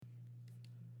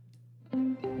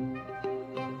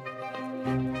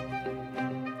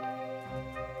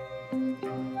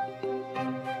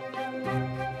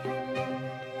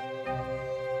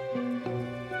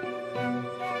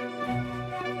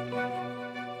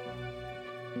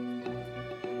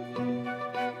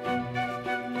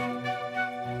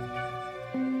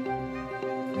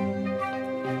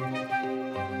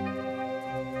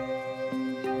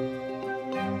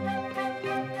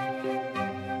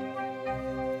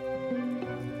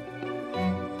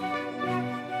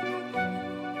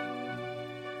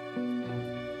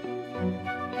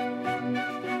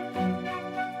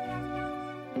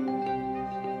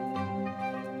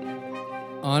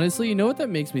Honestly, you know what that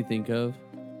makes me think of?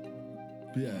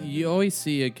 Yeah. You always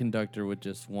see a conductor with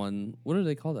just one. What do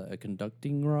they call that? A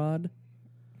conducting rod?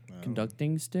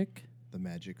 Conducting stick? The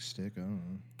magic stick. I don't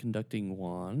know. Conducting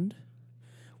wand?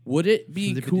 Would it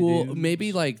be cool? Flippity-doos.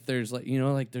 Maybe like there's like,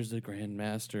 like there's a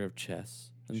grandmaster of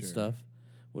chess and Sure. stuff.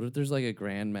 What if there's like a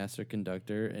grandmaster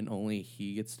conductor and only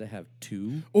he gets to have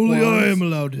two? Only I wands? am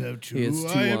allowed to have two. He has two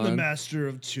I am the wands. master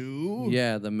of two.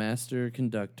 Yeah, the master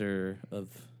conductor of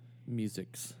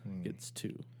musics gets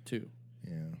two.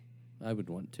 Yeah. I would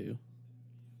want two.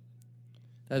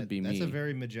 That'd be me. That's a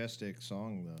very majestic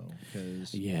song, though,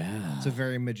 because yeah. it's a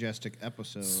very majestic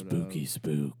episode. Spooky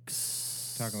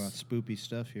spooks. Talking about spoopy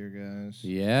stuff here, guys.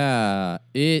 Yeah,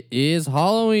 it is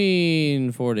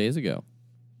Halloween 4 days ago.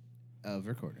 Of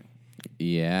recording.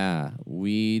 Yeah,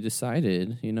 we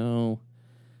decided, we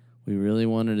really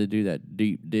wanted to do that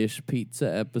deep dish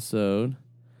pizza episode.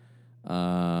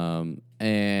 And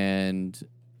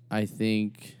I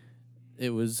think it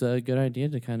was a good idea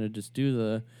to kind of just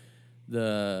do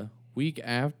the week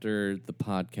after the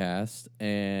podcast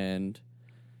and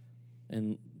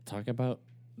talk about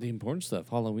the important stuff,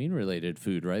 Halloween related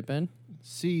food, right, Ben?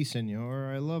 Si,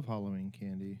 senor. I love Halloween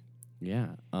candy. Yeah.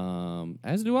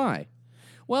 As do I.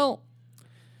 Well,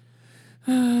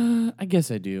 I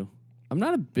guess I do. I'm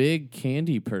not a big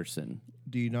candy person.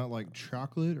 Do you not like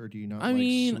chocolate, or do you not I like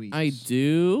mean, sweets?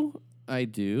 I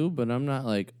do, but I'm not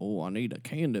like, I need a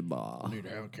candy bar. I need to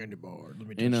have a candy bar. Let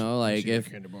me like see if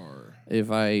the candy bar.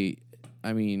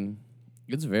 I mean,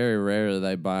 it's very rare that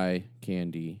I buy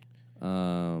candy. I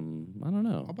don't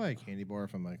know. I'll buy a candy bar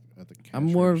if I'm like at the cash I'm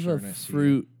more of register a and I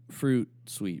see it. fruit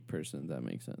sweet person. If that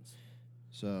makes sense.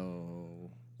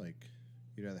 So, like,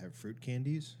 you'd rather have fruit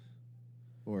candies,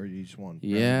 or you just want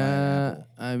Yeah, apple?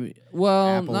 I mean, well,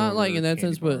 Apple not like or in that candy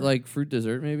sense, but bar? like fruit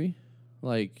dessert maybe.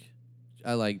 Like,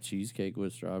 I like cheesecake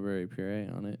with strawberry puree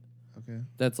on it. Okay.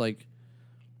 That's like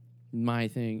my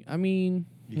thing. I mean,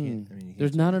 You can't- you can't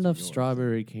there's say not that's enough yours.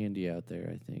 strawberry candy out there,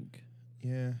 I think.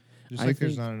 Yeah. Just I like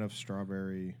there's think- not enough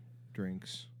strawberry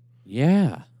drinks.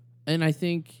 Yeah. And I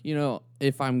think,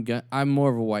 if I'm more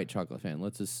of a white chocolate fan.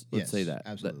 Let's say Yes, that.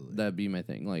 absolutely. That'd be my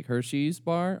thing. Like Hershey's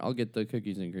bar, I'll get the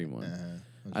cookies and cream one.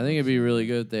 Uh-huh. I think it'd be really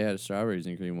good if they had a strawberries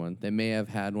and cream one. They may have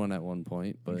had one at one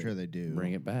point, but I'm sure they do.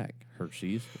 bring it back.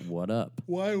 Hershey's, what up?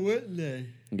 Why wouldn't they?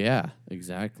 Yeah,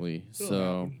 exactly.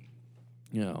 So,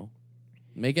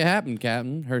 make it happen,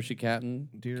 Captain. Hershey Captain.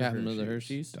 Dear Captain of the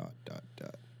Hershey's. Dot, dot,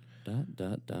 dot.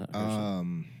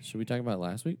 Hershey. Should we talk about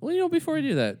last week? Well, before we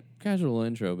do that, casual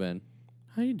intro, Ben.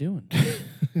 How you doing? I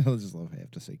just love how I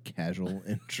have to say casual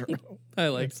intro. I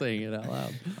like saying it out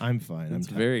loud. I'm fine. It's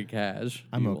very cash.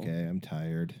 I'm people. okay. I'm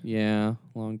tired. Yeah,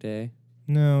 long day.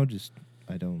 No, just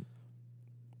I'm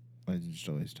just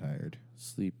always tired.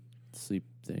 Sleep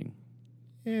thing.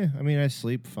 Yeah, I mean, I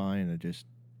sleep fine. I just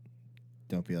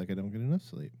don't feel like I don't get enough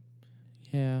sleep.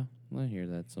 Yeah, I hear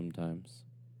that sometimes.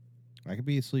 I could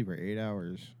be asleep for 8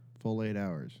 hours, full 8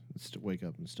 hours, and wake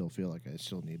up and still feel like I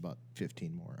still need about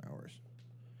 15 more hours.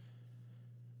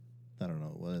 I don't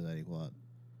know. What does that equal out?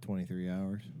 23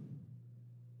 hours?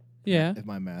 Yeah. If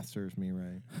my math serves me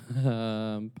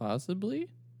right. Possibly.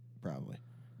 Probably.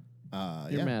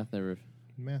 Your math never.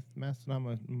 Math's not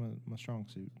my strong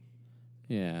suit.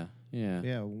 Yeah.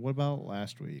 Yeah, what about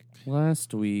last week?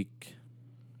 Last week.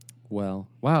 Well,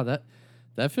 wow,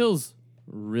 that feels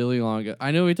really long.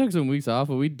 I know we took some weeks off,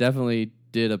 but we definitely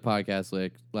did a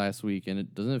podcast last week, and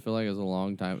it doesn't feel like it was a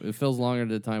long time. It feels longer than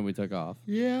the time we took off.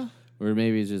 Yeah. Or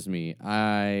maybe it's just me.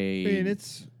 I mean,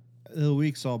 it's the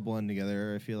weeks all blend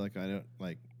together. I feel like I don't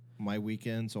like my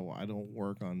weekend, so I don't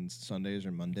work on Sundays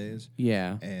or Mondays.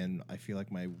 Yeah. And I feel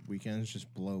like my weekends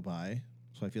just blow by.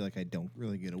 So I feel like I don't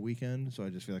really get a weekend. So I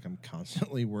just feel like I'm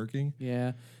constantly working.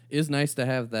 Yeah. It's nice to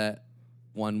have that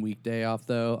 1 weekday off,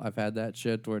 though. I've had that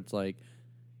shit where it's like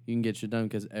you can get shit done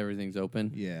because everything's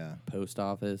open. Yeah. Post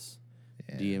office,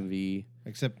 Yeah. DMV,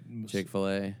 Except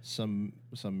Chick-fil-A. some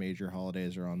major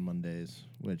holidays are on Mondays,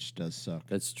 which does suck.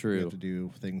 That's You true. have to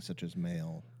do things such as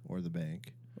mail or the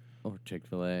bank Or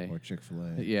Chick-fil-A. or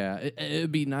Chick-fil-A. Yeah.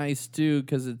 It'd be nice, too,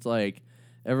 because it's like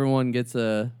everyone gets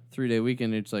a 3-day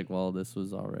weekend. It's like, well, this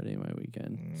was already my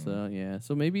weekend. So, yeah.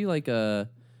 So maybe like a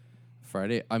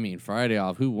Friday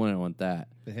off. Who wouldn't want that?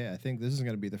 But hey, I think this is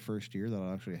going to be the first year that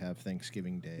I'll actually have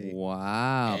Thanksgiving Day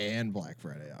Wow. and Black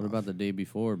Friday off. What about the day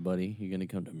before, buddy? You gonna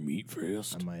come to Meat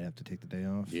Fest? I might have to take the day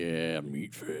off. Yeah,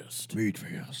 Meat Fest. Meat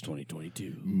Fest.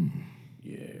 2022.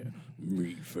 Yeah,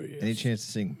 Meat Fest. Any chance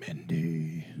to sing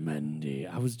Mendy? Mandy.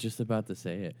 I was just about to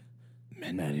say it.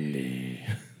 Mandy.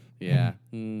 Yeah.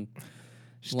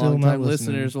 Still Long not time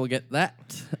listening. listeners will get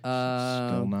that.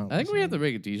 not I think we have to listening.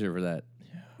 make a t-shirt for that.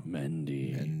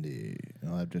 Mandy.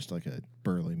 I'll have just like a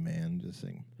burly man just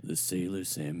saying, The sailors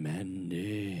say,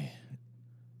 Mandy,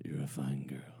 you're a fine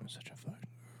girl. I'm such a fuck.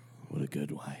 What a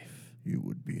good wife. You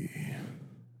would be.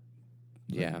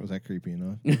 Yeah. Was that creepy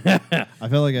enough? I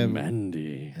felt like I.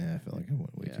 Mandy. Yeah, I felt like I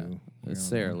went way too.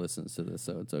 Sarah listens to this,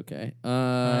 so it's okay.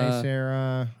 Hi,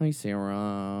 Sarah. Hi,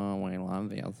 Sarah. We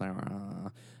love you,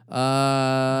 Sarah.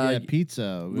 Yeah,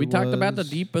 pizza. We talked about the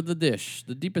deep of the dish.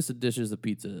 The deepest of dishes of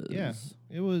pizzas. Yeah,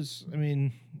 it was. I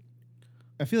mean,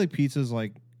 I feel like pizza's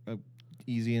like a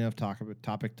easy enough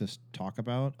topic to talk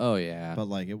about. Oh yeah. But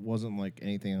like, it wasn't like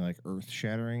anything like earth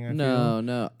shattering. I No, feel.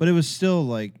 no. But it was still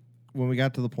like when we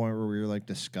got to the point where we were like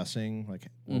discussing like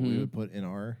what we would put in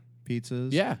our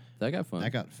pizzas. Yeah, that got fun.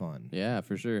 That got fun. Yeah,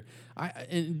 for sure.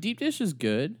 And deep dish is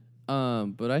good,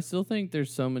 but I still think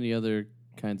there's so many other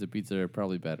kinds of pizza that are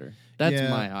probably better. That's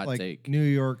my hot like take. New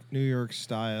York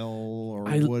style or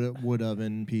wood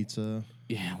oven pizza.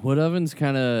 Yeah, wood oven's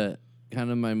kind of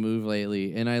my move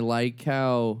lately, and I like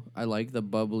the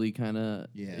bubbly kind of.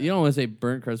 Yeah. You don't want to say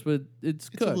burnt crust, but it's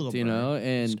a cooked, little you know, burnt.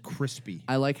 and It's crispy,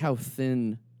 I like how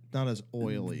thin not as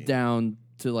oily. down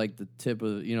to like the tip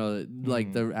of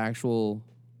like the actual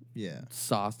Yeah.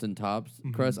 sauced and topped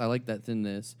crust. I like that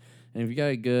thinness, and if you got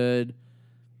a good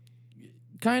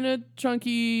kind of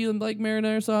chunky like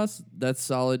marinara sauce, that's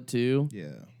solid too. Yeah.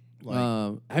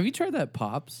 Like, Have you tried that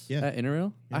Pops Yeah. at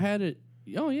Interrail? Yeah. I had it.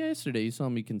 Oh yeah, yesterday you saw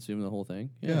me consume the whole thing.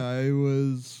 I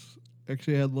was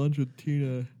actually had lunch with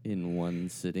Tina. In one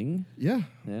sitting. Yeah.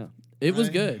 Yeah, it was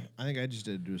good. I think I just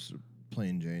did just a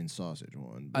plain Jane sausage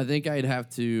one. I think I'd have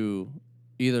to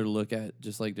either look at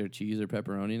just like their cheese or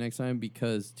pepperoni next time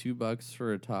because $2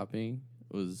 for a topping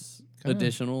was Kinda-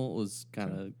 additional was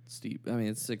kind of steep. I mean,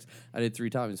 it's 6. I did 3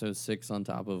 toppings, so it's 6 on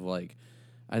top of like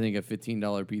I think a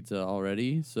 $15 pizza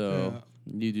already. So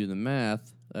you do the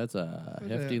math. That's a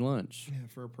hefty lunch. Yeah,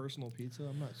 for a personal pizza,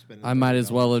 I'm not spending. I might as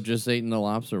well $30. have just eaten the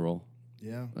lobster roll.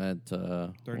 Yeah. At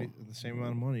 30, the same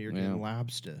amount of money you're getting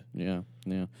lobster. Yeah.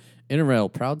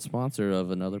 Interrail, proud sponsor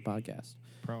of another podcast.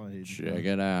 Probably. Check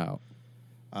it out.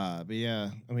 But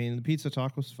yeah, I mean, the pizza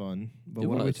talk was fun. But It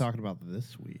what are we was. talking about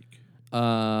this week?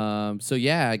 So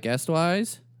yeah, guest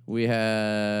wise, we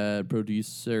had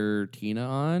producer Tina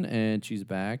on, and she's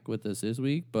back with us this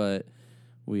week. But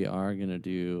we are gonna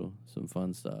do some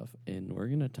fun stuff, and we're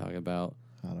gonna talk about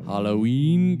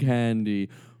Halloween candy.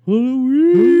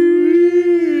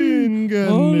 Halloween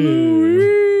candy.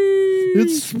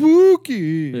 It's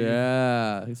spooky.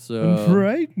 Yeah, And so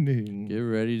frightening. get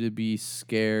ready to be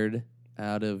scared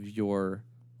out of your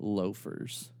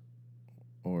loafers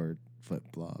Or flip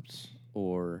flops.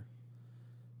 or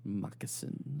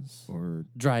moccasins, Or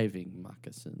driving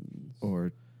moccasins,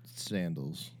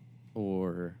 sandals.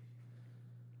 or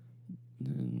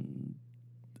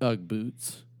Ugg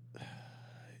boots,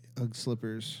 Ugg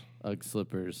slippers. Ugg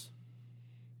slippers.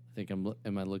 I think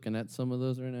am I looking at some of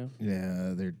those right now?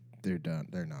 Yeah, they're done.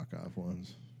 They're knockoff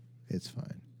ones. It's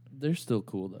fine. They're still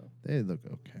cool though. They look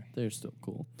okay. They're still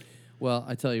cool. Well,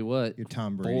 I tell you what, Your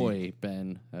Tom Brady. boy,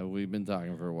 Ben, we've been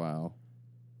talking for a while.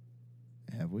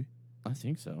 Have we? I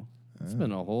think so. It's Oh.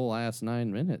 been a whole last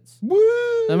 9 minutes. Woo!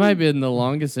 That might have been the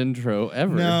longest intro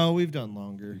ever. No, we've done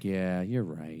longer. Yeah, you're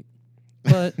right.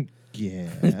 But Yeah.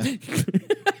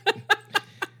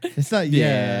 It's not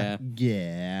Yeah.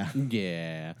 Yeah.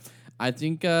 yeah, I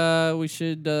think we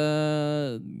should get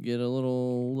a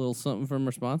little something from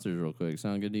our sponsors real quick.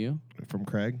 Sound good to you? From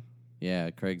Craig.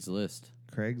 Yeah, Craig's List.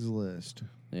 Craig's List.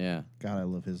 Yeah, God, I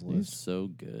love his he's list. so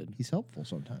good. He's helpful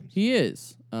sometimes. He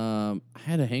is. I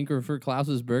had a hanker for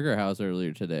Klaus's Burger House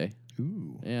earlier today.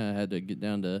 Ooh. Yeah, I had to get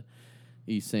down to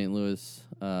East St. Louis,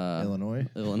 Illinois.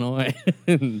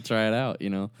 and try it out. You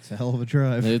know, It's a hell of a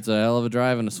drive. it's a hell of a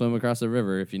drive and a swim across the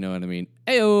river, if you know what I mean.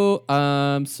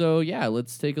 Ayo. So yeah,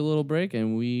 let's take a little break,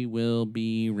 and we will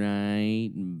be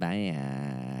right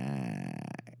back.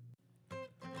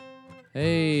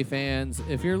 Hey fans,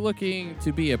 if you're looking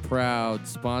to be a proud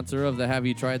sponsor of the Have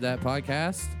You Tried That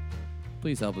podcast,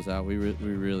 please help us out. We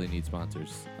really need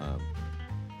sponsors.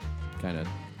 Kind of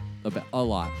a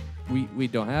lot. We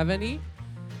don't have any.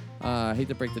 I hate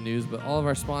to break the news, but all of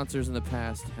our sponsors in the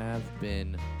past have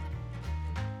been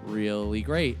really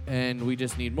great, and we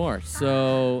just need more.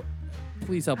 So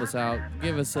please help us out.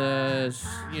 Give us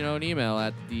an email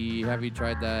at the Have You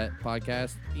Tried That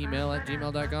podcast email at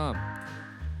gmail.com.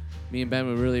 Me and Ben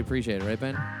would really appreciate it, right,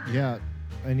 Ben? Yeah,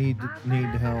 I need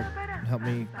help. Help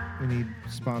me. We need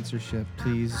sponsorship,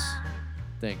 please.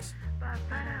 Thanks.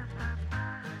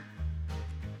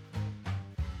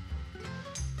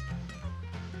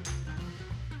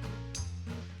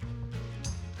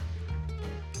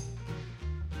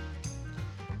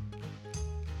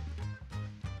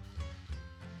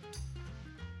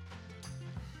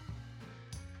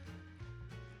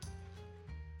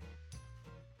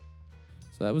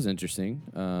 So that was interesting.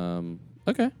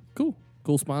 Okay, cool.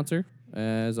 Cool sponsor,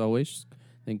 as always.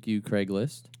 Thank you,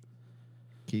 Craigslist.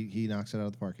 He knocks it out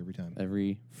of the park every time.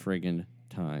 Every friggin'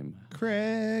 time.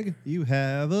 Craig, you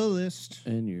have a list.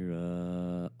 And you're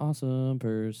a awesome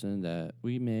person that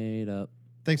we made up.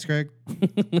 Thanks, Craig.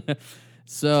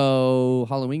 So,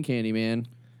 Halloween candy, man.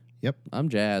 Yep. I'm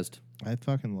jazzed. I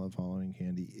fucking love Halloween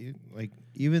candy.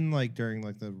 Even during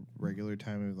the regular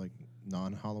time of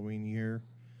non-Halloween year,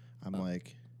 I'm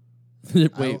like,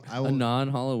 Wait, I will, a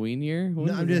non-Halloween year? What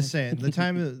no, is I'm that? just saying the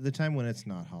time when it's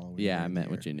not Halloween. Yeah, I during meant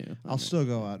the what year, you knew. I'll still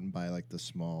go out and buy the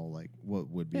small what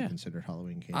would be considered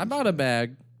Halloween candy. I bought a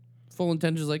bag. Full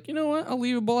intentions, you know what? I'll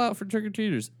leave a bowl out for trick or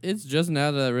treaters. It's just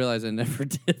now that I realize I never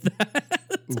did that.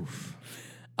 Oof.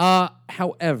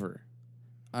 However,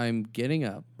 I'm getting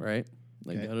up, right?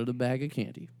 I Okay. got out a bag of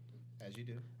candy. As you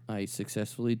do. I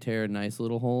successfully tear a nice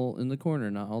little hole in the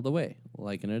corner, not all the way,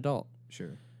 like an adult.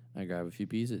 Sure. I grab a few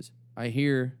pieces. I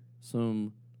hear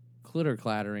some clitter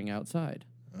clattering outside.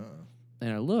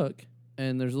 And I look,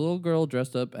 and there's a little girl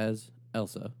dressed up as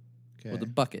Elsa with a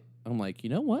bucket. I'm like, you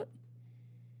know what?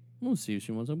 I'm going to see if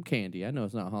she wants some candy. I know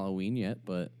it's not Halloween yet,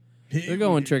 but they're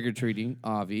going trick-or-treating,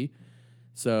 Avi.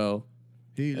 So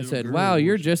I said, wow,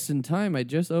 you're just in time. I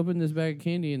just opened this bag of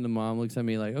candy, and the mom looks at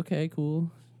me like, okay,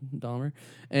 cool, Dahmer.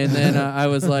 And then I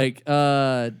was like,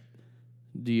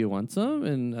 do you want some?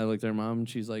 And I looked at her mom, and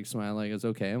she's like smiling like it's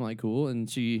okay. I'm like, cool. And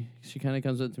she kind of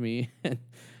comes up to me, and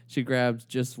she grabs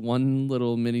just one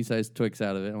little mini-sized Twix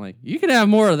out of it. I'm like, you can have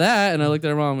more of that. And I looked at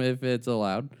her mom, if it's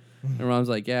allowed. Her mom's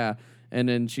like, yeah. And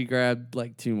then she grabbed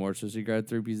 2 more. So she grabbed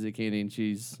 3 pieces of candy, and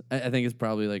I think it's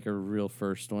probably her real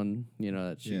first one,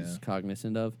 that she's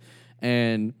cognizant of.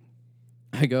 And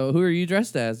I go, who are you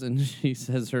dressed as? And she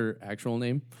says her actual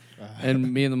name.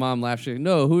 And me and the mom laugh. She's like,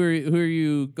 no, who are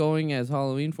you going as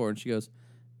Halloween for? And she goes,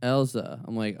 Elsa.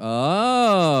 I'm like,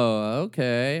 oh,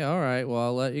 okay. All right. Well,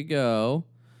 I'll let you go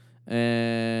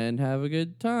and have a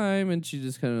good time. And she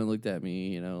just kind of looked at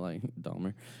me, like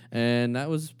Dahmer. And that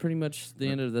was pretty much the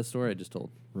end of the story I just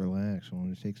told. Relax. I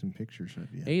want to take some pictures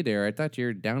of you. Hey there, I thought you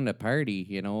were down to party,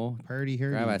 Party here.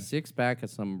 Grab a 6-pack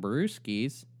of some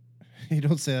brewskis. You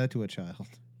don't say that to a child.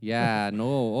 Yeah, no.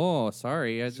 Oh,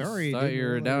 sorry. I just thought you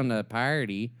were down to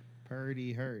party.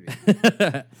 Party hardy.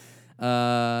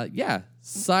 Yeah.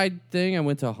 Side thing, I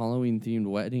went to a Halloween-themed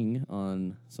wedding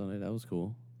on Sunday. That was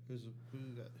cool.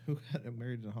 Who got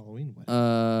married in a Halloween wedding?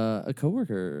 A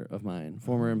coworker of mine,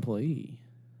 former employee.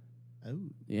 Oh.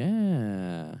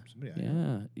 Yeah. Somebody I Yeah.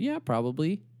 know. Yeah,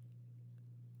 probably.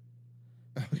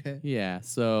 Okay. Yeah.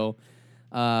 So,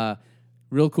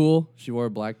 real cool. She wore a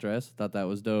black dress. Thought that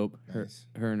was dope. Nice.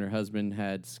 Her and her husband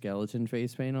had skeleton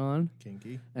face paint on.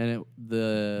 Kinky. And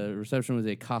the reception was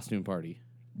a costume party.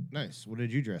 Nice. What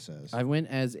did you dress as? I went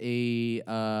as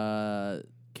a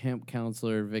camp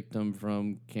counselor victim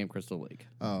from Camp Crystal Lake.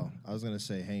 Oh, I was gonna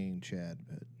say hanging Chad,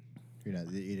 but you're not.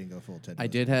 You didn't go full Ted. I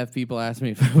did have people ask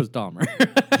me if I was Dahmer.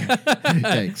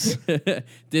 Thanks.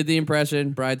 Did the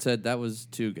impression. Bride said that was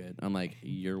too good. I'm like,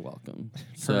 you're welcome.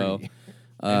 So,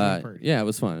 yeah, it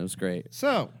was fun. It was great.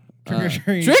 So, trick or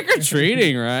treating. Trick or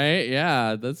treating, right?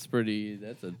 Yeah, that's a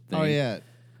thing. Oh yeah,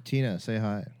 Tina, say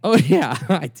hi. Oh yeah,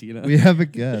 hi Tina. We have a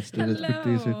guest. It is Hello.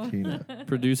 producer Tina.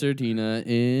 Producer Tina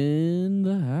in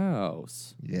the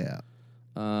house. Yeah.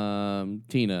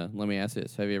 Tina, let me ask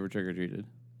this: have you ever trick or treated?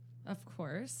 Of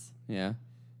course. Yeah.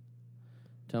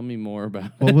 Tell me more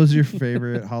about What was your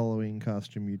favorite Halloween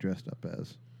costume you dressed up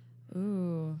as?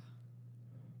 Ooh.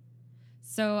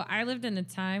 So I lived in a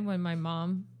time when my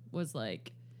mom was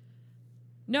like,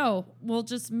 no, we'll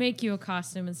just make you a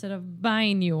costume instead of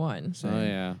buying you one. Oh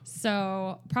yeah.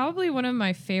 So probably one of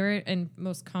my favorite and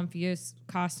most comfiest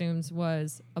costumes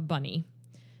was a bunny.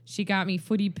 She got me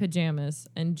footy pajamas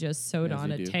and just sewed As on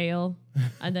you a do. tail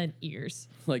and then ears.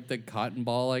 Like the cotton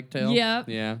ball like tail. Yep.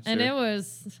 Yeah. And sure. it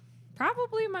was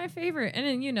probably my favorite. And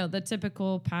then, the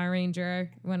typical Power Ranger,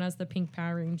 went as the pink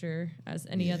Power Ranger, as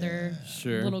any other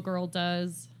Sure. little girl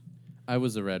does. I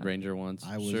was a Red Ranger once.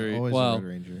 I was sure. always well, a Red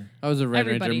Ranger. I was a Red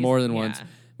Ranger Everybody's- more than yeah. once.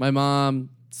 My mom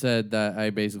said that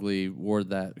I basically wore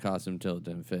that costume till it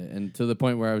didn't fit, and to the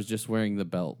point where I was just wearing the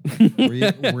belt.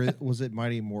 Was it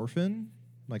Mighty Morphin?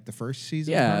 Like the first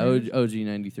season? Yeah, Power Rangers? OG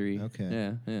 93. Okay.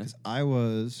 Yeah, yeah. 'Cause I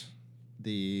was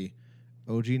the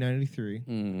OG 93.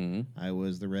 Mm-hmm. I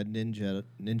was the Red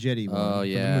Ninjetti one Oh for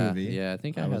yeah, the movie. yeah. I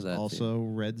think I, I had was that too. also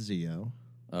Red Zeo.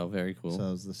 Oh, very cool. So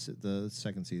that was the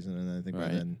second season, and then I think by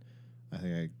Right. then, I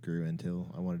think I grew until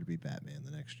I wanted to be Batman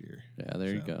the next year. Yeah,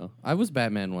 there you So- go. I was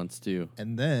Batman once too.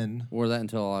 And then Wore that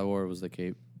until all I wore was the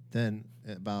cape. then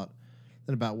about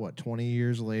Then about 20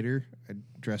 years later, I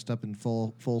dressed up in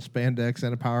full spandex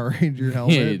and a Power Ranger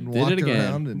helmet Yeah, and did walked it again.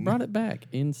 around. And Brought it back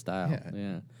in style.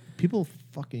 Yeah. people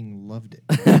fucking loved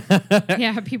it.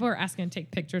 Yeah, people are asking to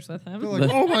take pictures with him. They're like,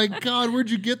 "Oh my god, where'd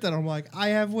you get that?" I'm like, "I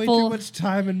have way Full- too much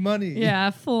time and money." Yeah,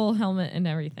 full helmet and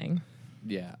everything.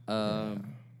 Yeah. Yeah.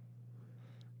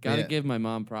 Gotta give my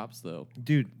mom props though.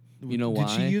 Dude. You know did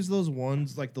she why? use those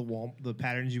ones like the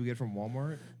patterns you would get from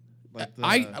Walmart? Like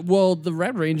the, Well, the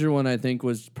Red Ranger one I think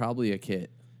was probably a kit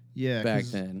yeah, back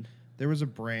 'cause then. there was a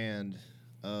brand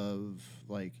of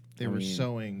like they were mean,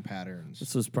 sewing patterns.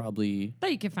 This was probably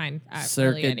That you can find at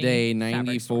circa really any day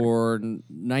fabric store. 94,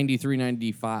 93,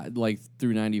 95, like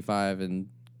through 95 in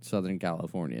Southern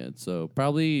California. So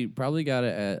probably got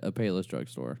it at a Payless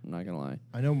drugstore. I'm not gonna lie.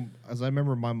 I know, as I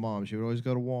remember, my mom, she would always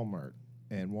go to Walmart,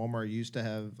 and Walmart used to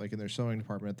have like in their sewing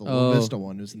department, the La Vista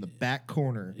one, it was in the back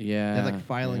corner. Yeah, They had like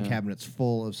filing yeah. cabinets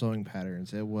full of sewing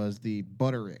patterns. It was the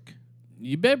Butterick.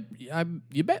 You bet.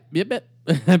 You bet.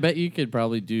 I bet you could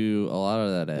probably do a lot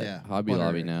of that at Yeah, Hobby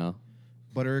Lobby Butterick. now.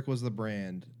 Butterick was the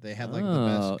brand. They had like the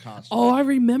Oh. best costumes. Oh, I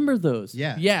remember those.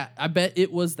 Yeah. Yeah. I bet it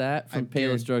was that I from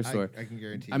Payless guarant- Drugstore. I can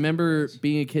guarantee. I remember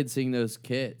being a kid seeing those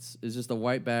kits. It's just a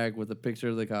white bag with a picture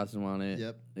of the costume on it.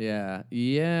 Yep. Yeah.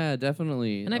 Yeah,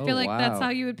 definitely. And I Oh, feel like that's wow. how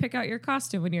you would pick out your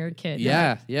costume when you were a kid.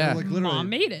 Yeah, yeah. Like, literally- Mom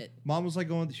made it. Mom was like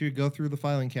she would go through the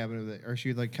filing cabinet, or she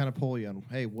would like kind of pull you on,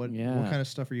 hey, what Yeah. kind of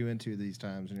stuff are you into these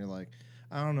times? And you're like,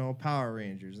 I don't know, Power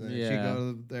Rangers. And then she'd Yeah.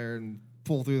 go there and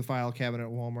pull through the file cabinet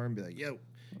at Walmart and be like, yo,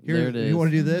 There here, it is. you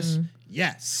want to do this? Mm-hmm.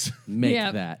 Yes. Make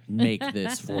Yep. that. Make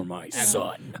this for my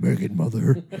son. Megan,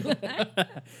 mother.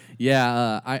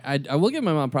 Yeah, I will give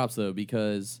my mom props though,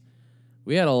 because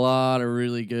we had a lot of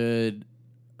really good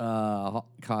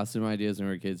costume ideas when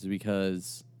we were kids.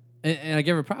 Because and I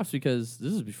give her props because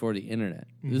this is before the internet.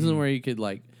 This is where you could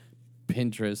like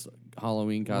Pinterest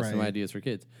Halloween costume Right. ideas for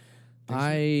kids.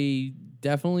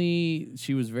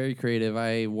 She was very creative.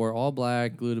 I wore all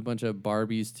black, glued a bunch of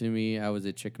Barbies to me. I was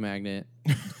a chick magnet.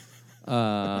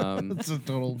 That's a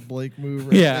total Blake move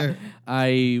right Yeah. there.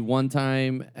 I one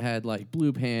time had like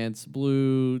blue pants,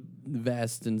 blue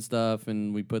vest and stuff,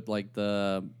 and we put like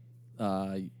the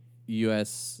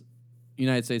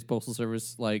United States Postal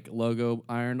Service like logo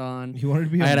ironed on. You wanted to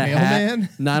be I a had a hat. mailman?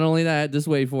 Not only that, just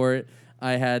wait for it.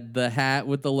 I had the hat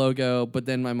with the logo, but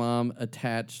then my mom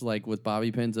attached like with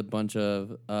bobby pins a bunch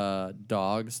of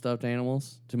dog stuffed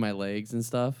animals to my legs and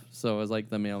stuff. So I was like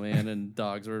the mailman and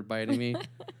dogs were biting me.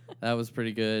 That was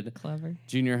pretty good. Clever.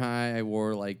 Junior high, I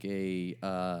wore like a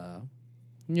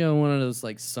one of those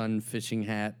like sun fishing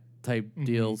hat type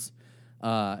deals,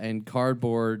 and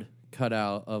cardboard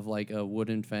cutout of like a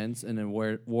wooden fence, and then wore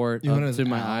it You went up as to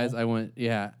my Al? eyes. I went,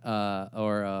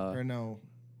 Or no.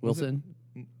 Wilson.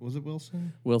 Was it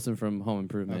Wilson? Wilson from Home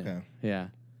Improvement. Okay. Yeah.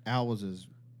 Al was his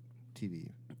TV.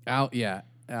 Al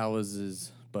was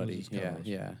his buddy. his Yeah,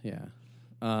 co-host.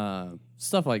 yeah.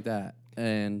 Stuff like that.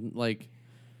 And like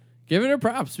giving her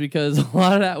props because a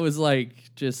lot of that was like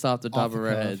just off the top Off the of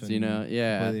our cuff heads, you and know?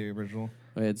 Yeah. Play the original.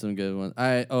 We had some good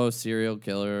ones. Serial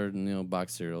killer, and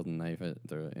box cereal and knife it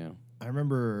through it, I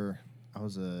remember I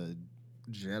was a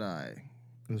Jedi.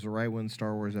 It was right when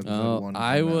Star Wars Episode 1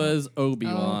 I came out. was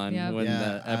Obi-Wan yeah. when Yeah,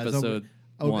 the I was episode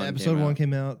one episode came 1 out.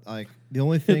 came out. Like the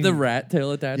only thing, The rat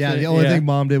tail attachment. yeah, the only thing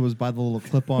Mom did was buy the little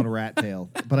clip-on rat tail.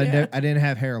 But Yeah. I didn't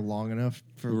have hair long enough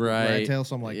for rat Right. tail,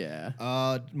 so I'm like, Yeah.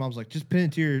 Mom's like, just pin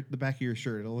it to the back of your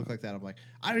shirt. It'll look like that. I'm like,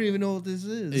 I don't even know what this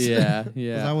is. Yeah, 'Cause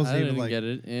yeah. I wasn't even didn't like, get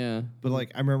it. Yeah. but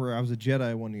like I remember I was a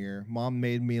Jedi one year. Mom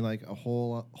made me like a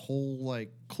whole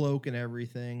like cloak and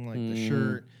everything, like the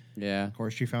shirt. Yeah. Of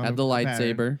course, she found Had the a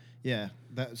pattern. lightsaber. Yeah,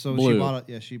 that so Blue. she bought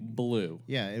it. Yeah, she Blue.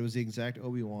 yeah, it was the exact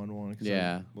Obi-Wan one. 'Cause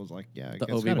Yeah. I was like, yeah, I The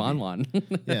guess it's gotta Obi-Wan be.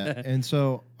 one. Yeah, and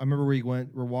so I remember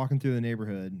we're walking through the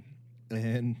neighborhood,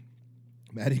 and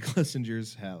Maddie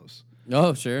Glissinger's house.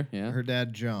 Oh, sure. Yeah. Her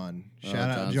dad, John. Oh, Shout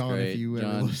out John's John great. if you ever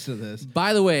John. listen to this.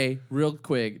 By the way, real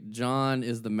quick, John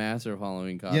is the master of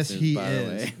Halloween costumes. Yes, he by the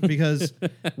is. way. Because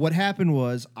what happened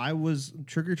was I was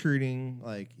trick or treating.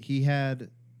 Like he had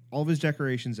all of his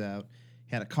decorations out.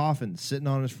 He had a coffin sitting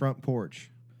on his front porch.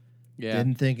 Yeah.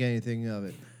 Didn't think anything of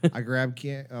it. I grabbed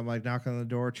I'm like knocking on the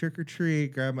door, trick or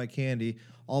treat, grab my candy.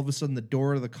 All of a sudden the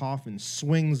door of the coffin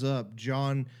swings up.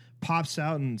 John pops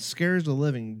out and scares the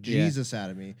living Jesus out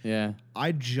of me. Yeah.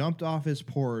 I jumped off his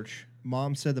porch.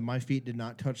 Mom said that my feet did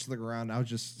not touch the ground. I was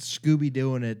just Scooby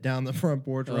doing it down the front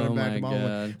porch, running back my to Mom.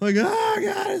 God. Like, oh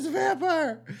God, it's a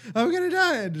vampire! I'm gonna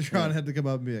die. And Sean had to come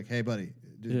up and be like, "Hey, buddy,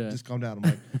 just calm down."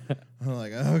 I'm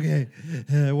like, okay,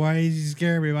 why is he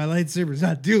scaring me? My lightsaber's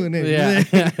not doing it.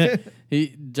 Yeah.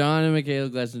 John and Michaela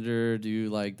Glessinger do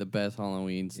like the best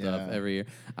Halloween stuff every year.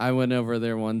 I went over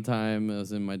there one time. I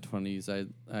was in my 20s.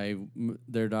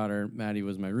 Their daughter Maddie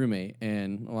was my roommate,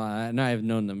 and I have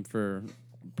known them for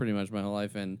pretty much my whole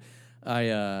life. And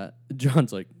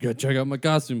John's like, go check out my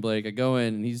costume, Blake. I go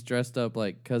in and he's dressed up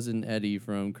like Cousin Eddie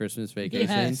from Christmas Vacation.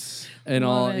 Yes. And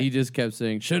he just kept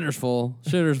saying, shitter's full.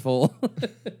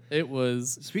 It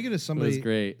was Speaking of somebody, it was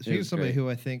great. Speaking It of was somebody great. who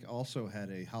I think also had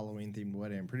a Halloween themed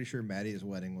wedding, I'm pretty sure Maddie's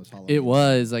wedding was Halloween. It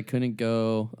was. I couldn't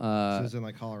go. So it was in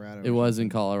like Colorado. It was in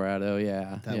Colorado.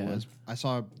 Yeah. That was. I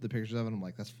saw the pictures of it. I'm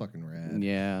like, that's fucking rad.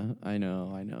 Yeah, I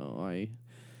know. I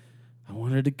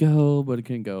wanted to go, but I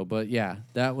couldn't go. But yeah,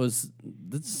 that's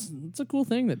a cool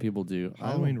thing that people do.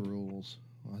 Halloween rules.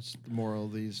 Well, that's the moral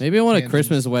of these. Maybe I want a tangents.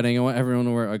 Christmas wedding. I want everyone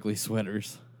to wear ugly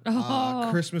sweaters.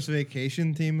 Christmas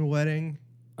vacation themed wedding.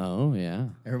 Oh yeah.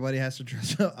 Everybody has to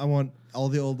dress up. I want all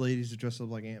the old ladies to dress up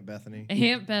like Aunt Bethany.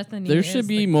 Aunt Bethany. There is should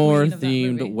the be more queen of that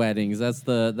themed movie. weddings. That's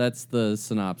the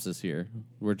synopsis here.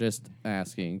 We're just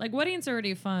asking. Like weddings are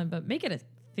already fun, but make it a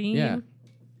theme. Yeah.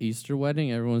 Easter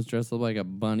wedding, everyone's dressed up like a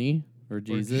bunny or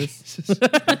Jesus.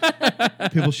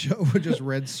 People show with just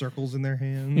red circles in their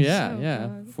hands. Yeah, Oh, yeah.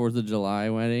 God. 4th of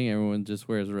July wedding, everyone just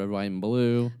wears red, white, and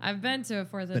blue. I've been to a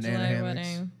 4th of Banana July hammocks.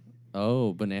 wedding.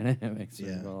 Oh, banana hammocks are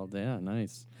Yeah. involved. Yeah,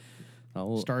 nice.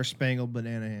 Oh, Star Spangled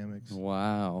Banana Hammocks.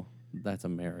 wow. That's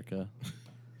America.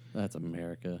 That's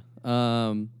America.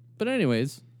 But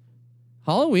anyways,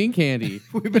 Halloween candy.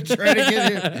 We've been trying to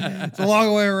get here. It's a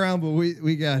long way around, but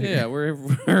we got here.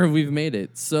 Yeah, we've made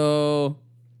it. So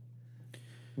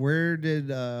Where did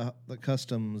the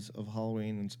customs of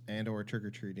Halloween and or trick or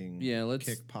treating let's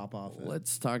kick pop off at?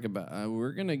 Let's talk about.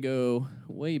 We're gonna go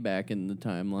way back in the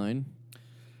timeline.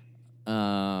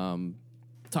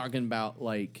 Talking about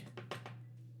like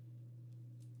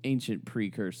ancient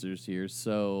precursors here.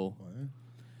 So What?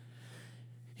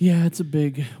 yeah, it's a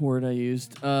big word I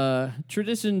used.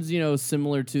 Traditions,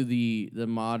 similar to the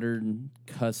modern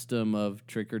custom of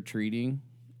trick or treating,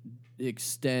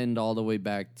 extend all the way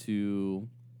back to,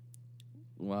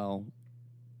 well,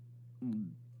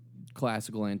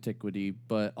 classical antiquity.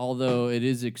 But although it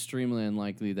is extremely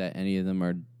unlikely that any of them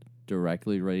are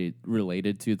directly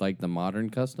related to like the modern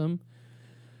custom,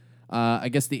 I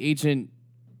guess the ancient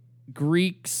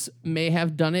Greeks may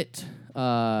have done it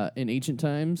in ancient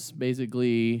times.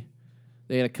 Basically,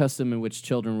 they had a custom in which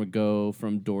children would go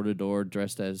from door to door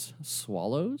dressed as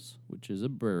swallows, which is a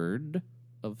bird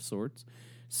of sorts,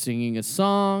 singing a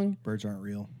song Birds aren't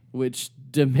real. which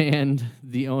demand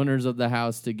the owners of the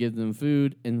house to give them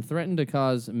food and threaten to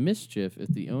cause mischief if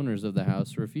the owners of the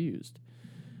house refused.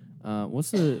 What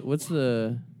is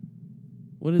the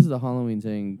Halloween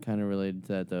thing kind of related to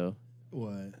that though?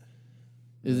 What?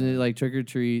 Isn't it like trick or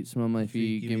treat, smell my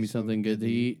feet, give give me me something good to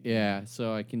eat? Yeah,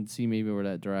 so I can see maybe where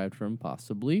that derived from,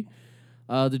 possibly.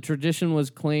 The tradition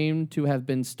was claimed to have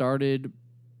been started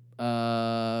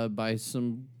by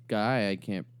some guy, I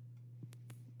can't,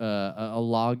 a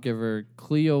lawgiver,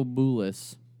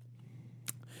 Cleobulus.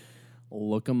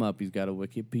 Look him up. He's got a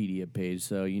Wikipedia page,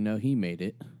 so you know he made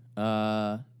it.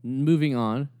 Moving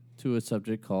on to a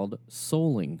subject called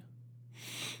souling.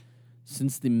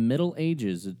 Since the Middle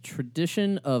Ages, a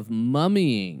tradition of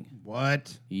mummying.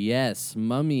 What? Yes,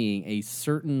 mummying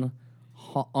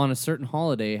on a certain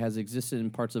holiday has existed in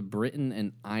parts of Britain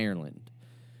and Ireland.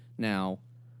 Now,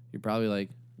 you're probably like,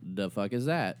 the fuck is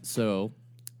that? So,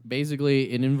 basically,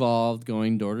 it involved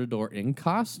going door to door in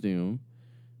costume,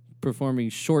 performing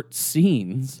short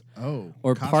scenes,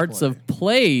 or parts cosplay. of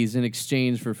plays in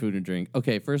exchange for food and drink.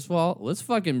 Okay, first of all, let's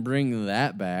fucking bring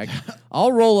that back.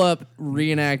 I'll roll up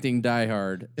reenacting Die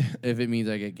Hard if it means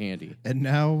I get candy. And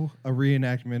now a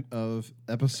reenactment of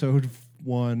episode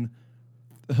 1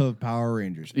 of Power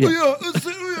Rangers. Yeah.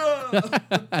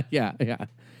 Yeah.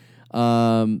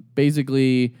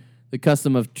 Basically, the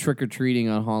custom of trick-or-treating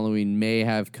on Halloween may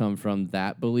have come from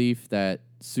that belief that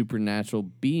supernatural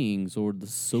beings or the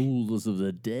souls of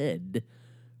the dead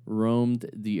roamed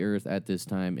the earth at this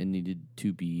time and needed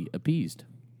to be appeased.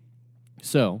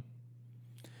 So,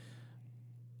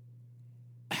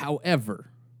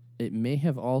 however, it may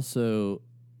have also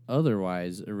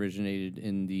otherwise originated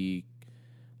in the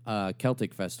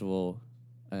Celtic festival,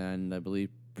 and I believe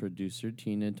producer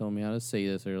Tina told me how to say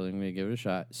this earlier. I'm going to give it a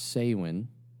shot. Samhain,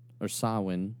 or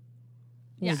Samhain.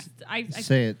 Yeah, I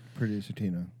Say it, producer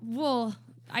Tina. Samhain.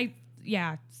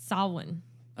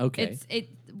 Okay.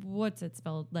 What's it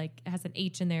spelled? Like it has an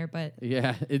H in there, but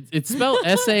Yeah, it's spelled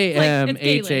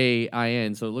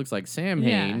Samhain, so it looks like Samhain,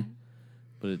 Yeah.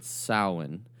 but it's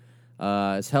Samhain.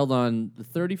 It's held on the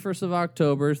 31st of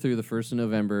October through the 1st of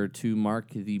November to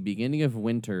mark the beginning of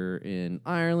winter in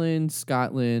Ireland,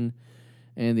 Scotland,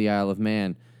 and the Isle of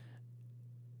Man.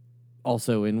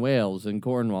 Also in Wales and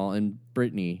Cornwall and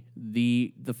Brittany.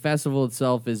 The festival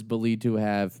itself is believed to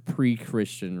have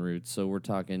pre-Christian roots, so we're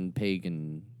talking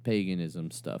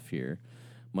paganism stuff here,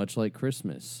 much like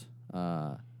Christmas.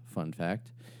 Fun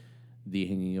fact: the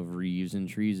hanging of wreaths and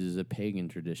trees is a pagan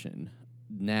tradition.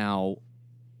 Now,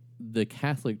 the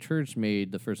Catholic Church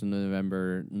made the 1st of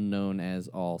November known as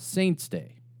All Saints'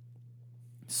 Day.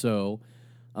 So,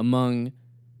 among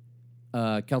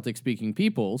Celtic-speaking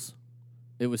peoples,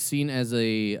 it was seen as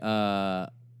a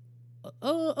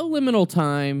liminal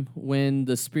time when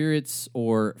the spirits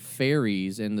or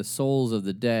fairies and the souls of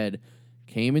the dead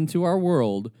came into our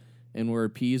world and were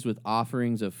appeased with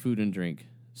offerings of food and drink.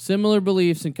 Similar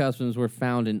beliefs and customs were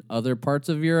found in other parts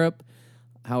of Europe.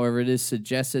 However, it is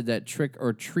suggested that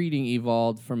trick-or-treating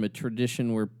evolved from a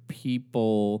tradition where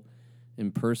people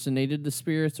impersonated the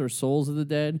spirits or souls of the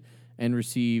dead and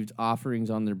received offerings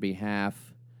on their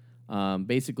behalf.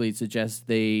 Basically, it suggests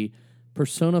they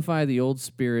personify the old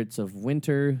spirits of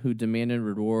winter who demanded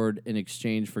reward in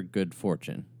exchange for good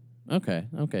fortune. Okay,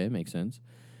 it makes sense.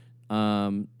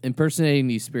 Impersonating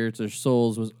these spirits or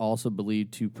souls was also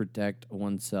believed to protect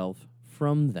oneself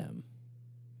from them.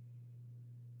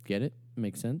 Get it?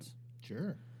 Makes sense?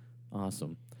 Sure.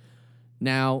 Awesome.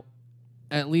 Now,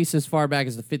 at least as far back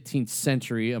as the 15th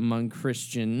century, among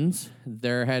Christians,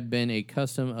 there had been a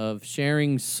custom of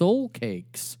sharing soul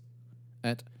cakes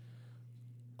at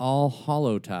All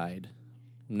Hallowtide.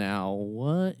 Now,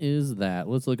 what is that?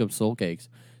 Let's look up soul cakes.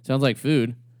 Sounds like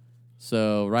food.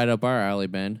 So, right up our alley,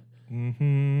 Ben.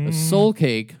 Mm-hmm. A soul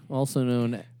cake, also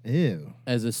known Ew.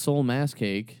 as a soul mass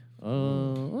cake.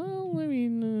 Well, I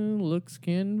mean, looks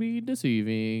can be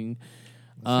deceiving.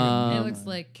 It looks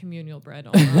like communal bread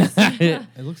almost. It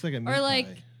looks like a meat Or like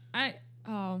pie.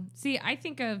 I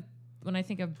think of when I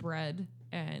think of bread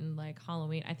and like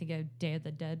Halloween, I think of Day of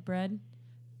the Dead bread.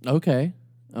 Okay.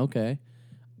 Like the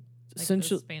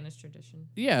Essentially, Spanish tradition.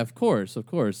 yeah, of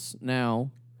course.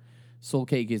 Now, soul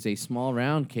cake is a small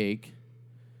round cake,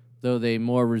 though they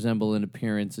more resemble in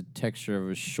appearance and texture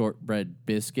of a shortbread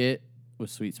biscuit with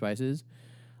sweet spices.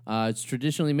 It's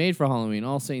traditionally made for Halloween,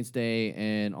 All Saints' Day,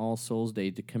 and All Souls'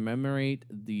 Day to commemorate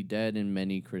the dead in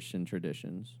many Christian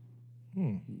traditions.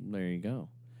 There you go.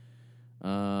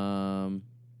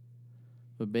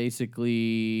 But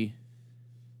basically,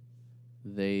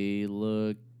 they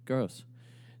look gross.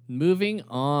 Moving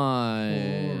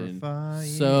on. Horrifying.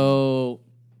 So,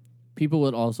 people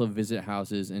would also visit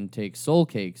houses and take soul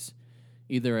cakes,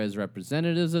 either as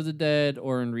representatives of the dead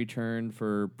or in return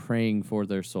for praying for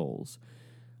their souls.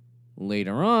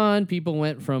 Later on, people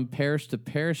went from parish to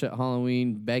parish at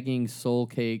Halloween begging soul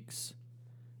cakes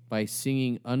by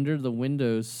singing under the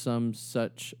windows some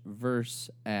such verse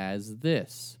as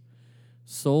this: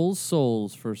 "Souls,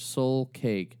 souls for soul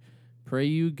cake, pray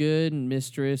you good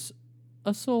mistress,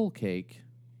 a soul cake."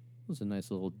 It was a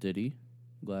nice little ditty.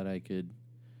 Glad I could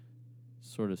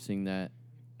sort of sing that.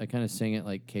 I kind of sang it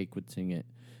like Cake would sing it.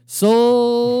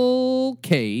 Soul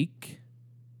cake.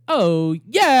 Oh,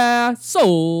 yeah,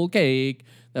 soul cake.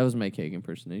 That was my cake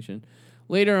impersonation.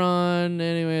 Later on,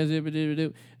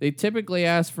 anyways, they typically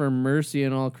ask for mercy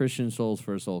in all Christian souls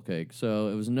for a soul cake. So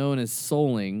it was known as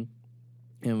souling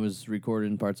and was recorded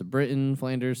in parts of Britain,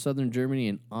 Flanders, southern Germany,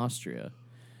 and Austria.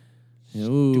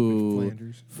 Ooh,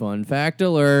 Flanders. Fun fact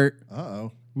alert.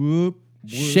 Uh-oh. Whoop.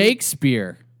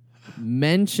 Shakespeare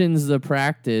mentions the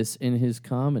practice in his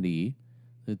comedy,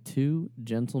 The Two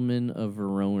Gentlemen of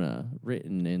Verona,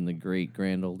 written in the great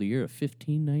grand old year of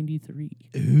 1593.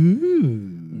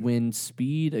 Ooh. When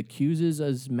Speed accuses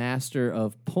his master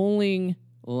of pulling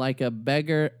like a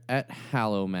beggar at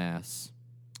Hallowmass.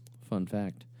 Fun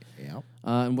fact. Yep.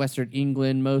 In Western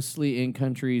England, mostly in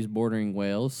countries bordering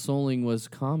Wales, souling was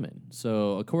common.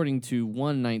 So, according to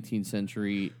one 19th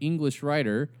century English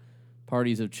writer,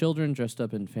 parties of children dressed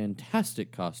up in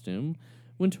fantastic costume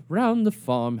went round the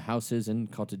farmhouses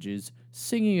and cottages,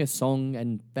 singing a song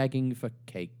and begging for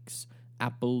cakes,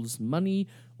 apples, money,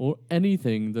 or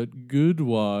anything that good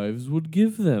wives would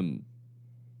give them.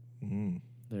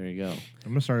 There you go. I'm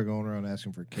going to start going around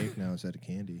asking for cake now instead of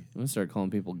candy. I'm going to start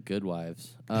calling people good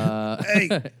wives.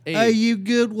 Hey, you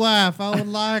good wife, I would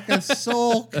like a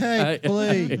soul cake,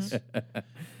 please.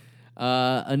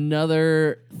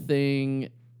 Another thing,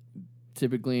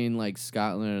 typically in like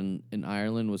Scotland and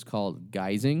Ireland, was called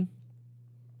guising.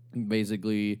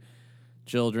 Basically,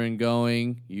 children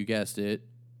going, you guessed it,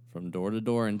 from door to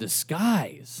door in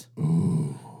disguise.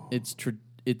 Ooh.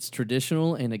 It's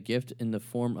traditional and a gift in the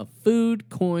form of food,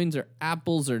 coins, or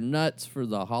apples or nuts for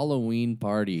the Halloween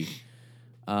party.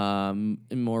 In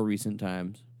more recent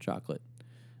times, chocolate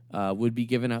would be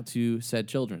given out to said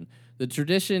children. The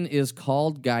tradition is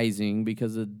called guising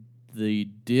because of the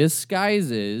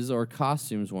disguises or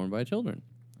costumes worn by children.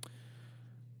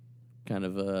 Kind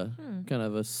of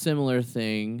a similar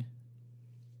thing.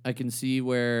 I can see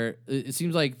where it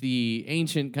seems like the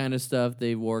ancient kind of stuff,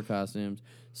 they wore costumes.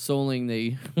 Souling,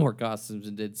 they wore costumes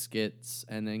and did skits.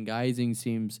 And then guising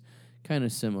seems kind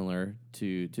of similar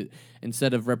to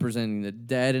instead of representing the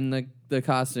dead in the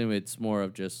costume, it's more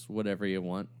of just whatever you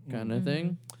want kind of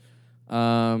thing.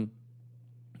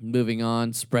 Moving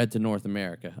on, spread to North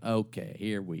America. Okay,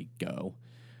 here we go.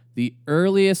 The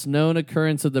earliest known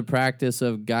occurrence of the practice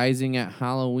of guising at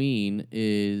Halloween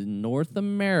in North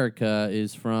America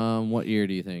is from what year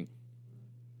do you think?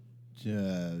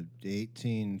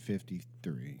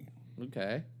 1853.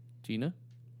 Okay. Tina?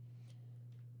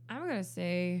 I'm going to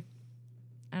say,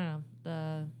 I don't know,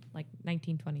 the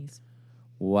 1920s.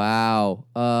 Wow.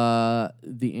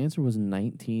 The answer was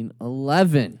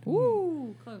 1911.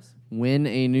 Ooh, close. When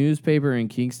a newspaper in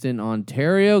Kingston,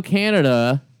 Ontario,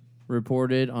 Canada,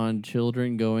 reported on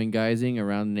children going guising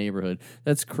around the neighborhood.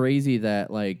 That's crazy that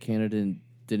Canada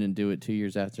didn't do it 2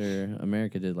 years after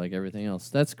America did everything else.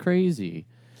 That's crazy.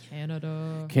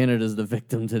 Canada's the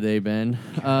victim today, Ben.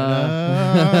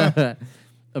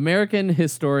 American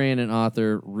historian and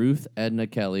author Ruth Edna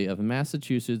Kelly of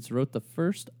Massachusetts wrote the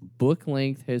first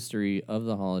book-length history of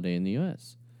the holiday in the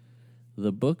U.S.,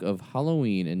 The Book of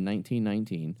Halloween in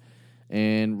 1919,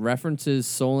 and references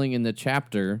souling in the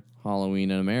chapter Halloween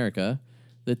in America.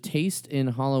 The taste in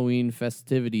Halloween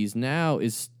festivities now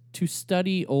is to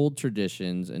study old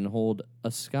traditions and hold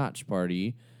a Scotch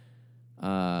party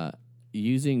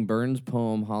using Burns'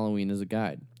 poem Halloween as a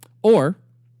guide, or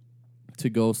to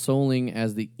go souling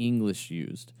as the English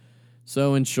used.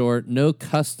 So in short, no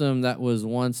custom that was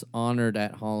once honored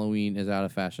at Halloween is out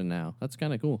of fashion now. That's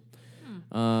kind of cool.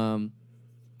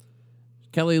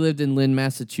 Kelly lived in Lynn,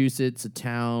 Massachusetts, a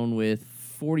town with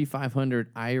 4,500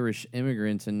 Irish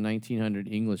immigrants and 1,900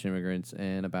 English immigrants,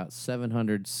 and about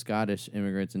 700 Scottish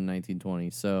immigrants in 1920.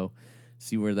 So,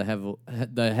 see where the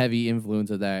heavy influence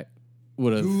of that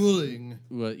would have Ghouling.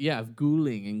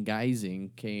 Ghouling and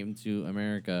guising came to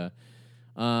America.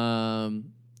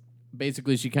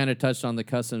 Basically, she kind of touched on the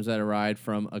customs that arrived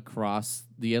from across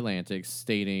the Atlantic,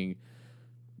 stating,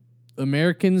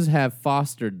 Americans have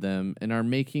fostered them and are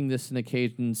making this an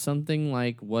occasion something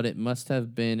like what it must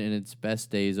have been in its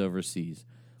best days overseas.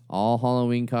 All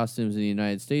Halloween costumes in the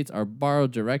United States are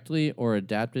borrowed directly or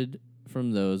adapted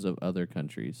from those of other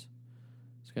countries.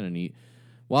 It's kind of neat.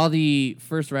 While the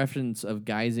first reference of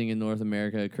guising in North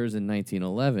America occurs in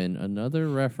 1911, another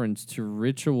reference to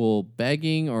ritual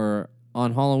begging or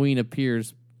on Halloween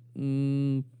appears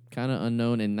kind of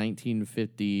unknown in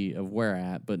 1950 of where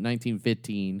at, but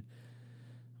 1915.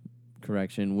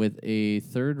 Correction, with a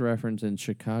third reference in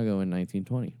Chicago in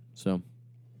 1920. So,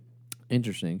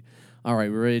 interesting. All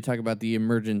right, we're ready to talk about the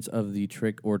emergence of the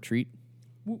trick or treat.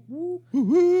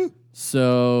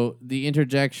 So, the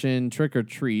interjection trick or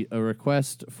treat, a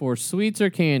request for sweets or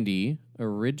candy,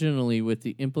 originally with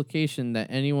the implication that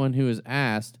anyone who is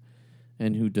asked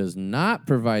and who does not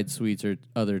provide sweets or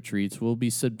other treats will be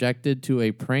subjected to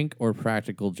a prank or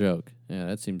practical joke. Yeah,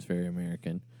 that seems very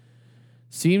American.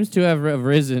 Seems to have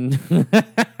arisen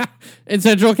in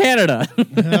central Canada.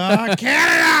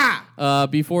 Canada!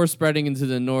 Before spreading into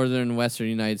the northern and western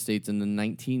United States in the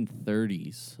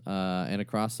 1930s and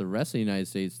across the rest of the United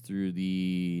States through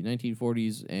the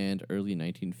 1940s and early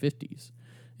 1950s.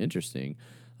 Interesting.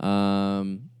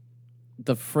 The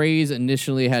phrase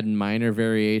initially had minor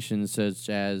variations such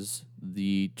as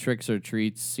the tricks or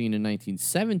treats seen in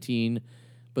 1917,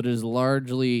 but is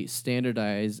largely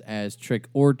standardized as trick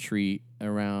or treat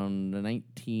around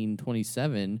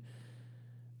 1927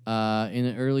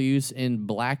 in early use in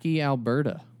Blackie,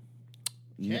 Alberta.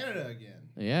 Canada again.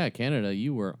 Yeah, Canada.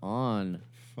 You were on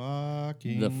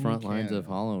Fucking the front lines Canada. of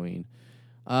Halloween.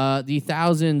 The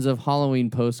thousands of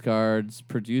Halloween postcards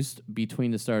produced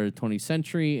between the start of the 20th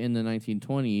century and the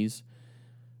 1920s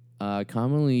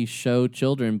commonly show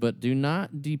children but do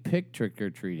not depict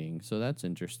trick-or-treating, so that's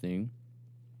interesting.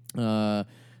 The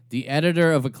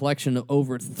editor of a collection of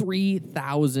over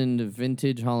 3,000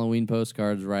 vintage Halloween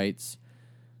postcards writes,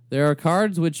 there are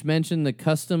cards which mention the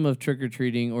custom of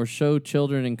trick-or-treating or show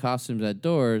children in costumes at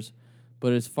doors,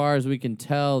 but as far as we can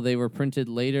tell, they were printed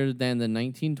later than the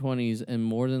 1920s and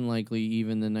more than likely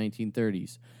even the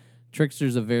 1930s.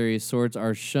 Tricksters of various sorts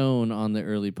are shown on the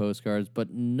early postcards, but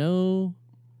no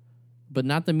but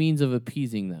not the means of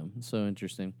appeasing them. So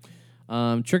interesting.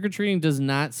 Trick-or-treating does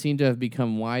not seem to have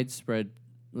become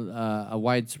a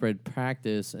widespread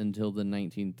practice until the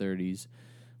 1930s,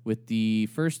 with the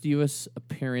first U.S.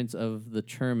 appearance of the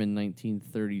term in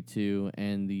 1932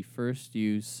 and the first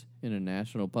use in a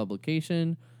national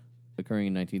publication occurring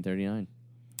in 1939.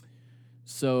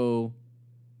 So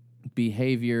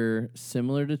behavior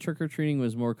similar to trick-or-treating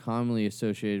was more commonly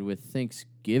associated with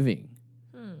Thanksgiving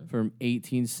from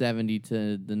 1870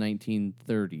 to the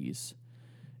 1930s.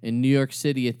 In New York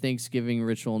City, a Thanksgiving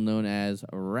ritual known as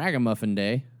Ragamuffin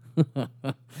Day,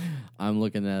 I'm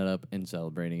looking that up and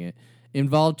celebrating it,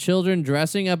 involved children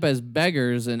dressing up as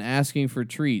beggars and asking for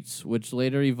treats, which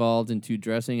later evolved into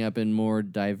dressing up in more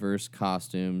diverse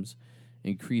costumes.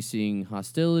 Increasing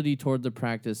hostility toward the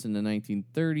practice in the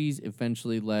 1930s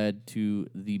eventually led to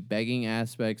the begging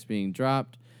aspects being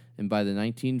dropped, and by the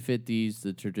 1950s,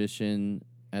 the tradition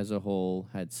as a whole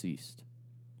had ceased.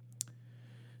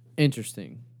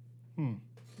 Interesting.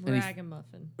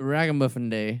 Ragamuffin. Ragamuffin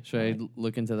Day. Should I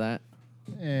look into that?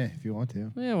 If you want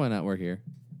to. Yeah, why not? We're here.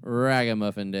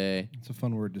 Ragamuffin Day. It's a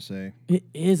fun word to say. It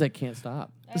is. I can't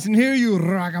stop. Listen here, you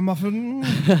ragamuffin.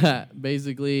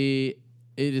 Basically,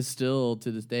 it is still, to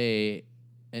this day,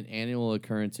 an annual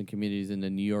occurrence in communities in the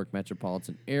New York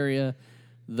metropolitan area.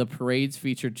 The parades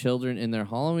feature children in their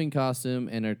Halloween costume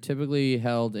and are typically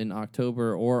held in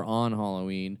October or on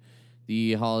Halloween.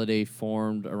 The holiday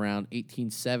formed around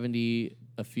 1870,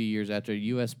 a few years after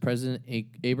U.S. President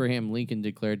Abraham Lincoln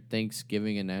declared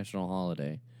Thanksgiving a national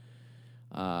holiday.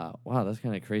 Wow, that's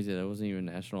kind of crazy. That wasn't even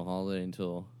a national holiday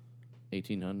until late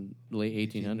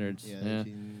 1800s. Yeah,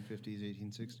 1850s,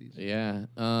 1860s. Yeah.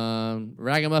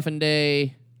 Ragamuffin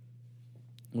Day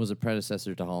was a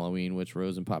predecessor to Halloween, which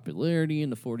rose in popularity in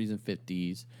the 40s and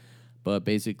 50s. But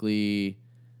basically,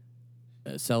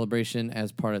 a celebration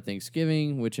as part of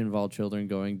Thanksgiving, which involved children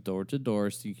going door to door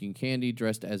seeking candy,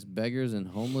 dressed as beggars and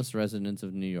homeless residents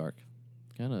of New York.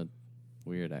 Kind of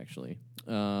weird, actually.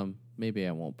 Maybe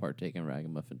I won't partake in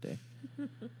Ragamuffin Day.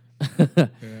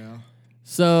 Yeah.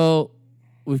 So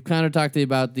we've kind of talked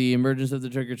about the emergence of the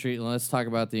trick-or-treat, and let's talk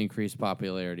about the increased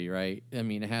popularity, right? I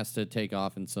mean, it has to take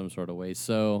off in some sort of way.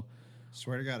 So,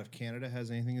 Swear to God, if Canada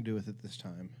has anything to do with it this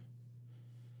time.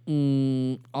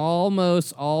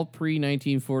 almost all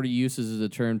pre-1940 uses of the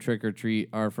term trick-or-treat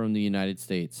are from the United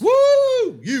States.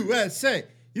 Woo! USA!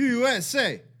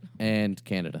 USA! And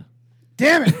Canada.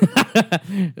 Damn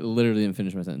it! Literally didn't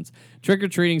finish my sentence.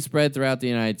 Trick-or-treating spread throughout the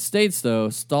United States, though,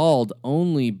 stalled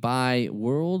only by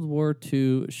World War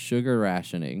II sugar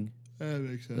rationing. That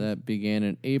makes sense. That began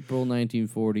in April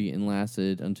 1940 and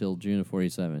lasted until June of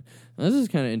 47. Now, this is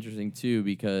kind of interesting, too,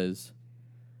 because,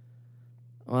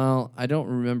 well, I don't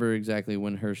remember exactly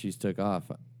when Hershey's took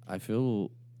off. I feel...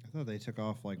 I thought they took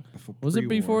off like before. Was it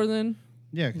before then?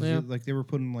 Yeah, because Yeah. like they were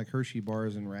putting like Hershey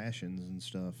bars in rations and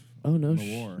stuff. Oh, no, in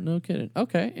the war. no kidding.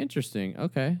 Okay, interesting.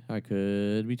 Okay, I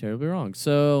could be terribly wrong.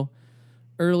 So,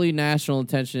 early national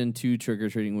attention to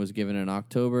trick-or-treating was given in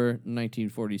October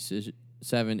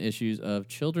 1947 issues of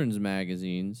children's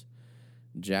magazines,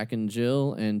 Jack and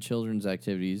Jill, and children's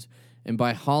activities, and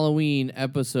by Halloween,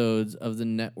 episodes of the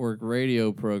network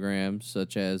radio programs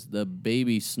such as The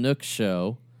Baby Snook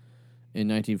Show in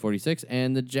 1946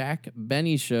 and The Jack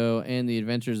Benny Show and The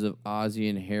Adventures of Ozzie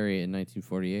and Harriet in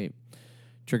 1948.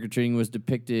 Trick-or-treating was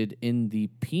depicted in the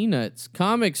Peanuts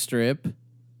comic strip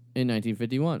in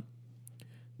 1951.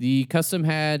 The custom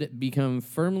had become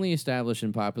firmly established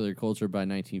in popular culture by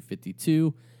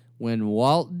 1952 when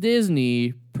Walt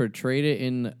Disney portrayed it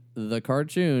in the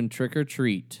cartoon Trick or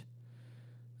Treat.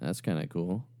 That's kind of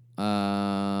cool.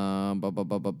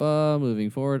 Moving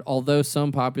forward, although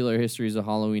some popular histories of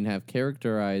Halloween have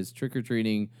characterized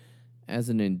trick-or-treating as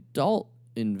an adult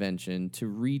invention to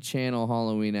rechannel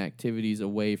Halloween activities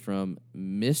away from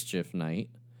Mischief Night,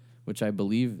 which I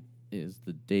believe is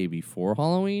the day before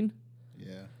Halloween.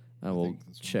 Yeah. I will think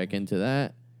that's what check it was. into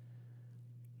that.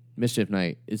 Mischief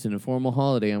Night is an informal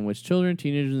holiday on which children,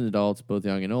 teenagers, and adults, both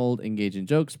young and old, engage in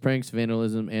jokes, pranks,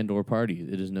 vandalism, and/or parties.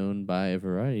 It is known by a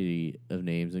variety of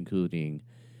names, including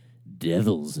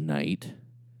Devil's Night,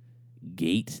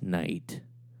 Gate Night,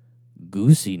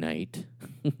 Goosey Night.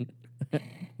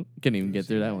 Can't even get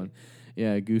through that one.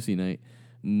 Yeah, Goosey Night,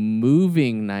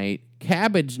 Moving Night,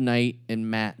 Cabbage Night, and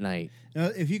Mat Night. Now,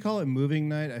 if you call it moving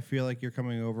night, I feel like you're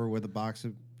coming over with a box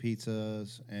of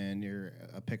pizzas and you're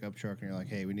a pickup truck and you're like,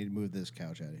 hey, we need to move this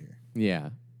couch out of here. Yeah.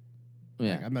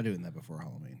 Yeah. Like, I'm not doing that before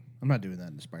Halloween. I'm not doing that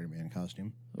in the Spider-Man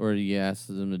costume. Or you ask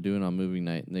them to do it on moving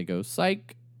night, and they go,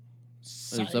 psych,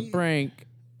 it's a prank.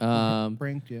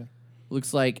 Pranked you.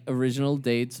 Looks like original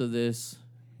dates of this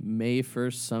May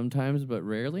 1st sometimes, but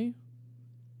rarely.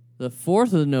 The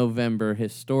 4th of November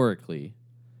historically,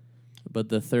 but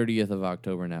the 30th of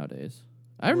October nowadays.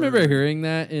 I remember hearing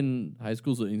that in high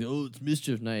school, saying, "Oh, it's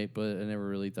Mischief Night," but I never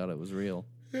really thought it was real.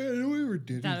 Yeah, we were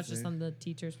did. That was just something the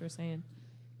teachers were saying.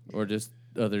 Or just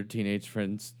other teenage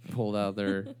friends pulled out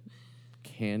their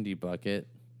candy bucket.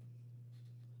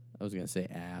 I was going to say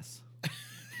ass.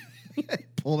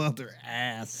 Pulled out their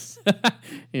ass.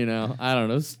 You know, I don't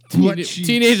know. Butt cheeks.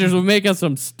 Teenagers will make us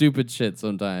some stupid shit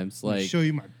sometimes. I'll Like, show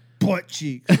you my butt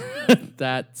cheeks.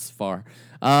 that's far.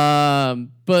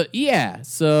 But yeah,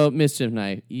 so Mischief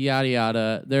Night, yada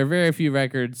yada. There are very few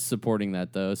records supporting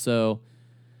that though. So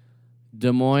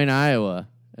Des Moines, Iowa,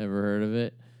 ever heard of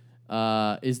it?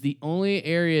 Is the only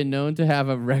area known to have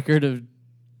a record of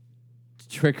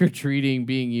trick-or-treating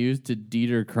being used to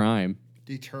deter crime.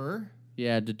 Deter?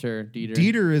 Yeah, deter, Dieter.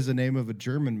 Dieter is the name of a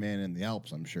German man in the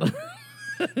Alps, I'm sure.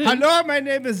 Hello, my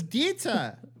name is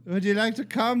Dieter. Would you like to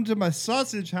come to my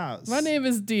sausage house? My name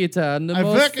is Dieter, I'm the I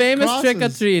most work at famous Klaus's.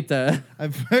 trick-or-treater. I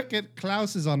work at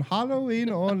Klaus's on Halloween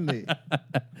only.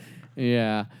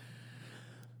 Yeah.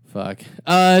 Fuck.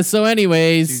 So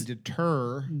anyways, To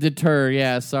deter,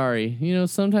 yeah, sorry. You know,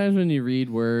 sometimes when you read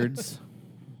words,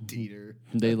 Dieter.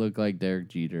 they look like Derek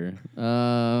Jeter.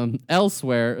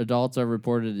 Elsewhere, adults are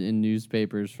reported in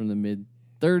newspapers from the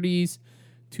mid-30s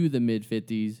to the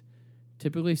mid-50s.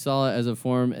 Typically saw it as a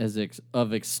form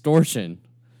of extortion,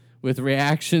 with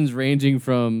reactions ranging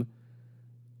from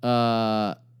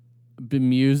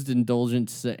bemused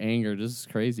indulgence to anger. This is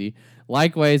crazy.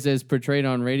 Likewise, as portrayed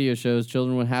on radio shows,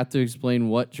 children would have to explain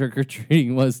what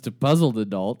trick-or-treating was to puzzled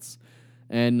adults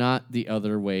and not the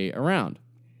other way around.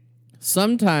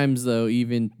 Sometimes, though,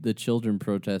 even the children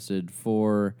protested.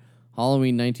 For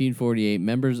Halloween 1948,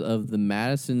 members of the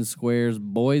Madison Square's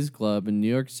Boys Club in New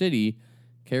York City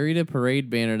carried a parade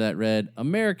banner that read,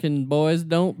 "American boys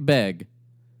don't beg."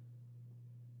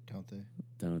 Don't they?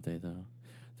 Don't they, though?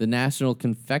 The National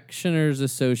Confectioners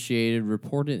Associated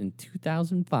reported in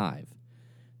 2005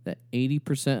 that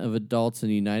 80% of adults in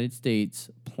the United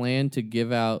States plan to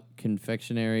give out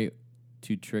confectionery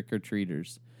to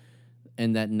trick-or-treaters,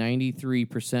 and that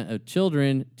 93% of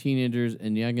children, teenagers,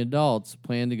 and young adults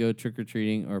plan to go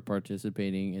trick-or-treating or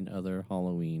participating in other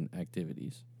Halloween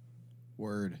activities.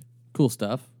 Word. Cool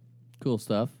stuff. Cool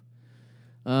stuff.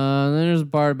 Then there's a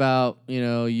part about, you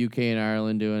know, UK and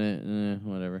Ireland doing it.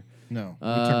 Whatever. No. We're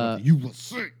talking about the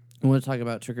USA. I want to talk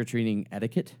about trick-or-treating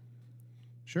etiquette.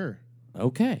 Sure.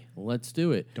 Okay, let's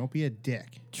do it. Don't be a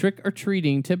dick.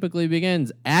 Trick-or-treating typically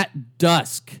begins at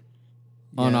dusk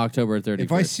on Yeah. October 31st.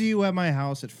 If I see you at my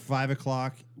house at 5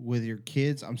 o'clock with your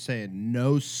kids, I'm saying,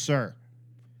 no, sir.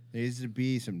 There needs to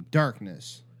be some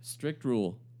darkness. Strict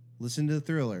rule. Listen to the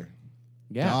Thriller.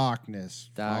 Yeah. Darkness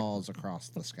falls across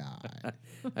the sky.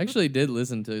 I actually did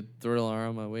listen to Thriller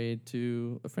on my way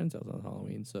to a friend's house on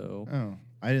Halloween, so Oh,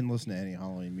 I didn't listen to any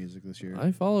Halloween music this year.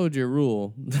 I followed your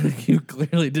rule. You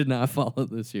clearly did not follow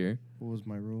this year. What was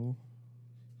my rule?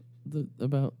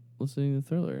 About listening to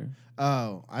Thriller.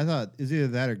 Oh, I thought it's either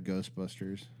that or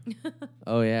Ghostbusters.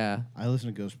 Oh, yeah. I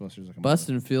listen to Ghostbusters like a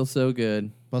Bustin' feels so good.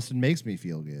 mother. Bustin' makes me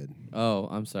feel good. Oh,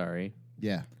 I'm sorry.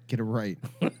 Yeah, get it right.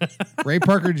 Ray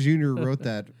Parker Jr. wrote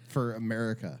that for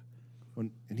America,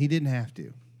 and he didn't have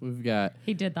to.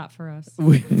 He did that for us.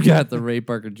 We've got the Ray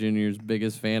Parker Jr.'s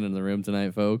biggest fan in the room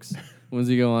tonight, folks. When's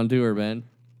he go on tour, Ben?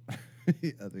 I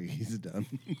think he's done.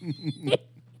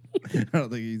 I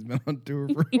don't think he's been on tour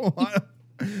for a while.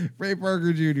 Ray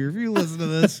Parker Jr., if you listen to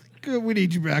this, good, we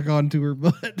need you back on tour,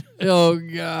 bud. Oh,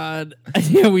 God.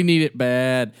 Yeah, we need it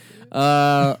bad.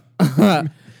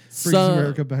 Brings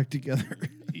America back together.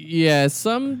 Yeah,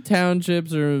 some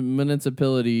townships or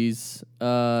municipalities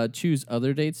choose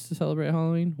other dates to celebrate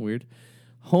Halloween. Weird.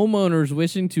 Homeowners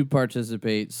wishing to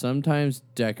participate sometimes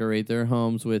decorate their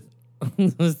homes with...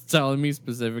 It's telling me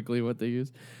specifically what they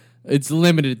use. It's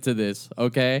limited to this,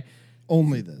 okay?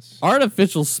 Only this.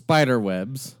 Artificial spider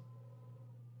webs,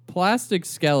 plastic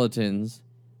skeletons,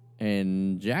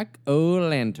 and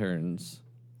jack-o'-lanterns.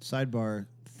 Sidebar.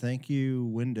 Thank you,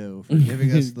 window, for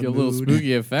giving us the A little mood.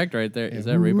 spooky effect right there. Is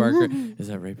that Ray Parker? Is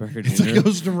that Ray Parker It Jr.?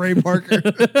 goes to Ray Parker.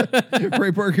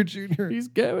 Ray Parker Jr. He's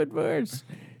coming for us.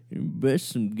 Bust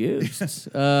some ghosts.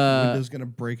 Window's gonna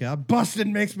break out.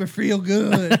 Bustin' makes me feel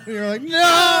good. You're like,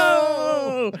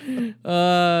 no.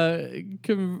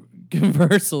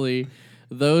 Conversely,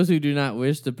 those who do not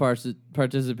wish to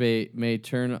participate may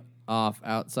turn off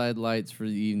outside lights for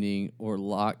the evening or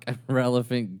lock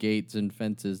relevant gates and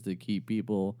fences to keep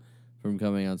people from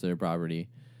coming onto their property.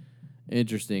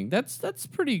 Interesting. That's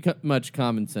pretty much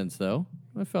common sense, though.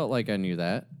 I felt like I knew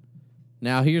that.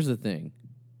 Now, here's the thing.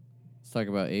 Let's talk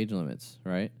about age limits,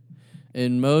 right?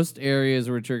 in most areas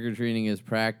where trick-or-treating is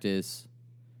practiced,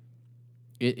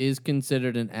 it is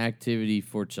considered an activity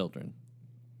for children.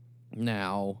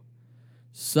 Now,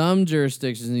 some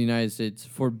jurisdictions in the United States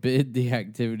forbid the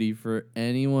activity for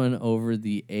anyone over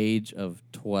the age of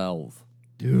 12.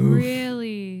 Dude.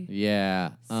 Really? Yeah.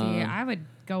 See, I would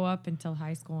go up until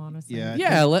high school, honestly. Yeah.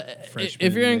 Yeah, freshman,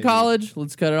 if you're in maybe. college,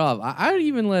 let's cut it off. I would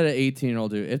even let an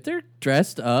 18-year-old do it. If they're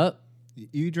dressed up,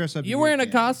 You dress up. you're you wearing get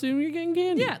a candy. costume, you're getting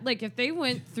candy. Yeah, like if they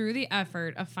went through the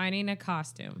effort of finding a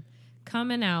costume,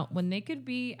 coming out when they could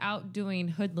be out doing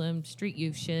hoodlum street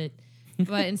youth shit,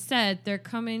 but instead they're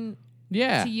coming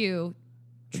Yeah. to you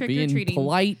trick or Being treating.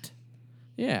 polite.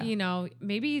 Yeah. You know,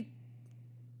 maybe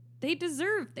they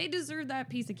deserve that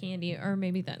piece of candy, or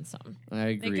maybe then some. I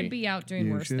agree. They could be out doing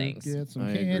You worse should things. Get some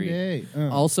I candy.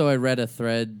 Also, I read a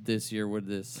thread this year where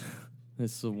this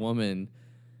woman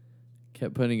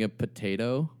kept putting a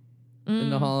potato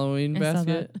in the Halloween I saw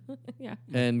basket, that. Yeah.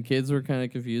 and kids were kind of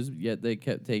confused, yet they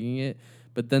kept taking it.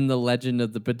 But then the legend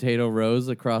of the potato rose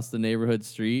across the neighborhood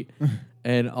street,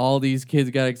 and all these kids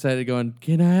got excited, going,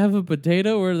 "Can I have a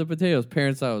potato? Where are the potatoes?"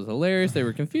 Parents thought it was hilarious. They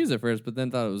were confused at first, but then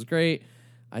thought it was great.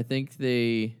 I think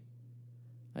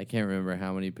I can't remember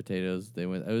how many potatoes they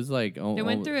went. It was like They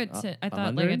went through I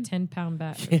thought like a 10-pound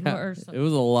bag. Yeah, Or it something.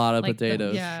 was a lot of Like the-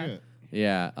 potatoes. yeah. Shit.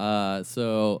 Yeah.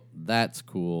 So that's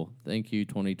cool. Thank you,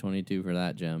 2022, for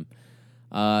that, Gem.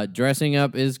 Dressing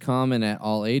up is common at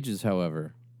all ages,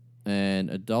 however, and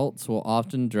adults will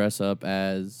often dress up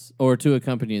as or to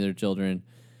accompany their children,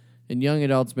 and young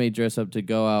adults may dress up to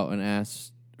go out and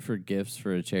ask for gifts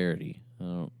for a charity. I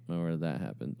don't know where that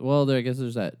happened. Well, I guess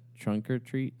there's that trunk or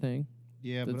treat thing.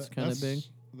 Yeah, That's but kinda big.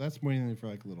 That's mainly for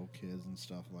like little kids and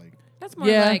stuff like. That's more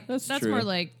Yeah, like that's that's true. more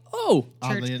like Oh,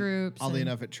 church groups. Oddly and-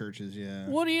 enough, at churches, yeah.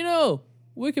 what do you know?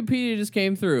 Wikipedia just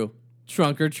came through.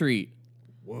 Trunk or treat.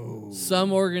 Whoa.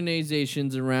 Some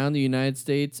organizations around the United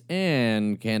States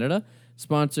and Canada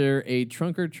sponsor a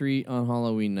trunk or treat on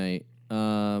Halloween night.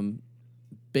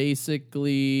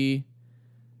 Basically,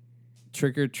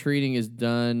 trick or treating is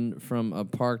done from a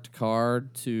parked car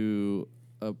to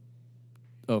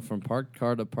from parked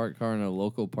car to parked car in a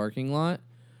local parking lot,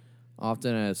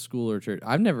 often at a school or church.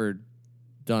 I've never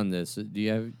done this. Do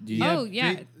you have? Oh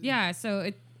yeah.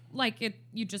 So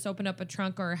you just open up a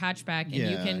trunk or a hatchback and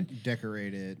you can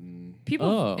decorate it and people.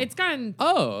 Oh. It's gotten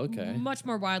Oh, okay. much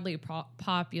more widely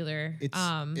popular.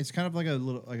 it's kind of like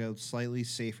a slightly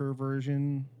safer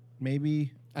version,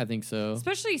 maybe. I think so.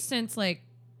 especially since like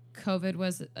COVID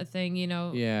was a thing. You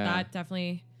know, Yeah. that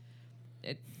definitely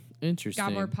Interesting.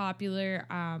 got more popular.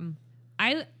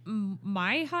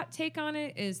 My hot take on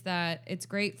it is that it's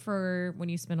great for when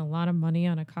you spend a lot of money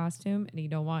on a costume and you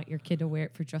don't want your kid to wear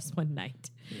it for just one night.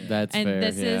 That's And fair.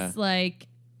 this yeah. is like,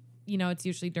 it's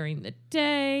usually during the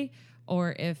day,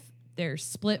 or if they're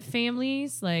split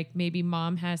families, like maybe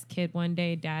mom has kid one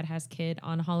day, dad has kid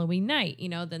on Halloween night,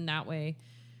 then that way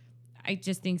I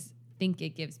just think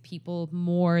it gives people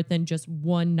more than just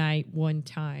one night, one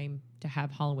time to have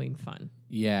Halloween fun.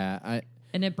 Yeah,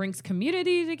 And it brings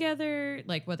community together,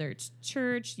 like whether it's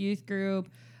church, youth group,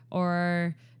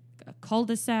 or a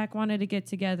cul-de-sac wanted to get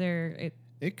together.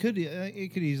 It could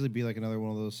easily be like another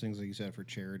one of those things like you said for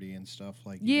charity and stuff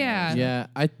like. Yeah. yeah.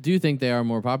 I do think they are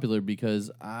more popular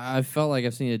because I felt like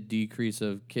I've seen a decrease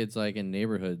of kids like in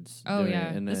neighborhoods. Oh doing yeah,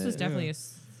 it, and this was Yeah. definitely a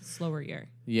slower year.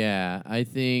 yeah. I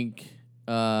think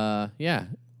yeah,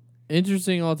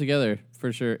 interesting altogether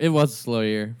for sure. It was a slow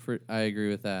year. I agree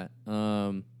with that.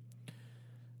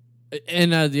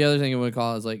 And the other thing I would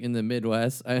call is like in the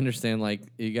Midwest, I understand like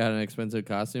you got an expensive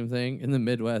costume thing. In the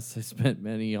Midwest, I spent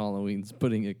many Halloweens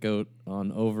putting a coat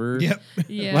on over Yep.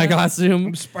 Yeah, my costume.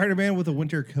 I'm Spider-Man with a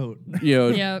winter coat.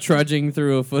 Yep. Trudging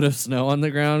through a foot of snow on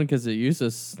the ground because it used to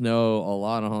snow a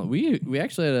lot on Halloween. We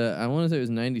actually had I want to say it was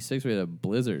 96. We had a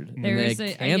blizzard. There and was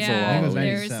they a canceled I think it Halloween. was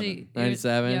there was 97.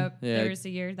 97? Yep, Yeah, there was a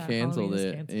year that Canceled Halloween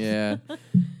it. was canceled.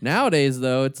 Yeah. Nowadays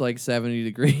though, it's like 70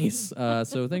 degrees.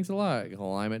 So thanks a lot.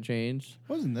 Climate change.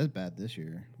 Wasn't that bad this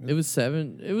year? It was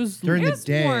 7. It was during It the was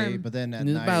day, warm. but then at It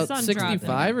was night. about Sun 65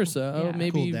 dropping. or so, Yeah.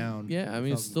 maybe. Cooled down. Yeah, I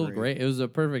mean, it's Felt still great. great. It was a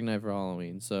perfect night for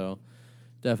Halloween, so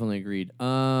definitely agreed.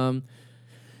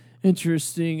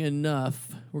 Interesting enough,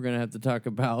 we're gonna have to talk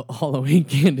about Halloween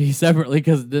candy separately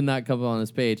because it did not come up on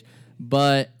this page.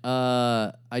 But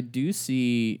I do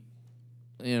see,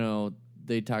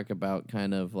 they talk about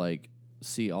kind of like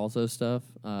see also stuff.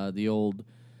 The old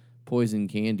poison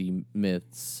candy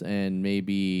myths and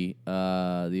maybe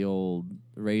the old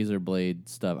razor blade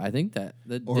stuff. I think that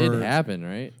did happen,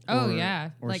 right? Oh Or- yeah,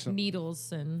 or like some-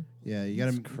 needles and Yeah, you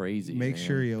It's got to crazy. make man.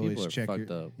 sure you People always are check fucked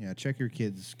your up. check your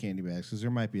kids' candy bags because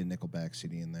there might be a Nickelback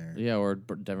CD in there, Yeah, or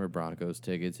Denver Broncos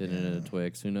tickets hidden in a Yeah.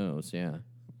 Twix. Who knows? Yeah.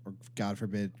 or God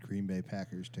forbid Green Bay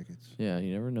Packers tickets. Yeah,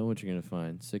 you never know what you're going to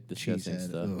find. Sick, disgusting Cheesehead,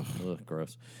 stuff. Ugh,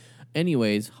 gross.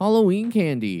 Anyways, Halloween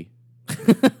candy.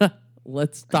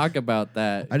 Let's talk about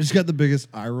that. I just got the biggest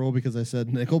eye roll because I said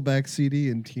Nickelback CD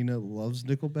and Tina loves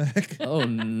Nickelback. Oh,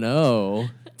 no.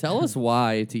 Tell us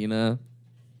why, Tina.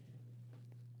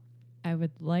 I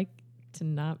would like to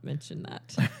not mention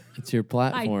that. It's your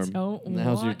platform. don't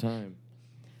Now's your want- time.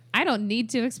 I don't need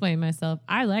to explain myself.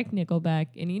 I like Nickelback,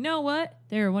 and you know what?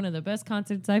 They're one of the best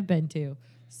concerts I've been to.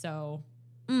 So,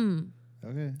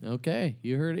 Okay, Okay,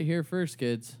 you heard it here first,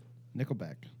 kids.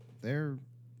 Nickelback. They're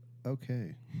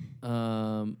okay.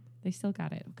 they still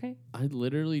got it. Okay. I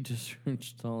literally just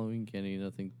searched Halloween candy.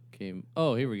 Nothing came.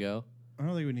 Oh, here we go. I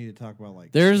don't think we need to talk about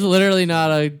like. There's literally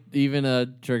not even a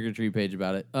trick or treat page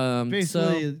about it.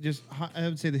 Basically, just I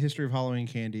would say the history of Halloween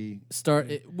candy.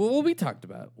 Well, we talked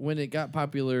about when it got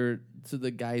popular to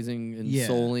the guising and Yeah.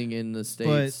 souling in the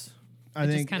States. I It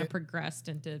think just kind of progressed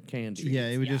into Candy. Yeah,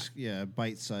 it would Yeah. just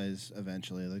bite size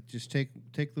eventually. Like just take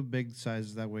the big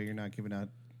sizes. That way you're not giving out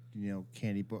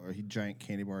candy bar or giant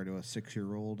candy bar to a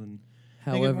 6-year-old and.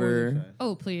 make it more However, than size.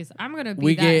 Oh, please. I'm going to be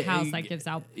We that get- house that gives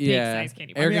out big yeah, size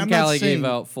candy bars. Eric I'm and not Callie saying- gave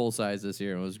out full size this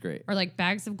year and it was great. Or like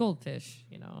bags of goldfish,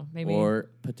 maybe Or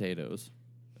potatoes.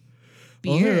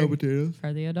 beer potatoes.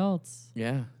 for the adults.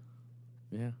 Yeah,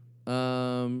 yeah.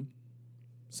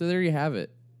 So there you have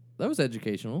it. That was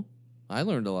educational. I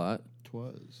learned a lot.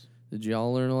 Twas. Did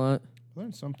y'all learn a lot?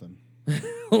 Learn something.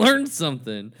 Learned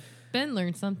something. Ben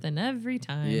learns something every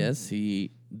time. Yes,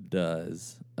 he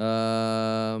does.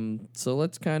 So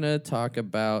let's kind of talk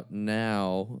about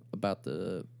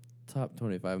the top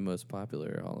 25 most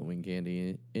popular Halloween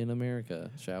candy in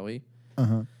America, shall we?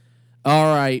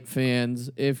 All right, fans,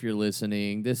 if you're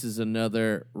listening, this is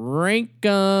another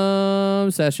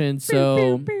Rankum session.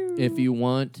 So if you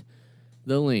want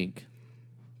the link,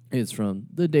 it's from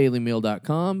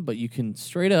thedailymeal.com, but you can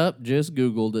straight up just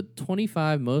Google the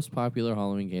 25 most popular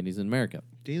Halloween candies in America.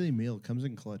 Daily Meal comes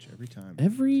in clutch every time.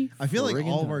 Every I feel like friggin'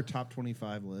 all of time. our top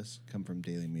 25 lists come from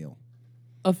Daily Meal.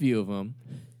 A few of them.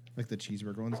 Like the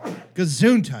cheeseburger ones.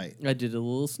 Gazoon tight. I did a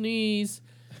little sneeze.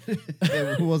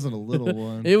 It wasn't a little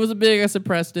one. It was a big. I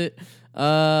suppressed it.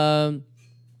 So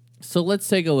let's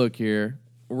take a look here.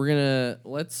 I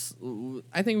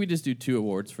think we just do 2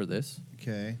 awards for this.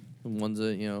 Okay. One's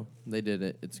they did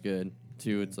it. It's good.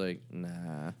 2, it's like,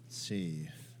 nah. Let's see.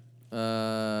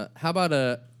 How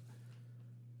about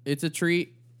it's a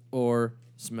treat or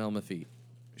smell my feet?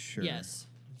 Sure. Yes.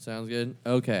 Sounds good.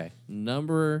 Okay.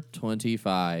 Number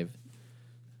 25.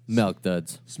 Milk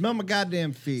duds. Smell my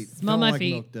goddamn feet. Smell Don't my like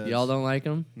feet. Milk Duds. Y'all don't like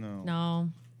them? No. No,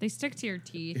 they stick to your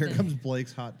teeth. Here and- comes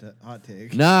Blake's hot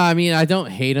take. No, I mean I don't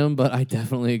hate them, but I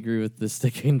definitely agree with the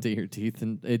sticking to your teeth,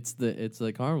 and it's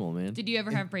the caramel, man. Did you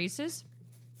ever have braces?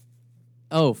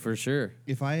 Oh, for sure.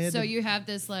 If I had So to, you have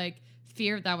this like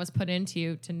fear that was put into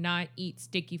you to not eat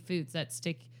sticky foods that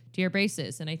stick to your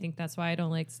braces, and I think that's why I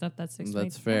don't like stuff that sticks. to my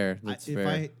That's teeth. fair. That's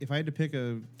fair. if I had to pick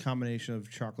a combination of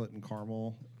chocolate and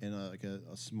caramel in a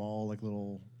small like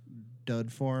little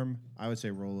dud form, I would say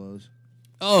Rolos.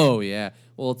 Oh yeah.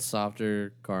 Well, it's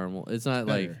softer caramel. It's not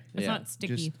like better. It's yeah. not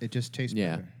sticky. It just tastes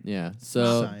Yeah, better. yeah.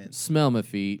 So Science. smell my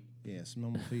feet. Yeah,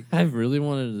 smell my feet. I really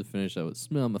wanted to finish that with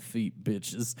smell my feet,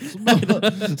 bitches.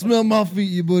 Smell my feet,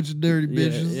 you bunch of dirty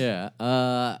bitches.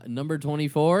 Yeah. Number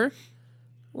 24,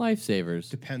 Lifesavers.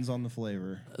 Depends on the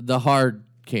flavor. The hard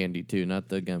candy too, not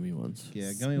the gummy ones.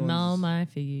 Yeah, gummy Smell ones. my I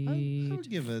feet. would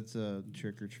give it a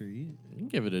trick or treat. You can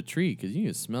give it a treat because you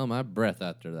can smell my breath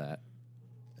after that.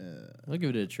 I'll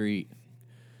give it a treat.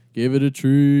 Give it a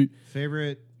treat.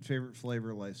 Favorite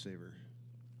flavor lifesaver.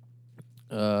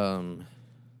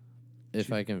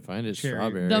 If I can find it, Cherry.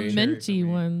 strawberry. The Cherry minty for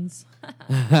me. ones.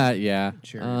 Yeah.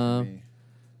 Cherry for me.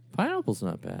 Pineapple's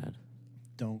not bad.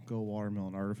 Don't go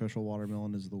watermelon. Artificial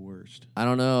watermelon is the worst. I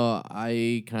don't know.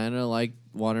 I kind of like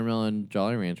watermelon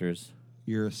Jolly Ranchers.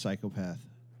 You're a psychopath.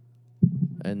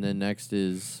 And then next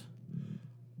is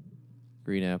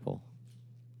green apple.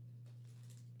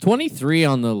 23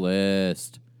 on the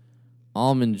list.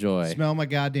 Almond Joy. Smell my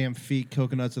goddamn feet.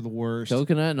 Coconuts are the worst.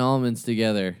 Coconut and almonds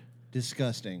together.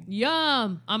 Disgusting.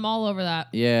 Yum! I'm all over that.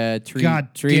 Yeah, treat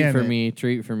God treat damn for it. me.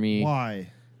 Treat for me.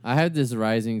 Why? I have this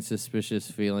rising suspicious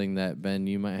feeling that Ben,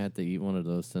 you might have to eat one of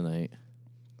those tonight.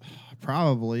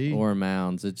 Probably. Or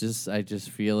Mounds. I just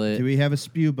feel it. Do we have a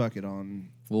spew bucket on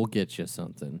We'll get you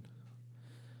something.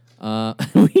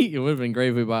 It would have been great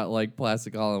if we bought like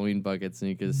plastic Halloween buckets and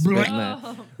you could spit in that.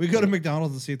 Oh. We go to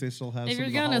McDonald's to see if they still have If some you're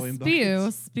of the gonna Halloween spew,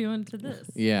 buckets. spew into this.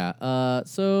 Yeah.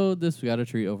 So we got a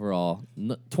treat overall.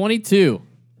 22.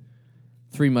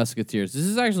 Three Musketeers. This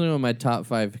is actually one of my top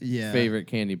 5 Yeah. favorite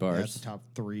candy That's bars. top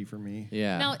 3 for me.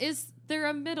 Yeah. Now, is there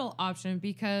a middle option?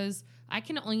 Because I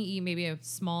can only eat maybe a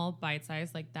small bite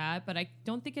size like that, but I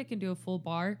don't think I can do a full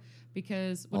bar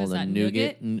because what All is the that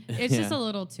nougat? It's just Yeah. a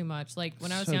little too much. Like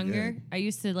when I was So younger, good. I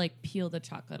used to like peel the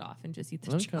chocolate off and just eat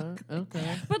the chocolate.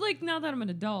 Okay. But like now that I'm an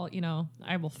adult,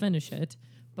 I will finish it,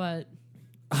 but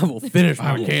I will finish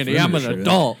my candy. I'm an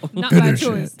adult. not by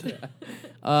choice.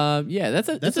 Yeah, that's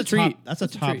a treat. That's a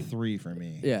top treat. 3 for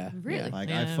me. Yeah. Really? Like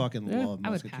Yeah. I fucking Yeah. love I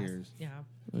would pass. Musketeers. Yeah.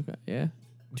 Yeah. Okay. Yeah.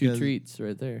 Two Because- treats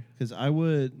right there. Because I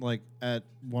would like at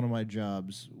one of my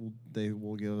jobs, they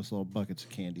will give us little buckets of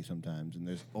candy sometimes, and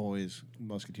there's always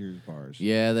Musketeers bars.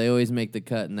 Yeah, they always make the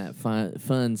cut in that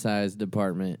fun size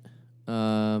department.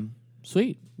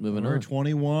 Sweet. Moving Number on.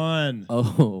 21.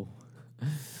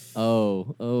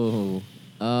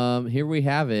 Here we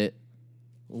have it.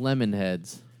 Lemon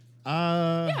heads.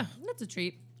 Yeah, that's a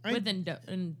treat I- within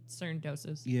in certain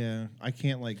doses. Yeah, I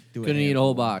can't like do it. Couldn't eat a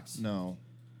whole box. No,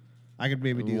 I could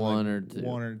maybe do One like or two.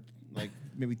 one or like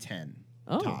maybe 10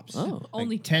 Oh, tops. oh. Like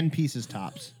Only 10 pieces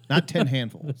tops, not 10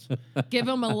 handfuls. Give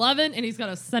him 11, and he's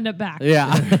gonna send it back.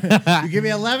 Yeah. You give me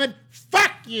 11,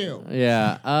 fuck you.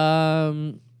 Yeah.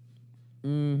 I'm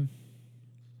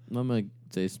gonna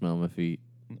say smell my feet.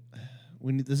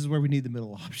 This is where we need the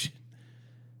middle option.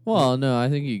 Well, no, I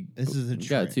think you. This is a you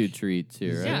got trick. 2 treats This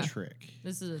here, is right? Yeah. a trick.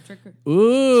 This is a trick.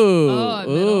 Ooh, a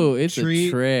middle. ooh, it's Treat.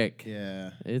 a trick. Yeah.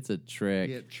 It's a trick.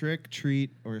 Get trick, treat,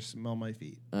 or smell my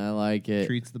feet. I like it.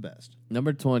 Treat's the best.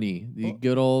 Number 20, the Oh.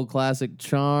 good old classic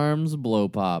Charms Blow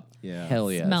Pop. Yeah.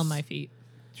 Hell yes. Smell my feet.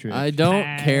 Trick. I don't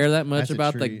Pass. care that much That's a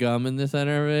about the treat. gum in the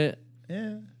center of it.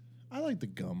 Yeah. I like the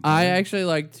gum. I part. actually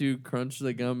like to crunch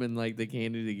the gum and like the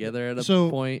candy together at a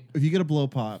So- point. If you get a blow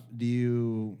pop, do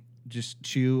you just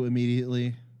chew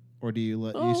immediately, or do you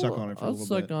let you suck on it for I'll a little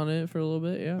suck bit? on it for a little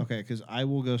bit, yeah. Okay, because I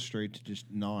will go straight to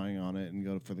just gnawing on it and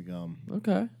go for the gum.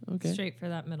 Okay. Okay. Straight for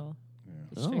that middle.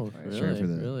 Oh, straight for it. really? Straight for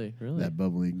the- really? That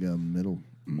bubbly gum middle.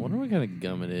 Wonder what kind of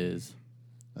gum it is.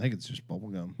 I think it's just bubble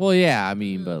gum. Well, yeah, I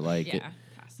mean, but like, yeah,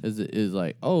 pass. it is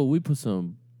like, oh, we put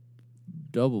some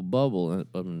double bubble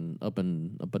up in Up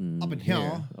in here.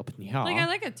 here. Up in here. Like I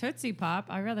like a Tootsie Pop.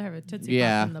 I'd rather have a Tootsie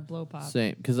Yeah. Pop than the Blow Pop.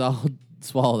 Same, because I'll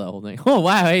swallow that whole thing. Oh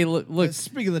wow! Hey, look,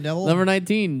 Speaking of the devil, number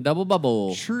 19, double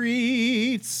bubble.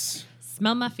 treats.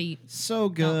 Smell my feet. So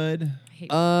good. I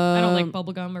hate. I don't like Um,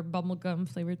 bubblegum or bubblegum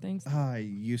flavored things. I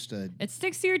used to. It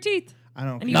sticks to your teeth, I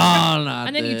don't. and you care. No, not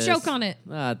and then this. you choke on it.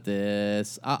 Not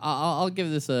this. I'll give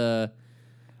this a.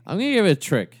 I'm gonna give it a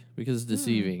trick because it's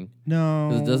deceiving. No.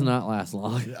 Because it does not last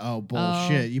long. Oh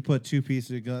bullshit! You put 2 pieces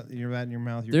of gut in your vat in your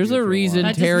mouth. You're There's good a for reason while.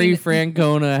 That doesn't Terry mean it-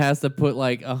 Francona has to put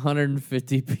like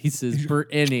 150 pieces per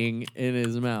inning in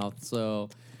his mouth. So,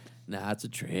 nah, it's a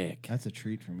trick. That's a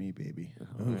treat for me, baby.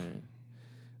 All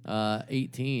right.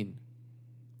 18.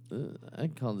 I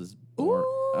call this.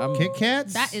 I'm Kit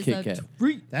Kats. That is Kit a Kat.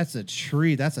 treat. That's a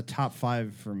treat. That's a top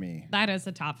 5 for me. That is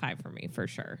a top 5 for me for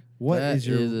sure. What That is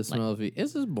your? a smell of feet.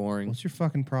 This is boring. What's your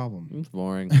fucking problem? It's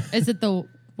boring. Is it the I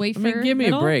wafer? mean, give me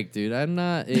middle? a break, dude. I'm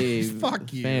not a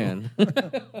Fuck you. fan.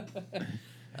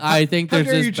 I think How there's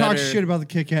dare just you talk better- shit about the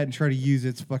Kit Kat and try to use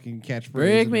its fucking catchphrase?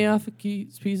 Break and me a off a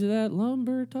piece of that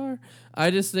lumber tar.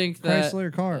 I just think that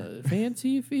Chrysler car.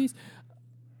 fancy feast,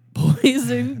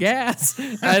 poison gas.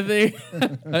 I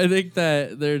think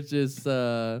that there's just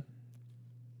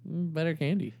better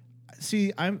candy.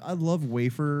 See, I love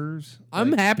wafers.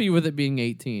 I'm like, happy with it being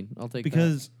 18. I'll take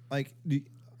because like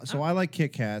so I like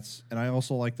Kit Kats and I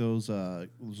also like those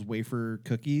wafer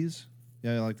cookies.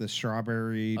 Yeah, like the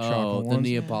strawberry that. chocolate The ones.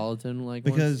 Neapolitan like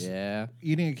Because- ones? Yeah.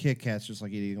 Eating a Kit Kat's just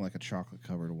like eating like a chocolate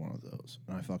covered one of those.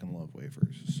 And I fucking love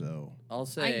wafers. So I'll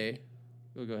say.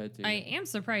 We'll go ahead too. I am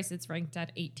surprised it's ranked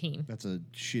at 18. that's a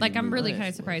shitty. Like I'm move really on kind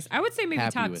of this surprised. list. I would say maybe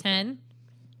Happy top with 10.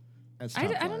 That's I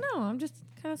top don't 5. know. I'm just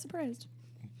kind of surprised.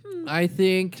 I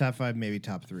think Top 5, maybe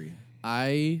top 3.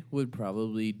 I would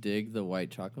probably dig the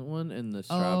white chocolate one and the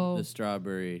Oh. the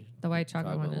strawberry. The white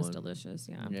chocolate one Chocolate is one. delicious.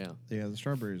 Yeah. Yeah. Yeah, the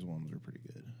strawberries ones are pretty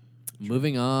good.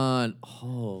 Moving on.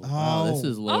 Oh, wow, this Oh.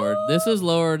 is lower. This is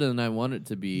lower than I want it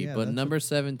to be. Yeah, but that's number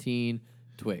 17,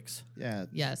 Twix. Yeah.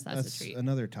 Yes, that's a treat.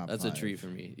 Another top That's 5. a treat for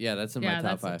me. Yeah, that's in Yeah, my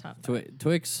top that's a 5. top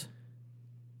Twix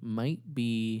might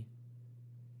be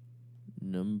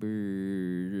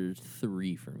number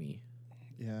 3 for me.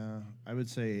 Yeah, I would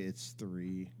say it's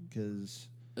 3 because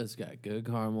It's got good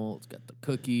caramel. It's got the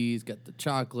cookies. Got the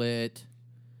chocolate.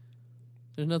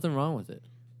 There's nothing wrong with it.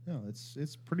 No, it's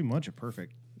pretty much a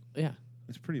perfect. Yeah.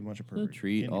 It's pretty much a A perfect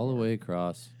treat candy all the bar. way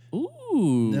across.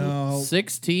 Ooh. No.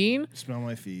 16. Smell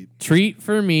my feet. Treat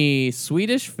for me.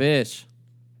 Swedish fish.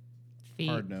 Feet.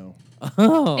 Hard no.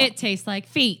 Oh. It tastes like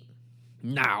feet.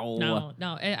 No.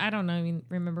 No. I don't know. I mean,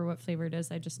 remember what flavor it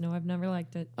is. I just know I've never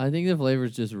liked it. I think the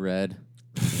flavor's just red.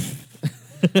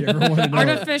 You ever want to know?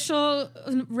 Artificial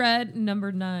red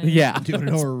number 9. Yeah. Do you want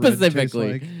to know what red tastes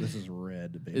Specifically. like? This is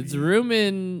red, baby. It's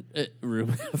rumored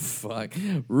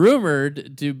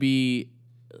to be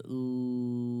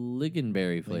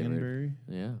lingonberry flavored. Lingonberry?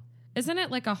 Yeah. Isn't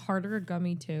it like a harder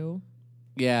gummy too?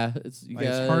 Yeah, it's you Like,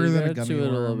 it's gotta- harder you than a gotta gummy chew it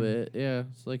a little worm. bit. Yeah,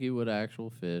 it's like you would actual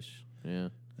fish. Yeah.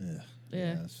 Ugh.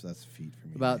 Yeah. That's feet for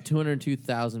me. About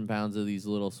 202,000 pounds of these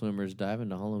little swimmers dive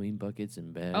into Halloween buckets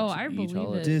and beds. Oh, I each believe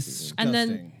holiday it. season. Disgusting. And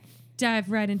then-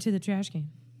 Dive right into the trash can.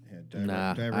 Yeah, dive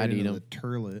Nah, dive I'd eat into 'em. the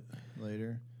turlet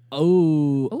later.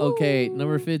 Oh, okay. Ooh.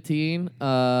 Number 15.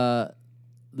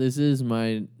 This is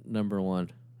my number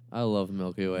one. I love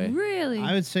Milky Way. Really?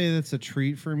 I would say that's a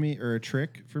treat for me or a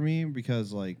trick for me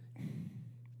because like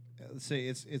let's say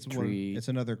it's Treat. it's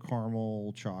another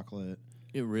caramel chocolate.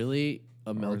 It really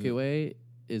a is Milky it- Way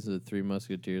is a Three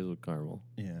Musketeers with caramel.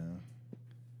 Yeah.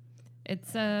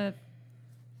 It's a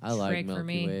I like trick Milky for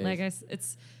me. Ways. Like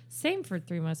it's same for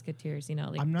Three Musketeers. You know,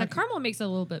 like I'm the not- caramel makes it a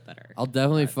little bit better. I'll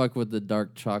definitely fuck with the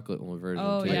dark chocolate one version.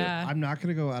 Oh, too. Like, yeah. I'm not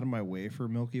gonna go out of my way for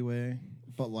Milky Way,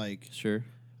 but like Sure.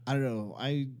 I don't know.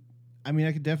 I mean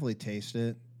I could definitely taste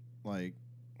it. Like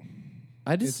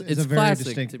I just it's, a very classic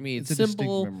distinct to me. It's a distinct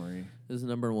simple. memory. Is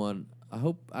number one.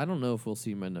 I don't know if we'll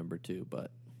see my number two,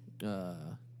 but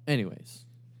anyways.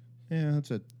 Yeah,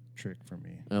 that's a trick for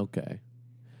me. Okay.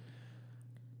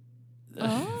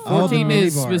 Oh. 14 mini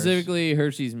is bars. specifically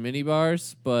Hershey's mini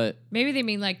bars, but Maybe they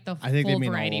mean like the I think they full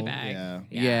mean variety all, bag.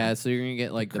 yeah. so you're gonna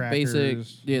get like the crackers,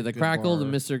 basic, the Good crackle, the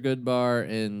Bar. Mr. Good Bar,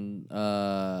 and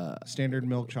Standard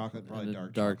milk chocolate, probably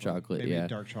And dark chocolate, Maybe yeah.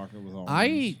 dark chocolate with almonds.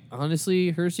 I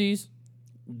honestly Hershey's,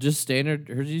 just standard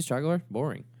Hershey's chocolate bar,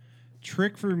 boring.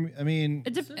 trick for me. I mean,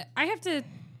 I have to.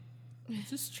 It's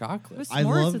just chocolate. With I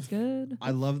s'mores, love- it's good.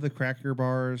 I love the cracker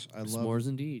bars. I love S'mores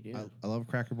indeed. Yeah. I love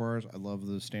cracker bars. I love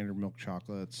the standard milk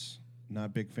chocolates. Not a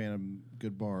big fan of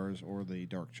good bars or the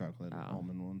dark chocolate Oh.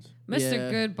 almond ones. Mr. Yeah.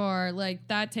 Good Bar, like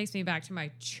that takes me back to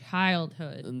my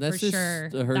childhood And that's for just sure.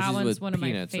 the Hershey's That one's with one of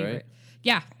peanuts, my right? favorite.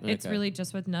 Yeah, it's Okay. really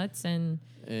just with nuts and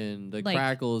And the Like-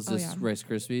 crackle is oh, just yeah. Rice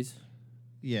Krispies,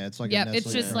 Yeah, it's like a yeah, Nestle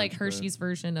it's just like Crunch, but- Hershey's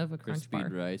version of a crunch crispy bar.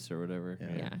 rice or whatever.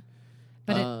 Yeah. Yeah,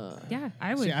 but Uh, yeah,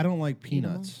 I would. See, I don't like eat 'em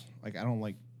all. peanuts. Like I don't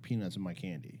like peanuts in my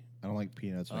candy. I don't like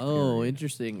peanuts. In my Oh, Keurig.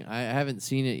 interesting. I haven't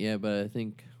seen it yet, but I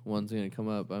think one's gonna come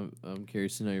up. I'm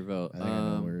curious to know your vote. I think I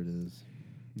know where it is.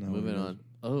 Know where Moving it is. on.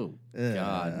 Oh Ugh,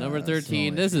 God, number smell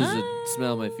 13. my This feet. is a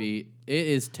smell my feet. It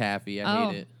is taffy.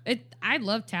 I hate it. I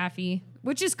love taffy,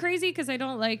 which is crazy because I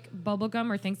don't like bubble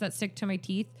gum or things that stick to my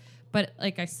teeth. But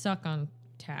like I suck on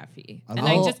taffy, I and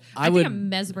love- I think I'm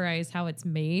mesmerized how it's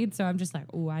made. So I'm just like,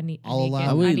 oh, I need. I'll I need, allow- to I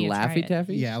get- would need to try Laffy it.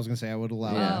 Taffy. Yeah, I was gonna say I would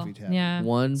allow Oh, Laffy Taffy. yeah.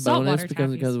 One Saltwater bonus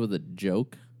because taffies. with a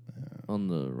joke on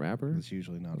the wrapper. It's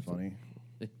usually not funny.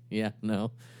 Yeah,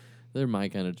 no, they're my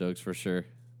kind of jokes for sure.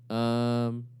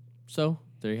 So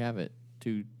there you have it.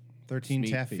 2 13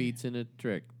 sneak taffy. feats in a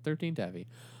trick. 13 taffy.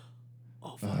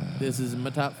 Oh fuck! This is my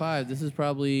top 5. This is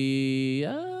probably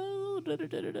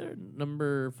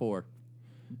number 4.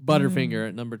 Butterfinger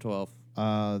at number 12.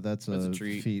 That's That's a a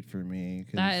treat. feat for me.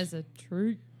 'cause- That is a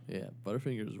treat. Yeah,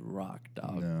 Butterfinger's rock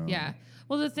dog. No. Yeah.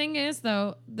 Well, the thing is,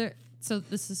 though, so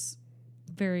this is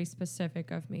very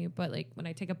specific of me, but like when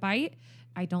I take a bite,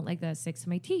 I don't like that it sticks to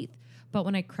my teeth. But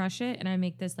when I crush it and I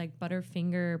make this like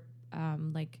Butterfinger,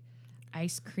 like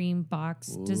ice cream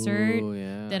box dessert, Ooh,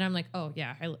 yeah. then I'm like, oh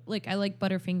yeah, I like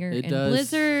Butterfinger It and does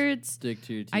Blizzards. Stick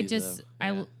to your teeth. I just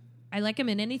though. I like them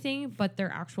in anything, but their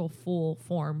actual full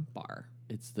form bar.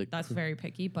 It's the That's very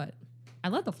picky, but I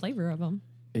love the flavor of them.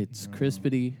 It's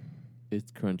crispity,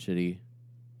 it's crunchity,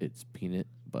 it's peanut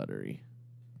buttery.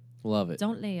 Love it.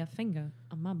 Don't lay a finger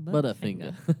on my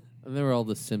Butterfinger. Butterfinger. And they were all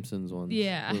the Simpsons ones.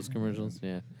 Yeah. Those commercials.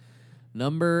 Yeah.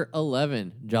 Number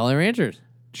 11, Jolly Ranchers.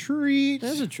 Treat.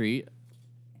 That's a treat.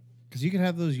 Because you can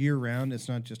have those year round. It's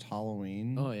not just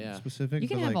Halloween. Oh, yeah. Specific. You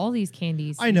can but, have like, all these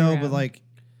candies. I know, year-round. but like,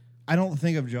 I don't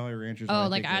think of Jolly Ranchers. when Oh, I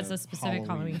like think as of a specific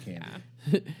Halloween. candy.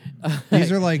 Yeah.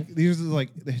 These are like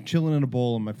chilling in a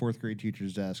bowl on my 4th grade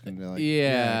teacher's desk, and they're like,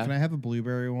 Yeah. Can I have a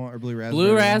blueberry one or blue raspberry? Blue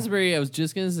one? raspberry, I was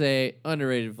just going to say,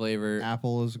 underrated flavor.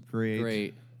 Apple is great.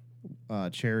 Great.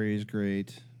 Cherry is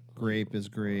great. Grape is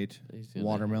great. He's gonna-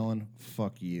 Watermelon,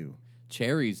 fuck you.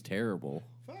 Cherry's terrible.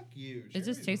 Fuck you. It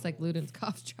just tastes like Luden's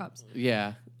cough drops.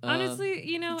 Yeah. Honestly,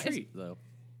 you know, it's a if, treat, though.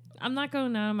 I'm not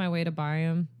going out of my way to buy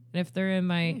them. If they're in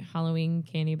my Halloween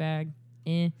candy bag,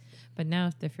 But now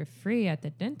if they're for free at the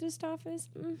dentist office,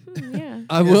 yeah.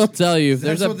 I will tell you, if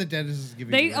That's there's what a the dentist is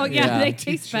giving They you. oh right? yeah, Yeah. they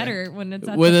taste better when it's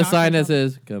at with the a doctor's sign that office.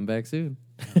 says "Come back soon."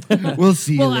 We'll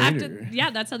see you Well, later.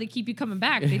 that's how they keep you coming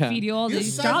back. They Yeah. feed you all You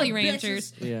these son of Jolly bitches.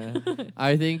 Ranchers. Yeah,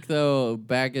 I think though,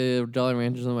 bag of Jolly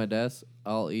Ranchers on my desk,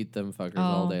 I'll eat them fuckers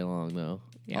all Oh. day long though,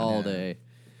 Yeah. all Yeah. day.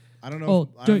 I don't know. Oh,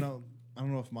 I dude. don't know. I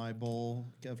don't know if my bowl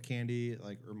of candy,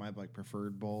 or my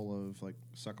preferred bowl of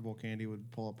suckable candy, would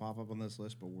pop up on this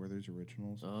list. But Werther's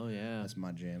Originals, Oh yeah, that's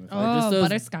my jam. If Oh. Or just those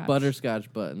butterscotch.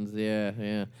 butterscotch buttons. Yeah,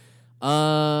 yeah.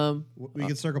 we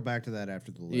can circle back to that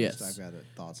after the list. Yes. I've got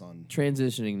thoughts on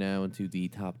Transitioning now into the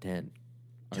top 10.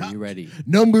 Are Top you ready?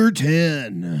 number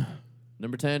 10.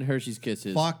 Number 10, Hershey's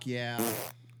Kisses. Fuck yeah!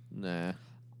 Nah,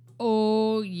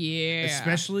 Oh yeah.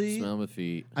 Especially, smell my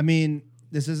feet. I mean,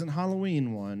 this isn't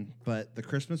Halloween one, but the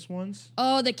Christmas ones,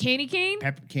 Oh, the candy cane.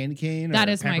 candy cane, That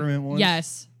or is my peppermint ones.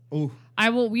 yes. Oh,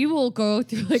 We will go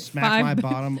through smack my five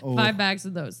bottom. Oh, 5 bags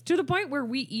of those to the point where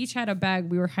we each had a bag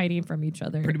we were hiding from each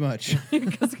other pretty much.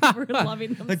 because we were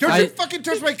loving them. Don't I- you fucking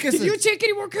touch my kisses! Did you take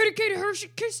any more candy cane Hershey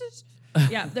Kisses?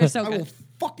 Yeah, they're so I will good.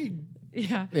 fucking.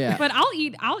 Yeah. Yeah. But I'll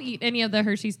eat any of the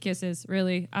Hershey's Kisses,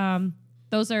 really.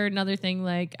 Those are another thing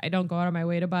I don't go out of my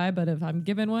way to buy, but if I'm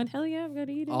given one, hell yeah, I'm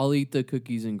gonna eat it. I'll eat the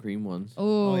cookies and cream ones.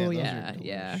 Oh, those are yeah, delish.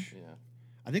 yeah. Yeah.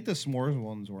 I think the s'mores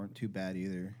ones weren't too bad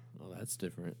either. Oh, that's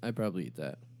different. I'd probably eat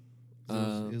that. It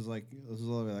was a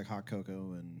little bit like hot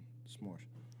cocoa and s'mores.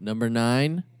 Number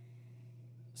 9,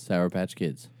 Sour Patch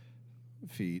Kids.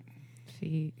 Feet.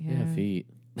 Feet. Yeah, Yeah. feet.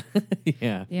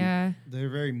 Yeah. Yeah. They're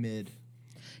very mid.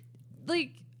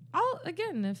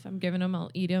 If I'm giving them,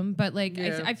 I'll eat them. But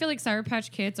Yeah. I feel like Sour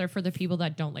Patch Kids are for the people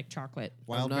that don't like chocolate.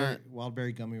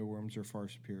 Wildberry gummy worms are far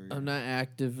superior. I'm not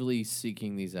actively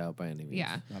seeking these out by any means.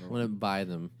 Yeah. Not I at want to buy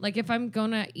them. Like if I'm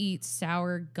gonna eat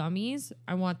sour gummies,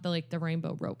 I want the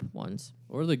rainbow rope ones.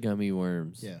 Or the gummy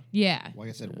worms. Yeah. Yeah. Like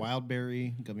I said,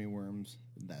 wildberry gummy worms.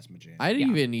 That's my jam. I'd Yeah.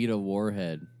 even eat a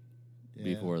warhead Yeah.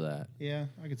 before that. Yeah,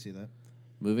 I could see that.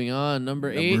 Moving on, number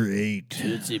 8. 8.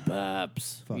 Tootsie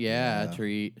Pops. Fuck yeah, yeah.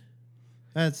 treat.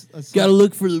 That's Gotta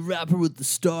look for the wrapper with the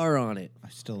star on it. I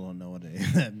still don't know what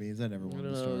that means. I never I wanted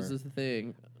don't to know. start. Is this the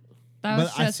thing? That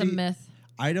was But I just a see- myth.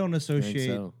 I don't associate.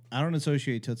 so. I don't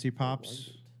associate Tootsie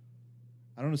Pops.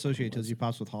 I don't associate Tootsie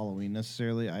Pops with Halloween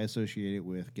necessarily. I associate it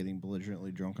with getting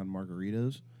belligerently drunk on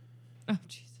margaritas. Oh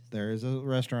Jesus. There is a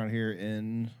restaurant here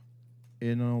in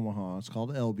Omaha. It's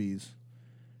called Elby's,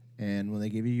 and when they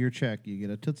give you your check, you get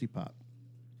a Tootsie Pop.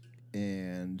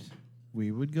 And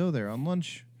we would go there on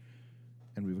lunch,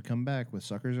 and we would come back with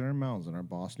suckers in our mouths, and our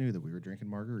boss knew that we were drinking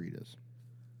margaritas.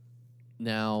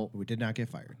 Now, We did not get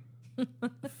fired.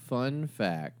 fun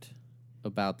fact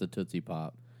about the Tootsie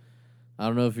Pop. I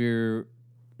don't know if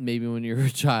maybe when you were a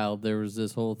child, there was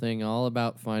this whole thing all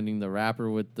about finding the wrapper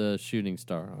with the shooting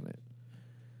star on it.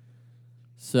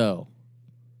 So,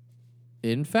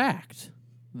 in fact,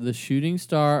 the shooting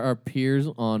star appears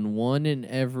on one in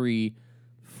every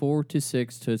 4 to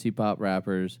 6 Tootsie Pop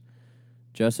wrappers,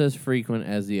 just as frequent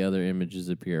as the other images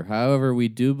appear. However, we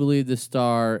do believe the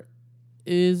star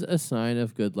is a sign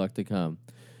of good luck to come.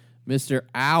 Mr.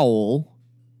 Owl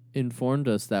informed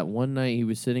us that one night he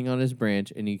was sitting on his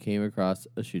branch and he came across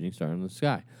a shooting star in the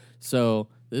sky. So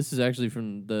this is actually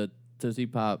from the Tootsie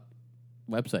Pop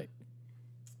website.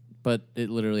 But it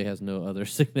literally has no other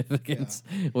significance.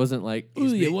 It wasn't like,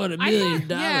 ooh, you won $1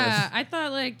 million. I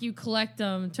thought you collect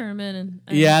them, turn them in, and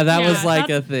Yeah, that was like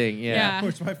that's- a thing. Yeah. yeah.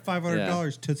 Where's my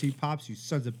 $500 Tootsie Pops, you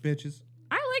sons of bitches?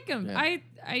 I like them. Yeah.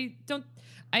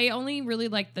 I only really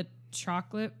like the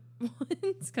chocolate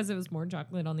ones because it was more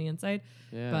chocolate on the inside.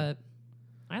 Yeah. But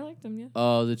I liked them. Yeah.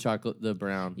 Oh, the chocolate, the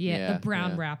brown. Yeah, the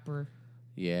brown yeah. wrapper.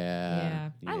 Yeah.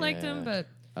 I liked them, but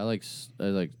I liked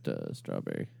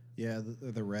strawberry. Yeah,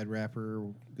 the red wrapper,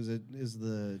 because it is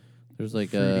the There's like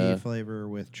fruity a flavor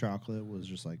with chocolate was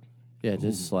just like,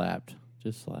 just slapped.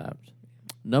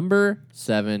 Number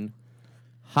 7,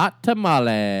 hot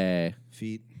tamale.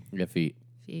 feet. Yeah, feet.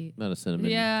 feet. Not a cinnamon.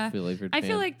 Yeah. flavored I fan.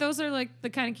 feel like those are the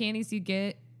kind of candies you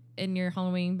get in your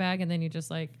Halloween bag, and then you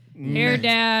just Mm. here,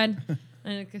 Dad.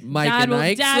 And Mike Dad and will,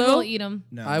 Ike's, Dad though? will eat them.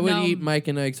 No, I would No. eat Mike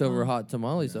and Ike's over hot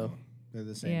tamales, no, though. they're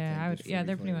the same. Yeah, thing, just fruity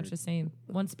they're pretty much the flavored. same.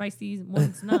 One's spicy,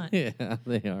 one's not. Yeah,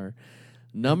 they are.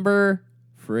 Number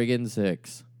friggin'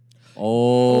 6.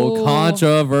 Oh, Oh.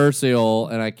 controversial,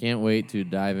 and I can't wait to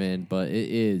dive in, but it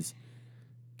is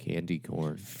candy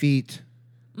corn. Feet.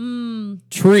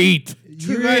 Treat.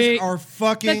 You guys Treat. are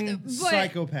fucking But-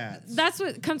 psychopaths. That's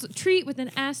what comes with treat with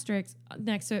an asterisk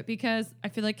next to it because I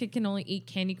feel like it can only eat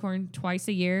candy corn twice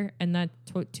a year, and that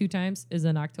 2 times is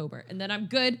in October, and then I'm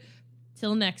good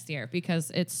till next year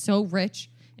because it's so rich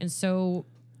and so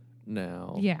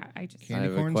Now, yeah. I just I Candy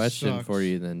have a corn question sucks. for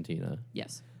you then, Tina.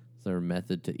 yes. Is there a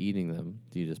method to eating them?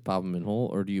 Do you just pop them in whole,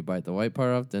 or do you bite the white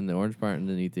part off, then the orange part, and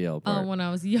then eat the yellow part? When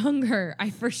I was younger, I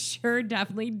for sure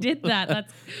definitely did that.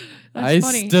 That's I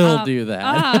funny. still do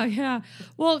that. Yeah.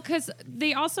 Well, because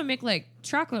they also make like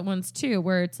chocolate ones too,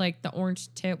 where it's like the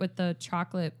orange tip with the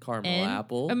chocolate Caramel end.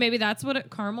 apple. Or maybe that's what it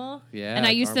caramel. Yeah, And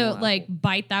I used to caramel like apple.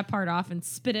 bite that part off and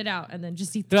spit it out, and then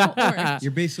just eat the whole orange.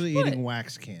 You're basically What? eating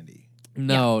wax candy.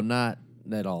 No, not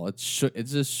at all. It's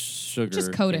just sugar.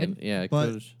 Just coated. candy. Yeah, But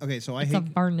coated. okay, so I It's a hate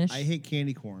varnish.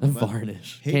 candy corn. A but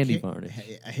varnish. hate Candy ca- varnish.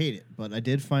 I hate it, but I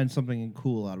did find something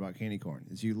cool out about candy corn.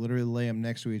 Is you literally lay them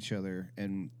next to each other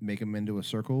and make them into a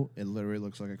circle. It literally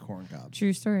looks like a corn cob.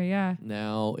 True story. Yeah.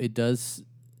 Now it does.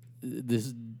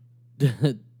 This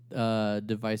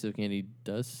divisive candy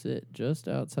does sit just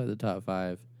outside the top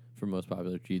 5 for most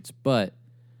popular treats, but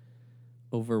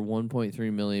over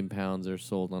 1.3 million pounds are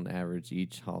sold on average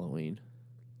each Halloween.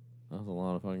 That's a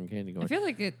lot of fucking candy corn. I feel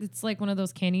like it's like one of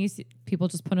those candies people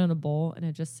just put in a bowl and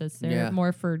it just sits there Yeah.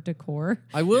 more for decor.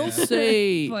 I will Yeah.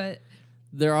 say But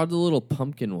there are the little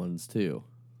pumpkin ones too.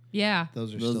 yeah.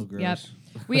 Those are Those- still gross. Yep.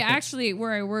 We actually,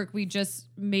 where I work, we just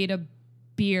made a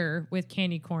beer with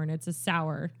candy corn. It's a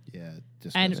sour. Yeah,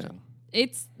 And disgusting.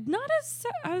 it's not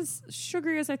as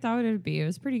sugary as I thought it would be. It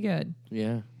was pretty good.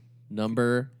 Yeah.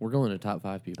 We're going to top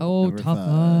 5 people. Oh, Number top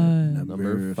five. five.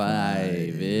 Number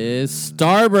 5 is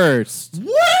Starburst.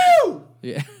 Woo!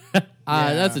 Yeah. Yeah.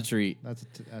 That's a treat. That's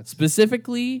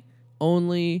Specifically,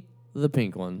 only the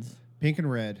pink ones. pink and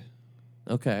red.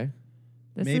 Okay.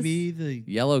 This Maybe is- the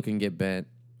Yellow can get bent.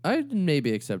 I'd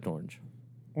maybe accept orange.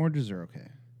 oranges are okay.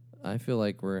 I feel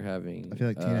like we're having. I feel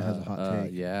like Tina has a hot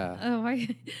take. Yeah. Oh,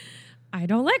 I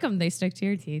don't like them. They stick to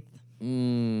your teeth.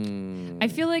 Mm. I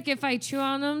feel like if I chew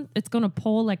on them, it's gonna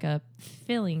pull like a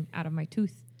filling out of my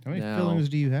tooth. How many No. fillings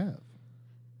do you have?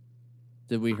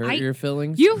 Did we hurt I- your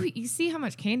fillings? You see how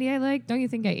much candy I like? Don't you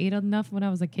think I ate enough when I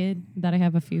was a kid that I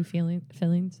have a few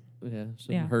fillings? Yeah.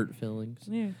 Some Yeah. hurt fillings.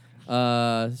 Yeah.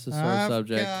 This is our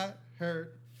subject. Got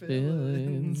hurt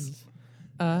Feelings.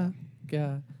 I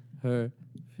got hurt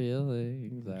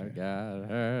feelings. I got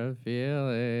hurt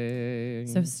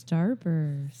feelings. So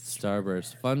Starburst.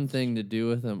 Starburst. Fun thing to do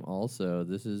with them also.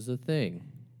 This is a thing.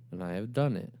 And I have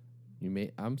done it.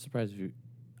 I'm surprised if you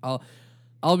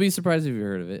I'll be surprised if you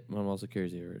heard of it. But I'm also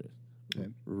curious if you heard it. Okay.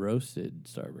 Roasted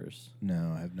Starburst.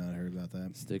 No, I have not heard about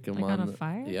that. Stick them Like on a the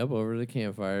fire? Yep, over the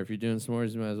campfire. If you're doing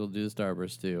s'mores, you might as well do the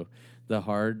Starburst too.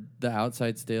 The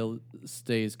outside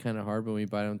stays kind of hard, but when you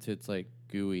bite into it's like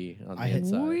gooey on the I had-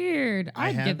 inside. Weird. I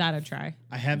I'd have- give that a try.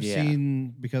 I have Yeah.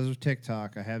 seen, because of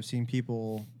TikTok, I have seen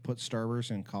people put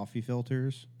Starburst in coffee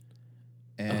filters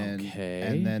and Okay.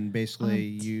 and then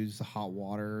basically What? use the hot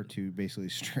water to basically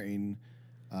strain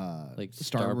Like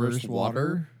Starburst Starburst water.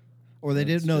 water? Or they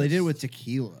That's did they did it just- with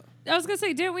tequila. I was gonna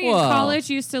say, didn't we in Well- college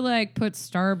used to like put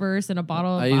Starburst in a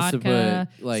bottle of I used to vodka?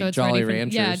 put, like, so it's Jolly ready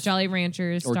for, Yeah, Ranchers Jolly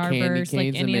Ranchers, or Starburst, candy canes like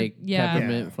and any make yeah.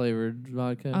 peppermint Yeah. flavored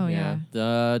vodka.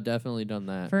 Oh, Definitely done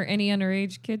that. For any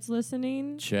underage kids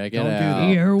listening, Check it Don't do out.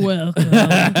 that. you're welcome.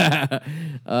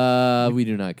 We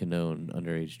do not condone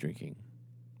underage drinking.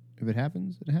 If it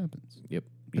happens, it happens. Yep.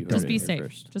 But You Just heard be it here safe.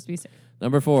 first. Just be safe.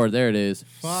 Number 4, there it is.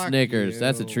 Fuck Snickers.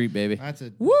 That's a you. treat, baby. That's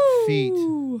a Woo! feat.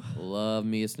 Love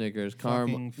me a Snickers.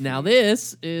 Caramel. Fucking Now feet.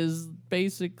 this is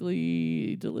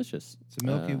basically delicious. It's a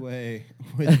Milky Uh, Way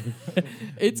with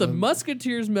It's a The-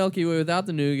 Musketeers Milky Way without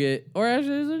the nougat. Or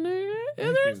actually, is there nougat?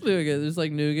 Yeah, there's nougat. There's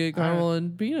like nougat, caramel,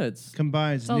 and peanuts.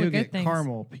 combines It's all the good nougat, things.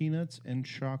 caramel, peanuts, and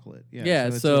chocolate. Yeah,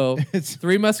 it's so it's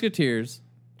 3 Musketeers,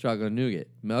 chocolate nougat.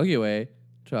 Milky Way,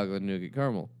 chocolate nougat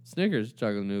caramel. Snickers,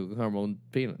 chocolate nougat caramel, and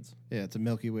peanuts. yeah, it's a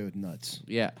Milky Way with nuts.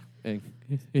 Yeah. And,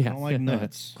 I yeah. don't like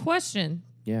nuts. Question,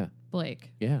 Yeah.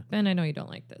 Blake. Yeah. Ben, I know you don't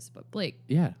like this, but Blake,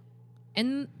 Yeah.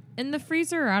 in the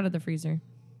freezer or out of the freezer?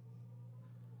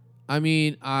 I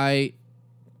mean,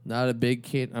 not a big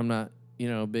kid. I'm not,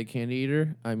 a big candy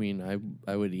eater. I mean,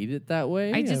 I would eat it that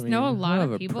way. I just mean, know a I lot don't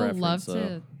of have a people preference, love though.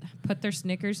 to put their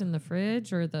Snickers in the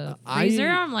fridge or the I- freezer.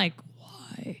 I'm like,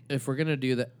 why? If we're gonna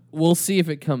do that, we'll see if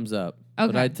it comes up.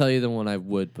 But Okay. I'd tell you the one I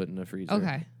would put in the freezer.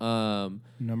 Okay.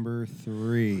 Number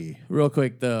 3. Real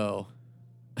quick though,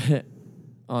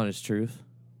 honest truth.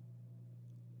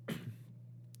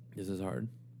 This is hard,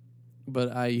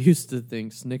 but I used to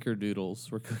think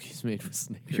Snickerdoodles were cookies made with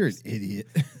Snickers. You're an idiot.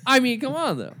 I mean, come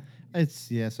on though.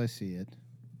 Yes, I see it.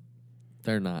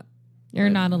 They're not. You're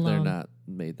not alone. They're not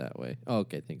made that way. Oh,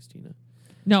 okay, thanks, Tina.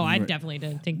 No, I definitely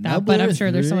didn't think that, but I'm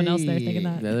sure there's someone else there thinking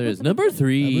that. Now there is number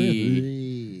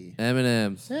three.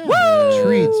 M&M's. Woo!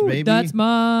 Treats, baby. That's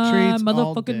my Treats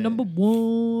all day. motherfucking number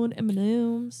one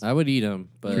M&M's. I would eat them,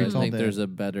 but Treats I all think day. there's a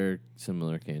better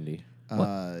similar candy.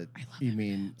 You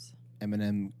mean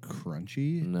M&M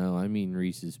Crunchy? No, I mean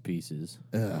Reese's Pieces.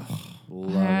 Ugh.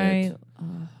 Love M&M's.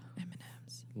 it.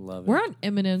 Love We're on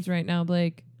M&M's right now,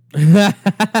 Blake.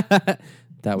 it.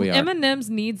 That we are. M&M's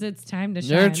needs its time to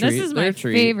They're a shine. This treat. is They're my a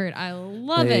treat. favorite. I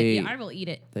love They- it. Yeah, I will eat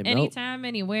it they melt. anytime,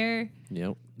 anywhere.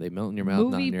 Yep, they melt in your mouth,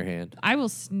 not Movie- in your hand. I will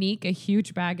sneak a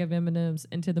huge bag of M&M's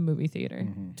into the movie theater.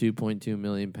 2.2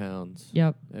 million pounds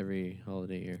Yep, every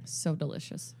holiday year. so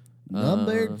delicious.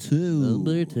 Number two.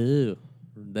 Number two.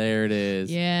 There it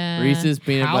is. Yeah, Reese's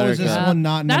peanut How butter is this cup. one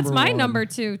not number That's my one? number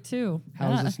two too.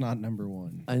 How is Ah. this not number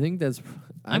one? I think that's.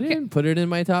 I Okay. didn't put it in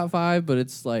my top 5, but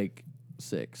it's like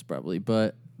 6 probably.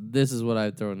 But this is what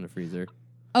I'd throw in the freezer.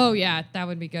 Oh yeah, that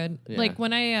would be good. Yeah. Like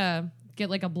when I get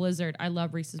like a Blizzard, I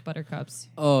love Reese's Buttercups.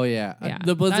 Oh yeah, Yeah,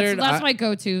 the Blizzard. That's my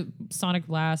go-to Sonic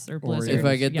Blast or Blizzard. if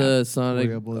I get Yeah. the Sonic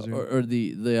Oreo Blizzard. or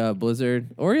the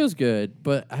Blizzard, Oreo's good,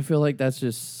 but I feel like that's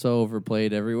just so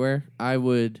overplayed everywhere. I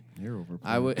would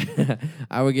I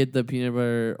would get the peanut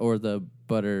butter or the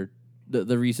butter,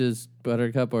 the Reese's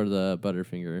Buttercup or the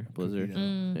Butterfinger Blizzard.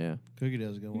 Cookie dough. Yeah. Cookie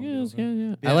dough's a good one. Yeah,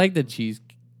 too. I like the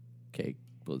cheesecake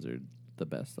Blizzard the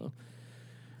best though.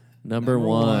 Number Number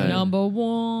one. one. Number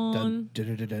one.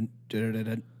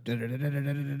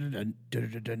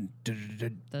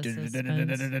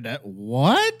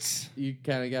 What? You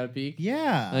kind of got a peek. I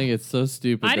Yeah. think it's so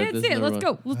stupid. I that didn't this see it. is Let's number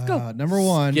go. Let's go. Number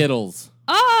one. Skittles,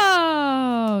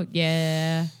 Oh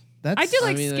yeah, That's I do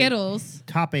like I mean, like- Skittles,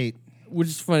 top 8. which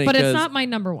is funny, but it's 'cause not my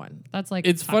number one. That's like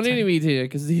It's top funny 10. to me, Tina,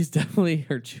 because these definitely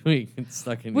are chewing and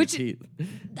stuck in Which- your teeth.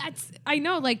 That's I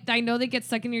know. Like I know they get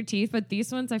stuck in your teeth, but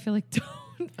these ones I feel like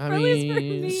don't. I At least for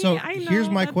mean- me. So I know, here's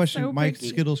my that's question, so my picky.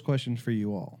 Skittles question for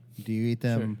you all. Do you eat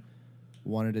them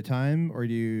one at a time, or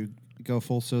do you go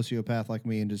full sociopath like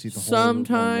me and just eat the whole?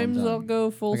 Sometimes one I'll go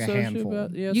full Like a handful.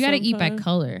 sociopath. Yeah, You got to eat by sometimes.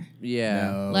 color.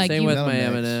 Yeah, No. Like same you- with Let my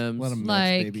 'em mix. M&Ms. Let 'em mix,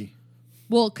 Like- baby.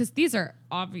 Well, because these are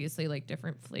obviously like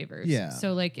different flavors. Yeah.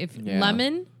 So like if Yeah.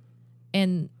 lemon,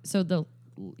 and so the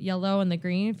yellow and the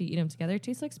green, if you eat them together, it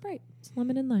tastes like Sprite. It's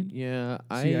lemon and lime. Yeah,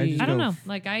 See, I just I don't go know.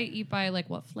 Like I eat by like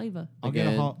what flavor? I'll get a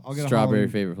Again, I'll get strawberry a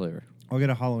favorite flavor. I'll get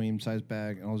a Halloween size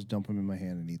bag and I'll just dump them in my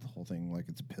hand and eat the whole thing like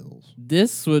it's pills.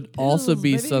 This would also Pills,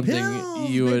 be baby. something Pills,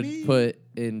 you would baby. put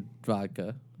in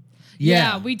vodka.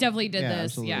 Yeah, we definitely did Yeah,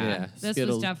 this. absolutely. Yeah. Yeah, This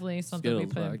Skittles- was definitely something we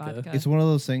Skittles put in vodka. vodka. It's one of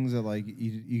those things that like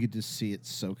you could just see it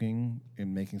soaking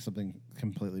and making something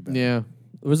completely better. Yeah.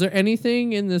 Was there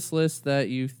anything in this list that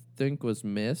you think was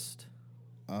missed?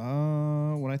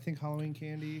 When I think Halloween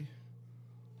candy,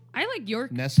 I like your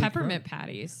Nestle peppermint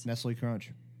patties. Nestle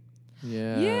Crunch.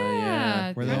 Yeah.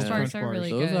 Yeah, Where Crunch those bars Crunch are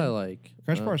really Those good. I like.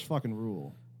 Crunch bars fucking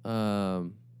rule.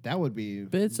 That would be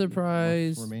Bit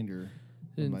surprised. remainder. of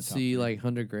my Didn't top see three. like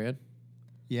 100 grand.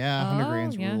 Yeah, 100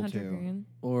 grand's yeah, rule 100 too. grand.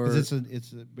 Or Because it's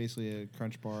basically a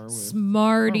Crunch bar with.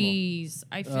 Smarties.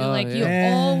 I feel Oh, like you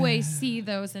yeah. always see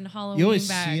those in Halloween You always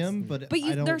bags. see them, but But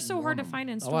I don't they're so hard to want 'em. find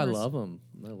in oh, stores. I love them.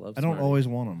 I love. I don't Smarties. always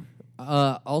want them.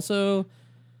 Also,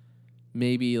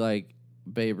 maybe like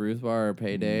Babe Ruth bar or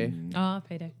Payday. Oh,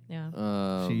 payday.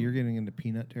 Yeah. See, you're getting into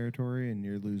peanut territory, and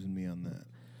you're losing me on that.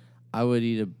 I would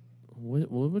eat a.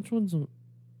 Which one's?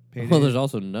 Payday? Well, there's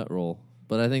also nut roll,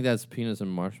 but I think that's peanuts and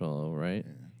marshmallow, right?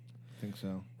 I think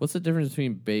so. What's the difference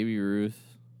between Baby Ruth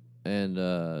and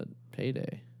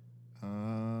Payday?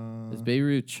 Is Baby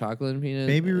Ruth chocolate and peanuts?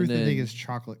 Baby Ruth, and I think, then is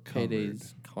chocolate covered.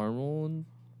 Payday's caramel and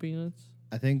peanuts.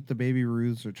 I think the Baby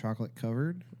Ruths are chocolate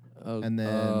covered, Oh, and then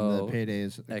the Payday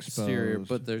is exterior, exposed.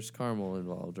 but there's caramel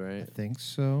involved, I right? think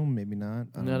so. Maybe not.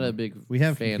 I I'm don't not know. a big We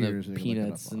have fan computers of we can look it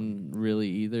peanuts up on. and really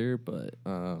either, but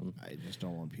I just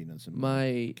don't want peanuts in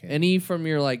my candy. any from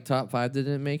your like top 5 that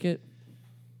didn't make it.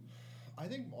 I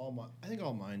think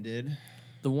all mine did.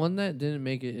 The one that didn't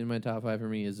make it in my top 5 for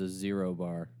me is a Zero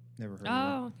bar. Never heard of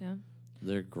Oh, yeah.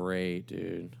 They're great,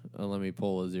 dude. Let me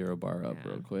pull a Zero bar up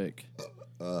Yeah. real quick. it.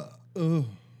 Ugh.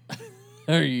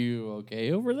 Are you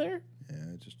okay over there? Yeah,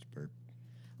 just a burp.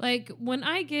 Like when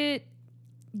I get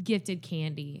gifted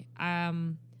candy, I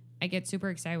get super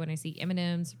excited when I see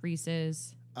M&M's,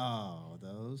 Reese's, Oh,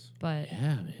 those. but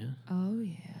Yeah, man. oh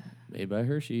yeah. Made by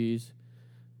Hershey's.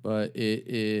 But it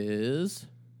is.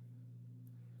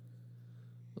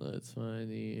 Let's find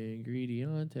the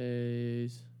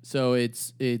ingredientes. So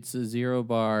it's a Zero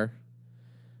bar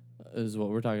is what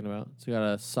we're talking about. It's got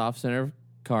a soft center of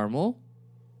caramel,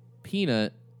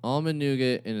 peanut, almond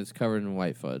nougat, and it's covered in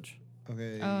white fudge.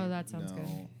 Okay. Oh, that sounds good.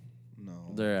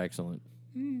 No. They're excellent.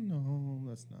 No,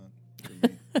 that's not for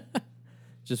me.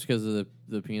 Just because of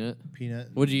the peanut. Peanut.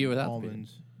 What'd you eat without the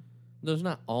almonds? There's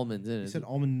not almonds in You it. said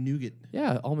almond nougat.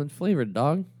 Yeah, almond flavored,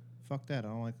 dog. Fuck that. I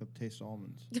don't like the taste of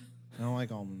almonds. I don't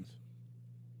like almonds.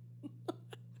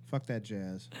 Fuck that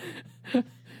jazz.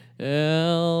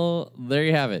 Well, there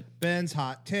you have it. Ben's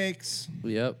hot takes.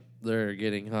 Yep, they're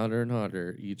getting hotter and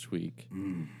hotter each week.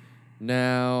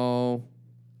 Now,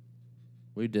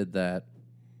 we did that.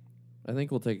 I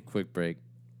think we'll take a quick break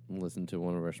and listen to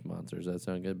one of our sponsors. Does that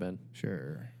sound good, Ben?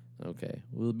 Sure. Okay,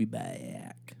 we'll be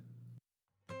back.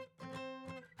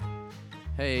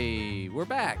 Hey, we're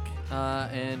back.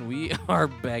 And we are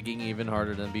begging even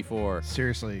harder than before.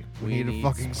 Seriously, we need a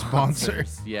fucking sponsor.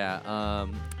 Yeah.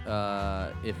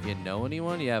 If you know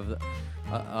anyone, you have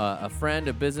a friend,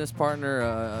 a business partner,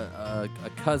 a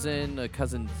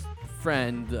cousin's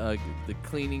friend, the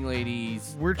cleaning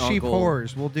ladies. We're cheap uncle,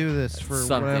 whores. We'll do this for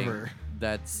something. whatever.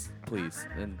 That's please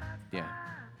and yeah.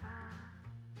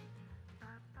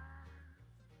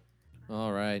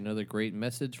 All right, another great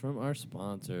message from our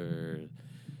sponsor.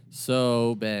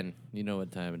 So, Ben, you know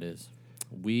what time it is.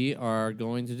 We are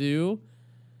going to do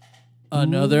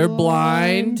another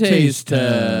blind taste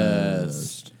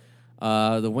test.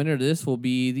 The winner of this will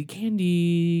be the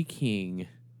Candy King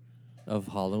of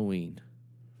Halloween.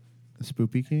 The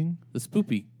Spoopy King? The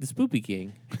Spoopy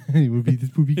King. He would be the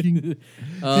Spoopy King.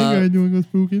 Hey guys, doing a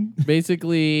spooking?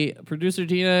 Basically, producer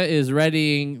Tina is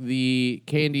readying the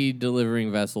candy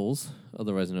delivering vessels,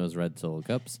 otherwise known as red solo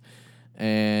cups,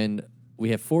 and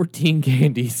we have 14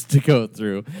 candies to go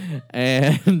through,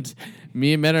 and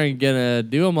me and Ben are gonna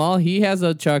do them all. He has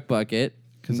a chuck bucket.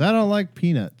 Because I don't like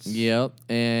peanuts. Yep,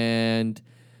 and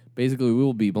basically we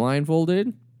will be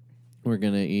blindfolded. We're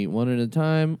gonna eat one at a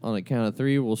time. On a count of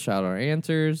 3, we'll shout our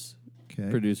answers.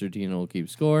 Okay. Producer Tina will keep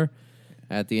score.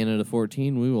 At the end of the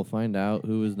 14, we will find out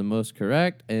who is the most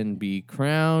correct and be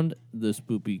crowned the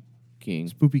Spoopy King.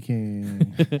 Spoopy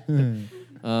King.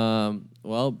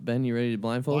 Well, Ben, you ready to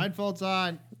blindfold? Blindfold's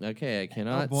on. Okay, I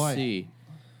cannot boy. see.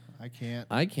 I can't.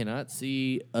 I cannot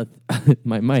see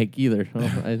my mic either.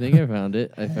 Oh, I think I found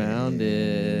it. I found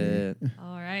it.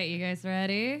 All right, you guys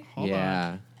ready? Hold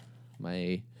Yeah.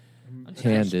 My I'm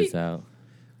hand is out.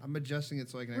 I'm adjusting it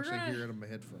so I can We're actually gonna- hear it on my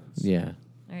headphones. Yeah.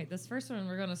 All right, this first one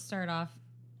we're going to start off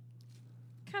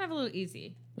kind of a little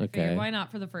easy. I Okay. figured, why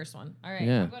not for the first one? All right,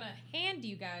 Yeah. I'm going to hand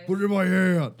you guys. Put it in my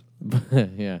hand.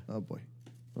 Yeah. Oh boy.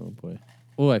 Oh, boy.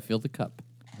 Oh, I feel the cup.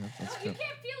 No, you can't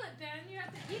feel it, Ben. You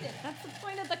have to eat it. That's the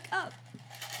point of the cup.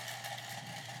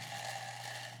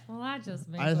 Well, that just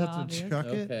makes I it just have obvious. to chuck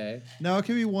it. Okay. No, it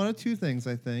can be one of two things,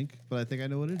 I think, but I think I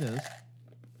know what it is.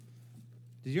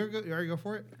 Did you already go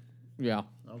for it? Yeah.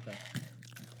 Okay.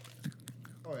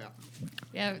 Oh yeah.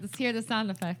 Yeah, let's hear the sound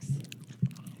effects.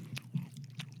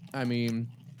 I mean,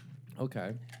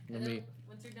 okay. Let And then me.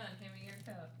 once you're done, hand me your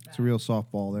cup. It's a real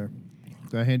softball there.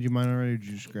 Did I hand you mine already or did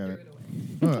you just grab it?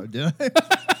 Oh, did I?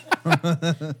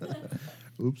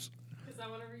 Oops. Because I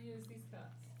want to reuse these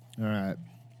cups. All right.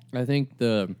 I think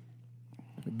the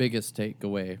biggest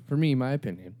takeaway, for me, my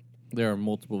opinion, there are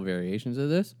multiple variations of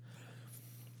this.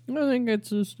 I think it's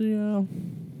just the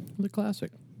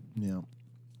classic. Yeah.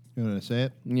 You want to say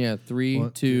it? Yeah, 3,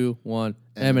 One, 2, 1.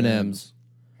 M&M's.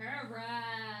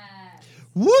 Correct.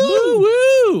 Woo!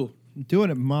 Woo! Doing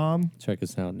it, Mom. Check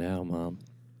us out now, Mom.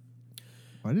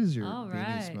 Why does your All baby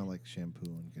right. smell like shampoo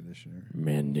and conditioner?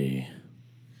 Mandy.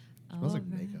 Smells like All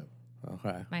right. makeup.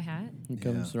 Okay. My hat? Here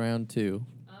comes round 2.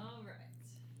 All right.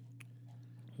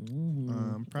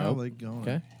 I'm probably going.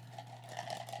 Okay.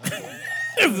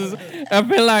 I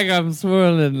feel like I'm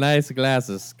swirling a nice glass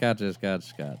of scotch. Am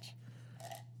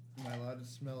I allowed to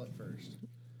smell it first?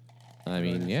 I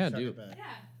mean, yeah, Chuck dude. it back? Yeah.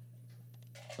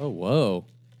 Oh, whoa.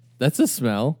 That's a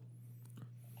smell.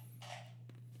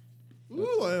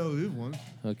 Ooh, I know these ones.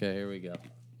 Okay, here we go.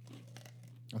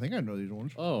 I think I know these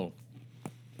ones. Oh.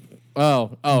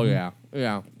 Oh, yeah.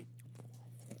 Yeah.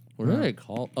 What are they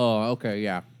called? Oh, okay,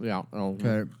 yeah. Yeah. Oh,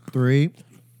 Okay, 3,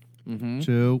 Mm-hmm.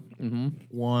 2, Mm-hmm.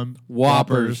 1.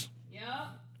 Whoppers. Yep.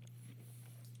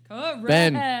 Correct.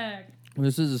 Ben.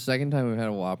 This is the second time we've had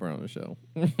a Whopper on the show.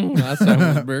 Last time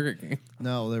was Burger King.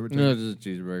 No, they were No, just a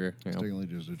cheeseburger. Yeah. technically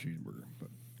just a cheeseburger. But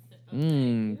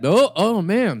Oh,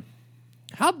 man.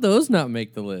 How'd those not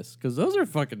make the list? Because those are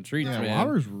fucking treats, yeah, man.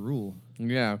 Whoppers rule.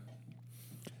 Yeah.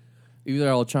 Either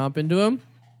I'll chomp into them,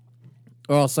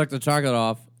 or I'll suck the chocolate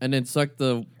off, and then suck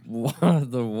the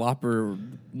Whopper.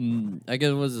 I guess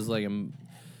it was just like a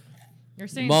You're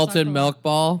saying malted suck a milk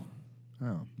ball.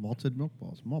 Oh, malted milk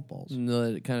balls, malt balls. And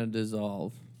let it kind of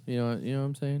dissolve. You know what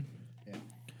I'm saying? Yeah.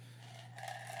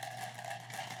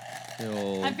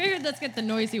 Yo. I figured let's get the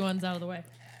noisy ones out of the way.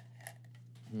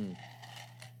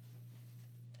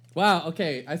 Wow.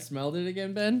 Okay, I smelled it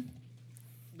again, Ben.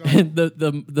 And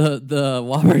the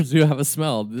Whoppers do have a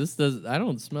smell. This does. I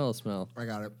don't smell a smell. I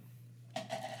got it.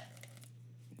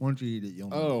 Why don't you eat it? You'll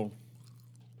know. Oh.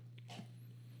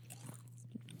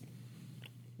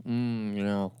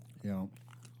 No. Yeah.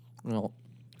 No.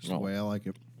 That's the way I like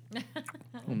it.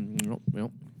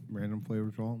 Nope. Random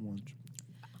flavors all at once.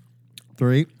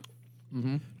 3,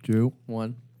 2,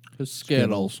 1.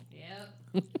 Skittles.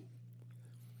 Yep.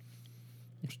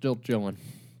 I'm still chilling.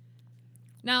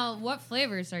 Now, what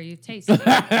flavors are you tasting?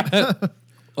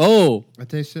 Oh. I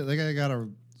taste it. Like I got a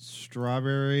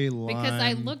strawberry, lime. Because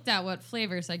I looked at what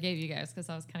flavors I gave you guys because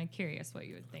I was kind of curious what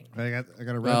you would think. I got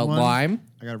a red one. Lime.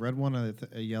 I got a red one,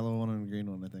 a yellow one, and a green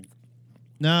one. I think.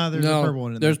 No, there's No, a purple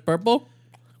one in there's there. purple.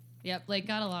 Yep, Blake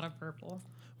got a lot of purple.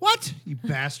 What? You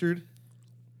bastard!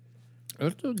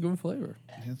 That's a good flavor.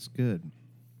 That's good.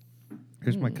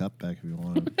 Here's my cup back if you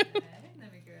want it. Okay,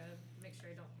 let me grab, make sure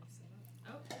I don't mix it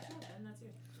up. Oh, and that's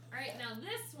yours. All right, now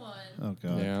this one. Oh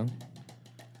god, Yeah.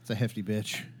 it's a hefty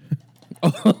bitch.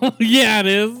 Oh, yeah, it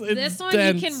is. It's This one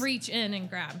dense. you can reach in and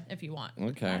grab if you want.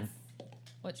 Okay. That's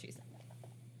what she said.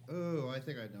 Oh, I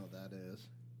think I know what that is.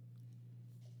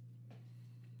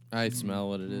 I smell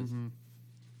what it is.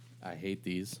 I hate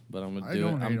these, but I'm I gonna do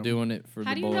don't it. hate I'm 'em. doing it for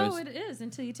How the do you boys. know what it is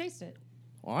until you taste it?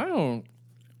 Well, I don't.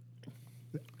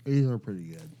 These are pretty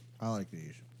good. I like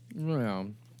these. Yeah.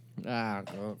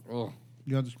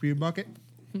 You want the speed bucket?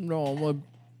 No, I'm gonna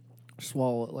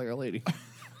swallow it like a lady.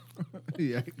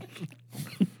 Yeah.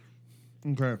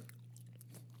 Okay.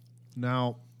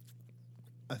 Now,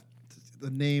 the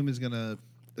name is gonna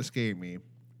escape me.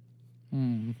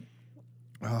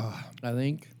 I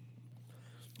think.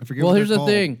 I forget. Well, what here's they're the called.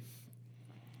 thing.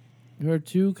 There are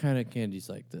two kind of candies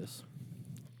like this,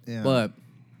 Yeah. but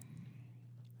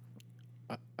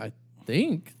I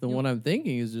think the one I'm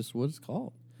thinking is just what it's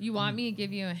called. You want me to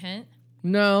give you a hint?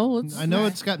 No, let's. I know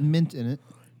it's got mint in it.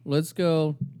 Let's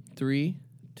go. 3,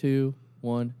 2,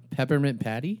 1. Peppermint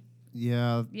patty.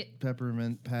 Yeah, Yeah.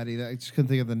 peppermint patty. I just couldn't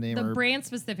think of the name. The or- brand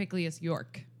specifically is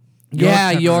York.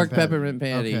 York Patty. peppermint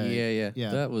patty. Okay.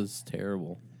 Yeah. That was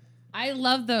terrible. I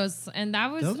love those, and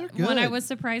that was Those are one I good. was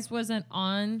surprised wasn't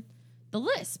on the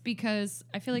list because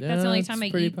I feel like that's Yeah, the only it's time I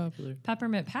pretty eat popular.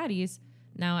 peppermint patties.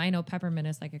 Now I know peppermint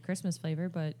is like a Christmas flavor,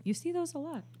 but you see those a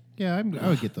lot. Yeah, I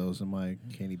would get those in my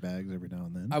candy bags every now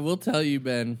and then. I will tell you,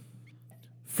 Ben,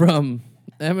 from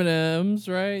M&M's,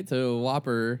 right, to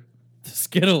Whopper, the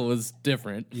Skittle was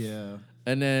different. Yeah.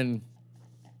 And then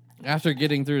after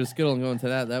getting through the Skittle and going to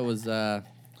that was,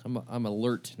 I'm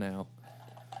alert now.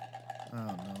 Oh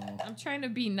no. I'm trying to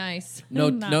be nice. No,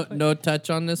 Not put- no touch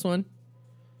on this one?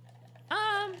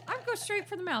 I'd go straight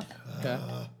for the mouth.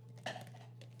 Okay.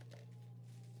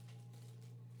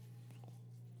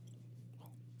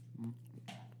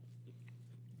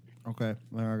 Okay,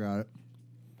 there I got it.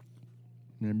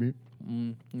 Maybe.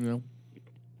 No.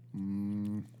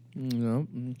 No.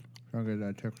 I'll get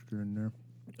that texture in there.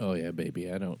 Oh yeah,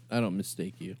 baby. I don't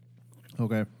mistake you.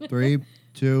 Okay, 3,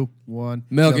 2, 1.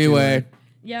 Milky Way.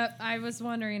 Yep, I was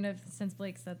wondering if since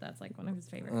Blake said that's like one of his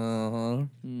favorites. Uh-huh.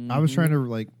 I was trying to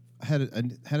like I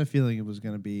had a feeling it was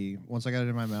gonna be once I got it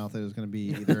in my mouth it was gonna be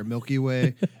either a Milky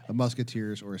Way, a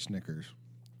Musketeers, or a Snickers.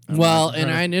 Well, I'm and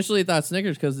trying I to- initially thought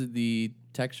Snickers because of the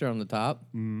texture on the top.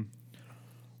 Mm.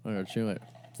 I'm gonna chew it.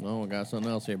 Oh, I got something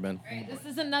else here, Ben. All right, this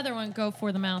is another one. Go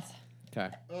for the mouth. Okay.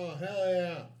 Oh hell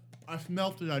yeah! I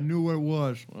smelt it. I knew what it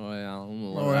was. Oh yeah.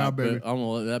 I'm Oh, yeah, baby. I'm gonna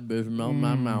let that bitch melt in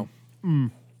my mouth.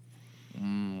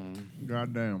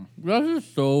 Goddamn, This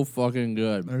is so fucking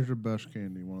good. that's the best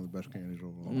candy. One of the best candies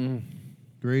overall.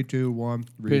 3, 2, 1.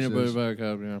 Peanut Reese's. butter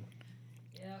cup, yeah.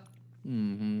 Yep.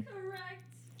 Mm-hmm.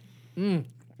 Correct.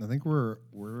 I think we're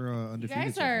You undefeated.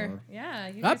 guys so are, far. yeah.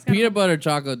 You That guys got peanut butter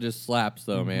chocolate just slaps,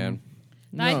 though, man.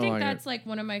 I No, think like that's like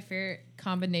one of my favorite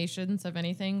combinations of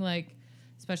anything, like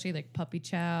especially like puppy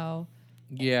chow,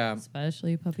 yeah.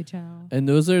 especially puppy chow. And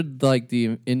those are like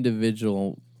the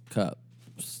individual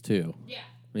cups too. Yeah,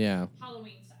 Yeah,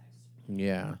 Halloween size.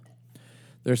 yeah.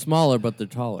 They're smaller, but they're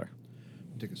taller.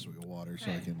 Take a swig of water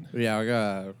so I Okay. can Yeah, I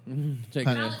gotta take.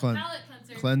 Kind Palate, of cleanse- palate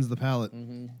cleanser. cleanse the palate.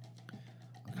 Mhm.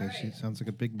 Okay, All she right. sounds like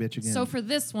a big bitch again. So for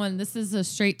this one, this is a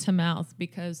straight to mouth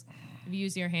because if you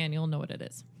use your hand, you'll know what it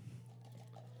is.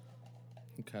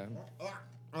 Okay.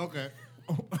 okay.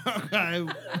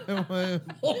 Okay.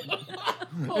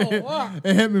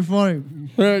 It hit me funny.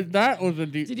 That was a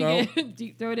deep Did you get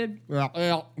deep throated? Yeah.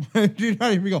 Yeah. Did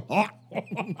not even go.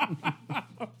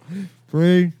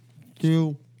 3,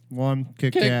 2, 1.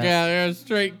 Kick Kick cat. out. There's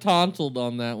straight tonsiled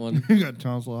on that one. You got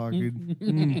tonsil hockey.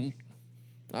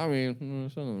 I mean,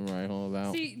 there's something to write home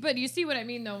about. See, but you see what I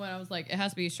mean, though, when I was like, it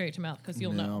has to be straight to mouth because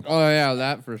you'll know. Oh yeah,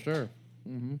 that for sure.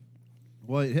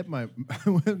 Well, it hit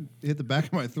hit the back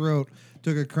of my throat.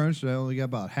 Took a crunch, and I only got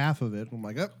about half of it. I'm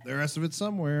like, oh, the rest of it's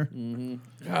somewhere.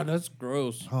 God, that's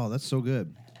gross. Oh, that's so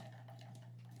good.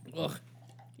 Ugh.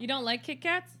 You don't like Kit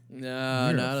Kats? No,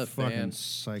 You're not a fucking fan.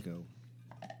 psycho.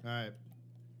 All right,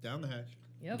 down the hatch.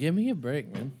 Yep. Give me a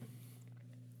break, man.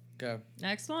 Okay.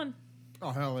 Next one. Oh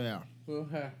hell yeah!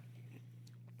 Okay.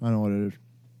 I know what it is.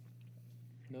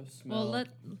 No smell. Well, let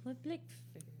Blake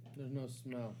figure it out. There's no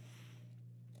smell.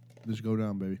 Just go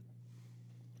down, baby.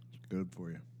 It's good for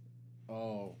you.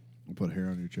 Oh. We'll put hair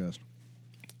on your chest.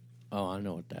 Oh, I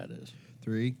know what that is.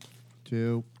 3,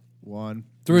 2, 1.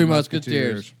 Three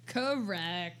Musketeers.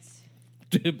 Correct.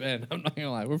 Dude, Ben, I'm not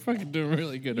gonna lie. We're fucking doing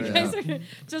really good You right guys now. are,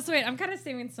 just wait. I'm kind of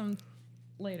saving some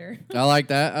later. I like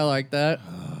that. I like that.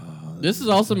 This is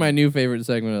also my new favorite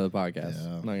segment of the podcast.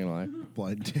 Yeah. Not gonna lie.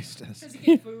 Blind taste test. Because you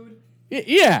get food.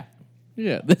 Yeah.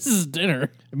 Yeah. This is dinner.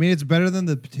 I mean, it's better than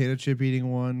the potato chip eating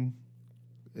one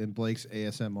in Blake's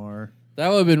ASMR. That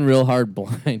would have been real hard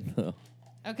blind though.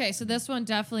 Okay, so this one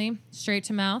definitely straight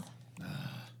to mouth.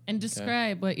 And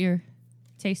describe what you're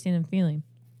tasting and feeling.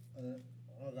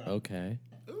 Okay.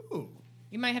 Ooh.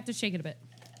 You might have to shake it a bit.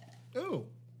 Ooh.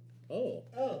 Oh.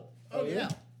 Oh, yeah.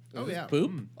 Oh, yeah.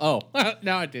 Poop? Oh.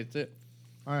 Now I taste it.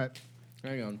 All right.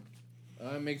 Hang on.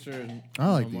 Make sure. there's I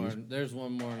like one more. these. There's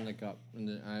one more in the cup.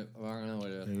 And I don't know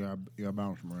what it is. You gotta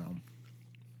bounce them around.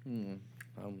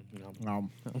 No.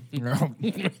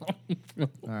 All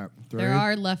right. There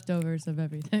are leftovers of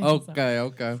everything.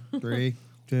 Okay. 3,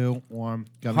 2, 1.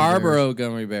 Gummy Harborough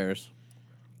gummy bears.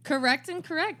 Correct and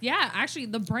correct. Yeah, actually,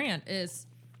 the brand is.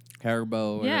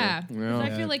 Haribo. Yeah. whatever. 'Cause I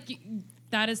Yeah. feel like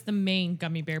that is the main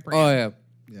gummy bear Oh brand.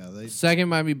 yeah. Yeah, Second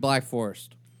might be Black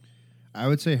Forest. I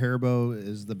would say Haribo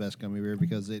is the best gummy bear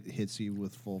because it hits you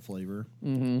with full flavor.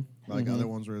 Mm-hmm. Like other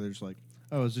ones where they're just like,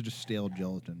 oh, is it just stale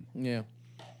gelatin? Yeah.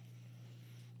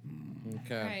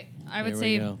 Okay. All right. I would Here we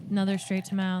say go. another straight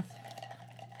to mouth.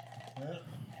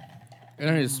 I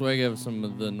need a swig of some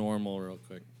of the normal real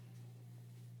quick.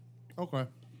 Okay.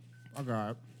 I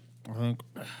got it. I think.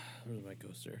 Where's my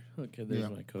coaster? Okay, there's Yeah,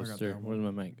 my I got coaster. that one.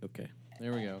 Where's my mic? Okay,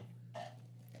 there we go.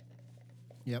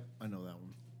 Yep, I know that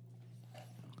one.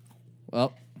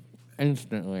 Well,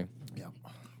 instantly. Yeah.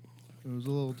 It was a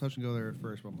little touch and go there at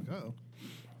first, but I'm like, oh.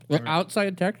 The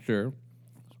outside texture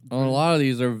on a lot of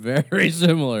these are very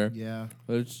similar. Yeah.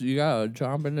 But you gotta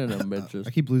chomp into them bitches. I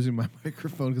keep losing my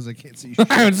microphone because I can't see shit.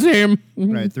 I haven't seen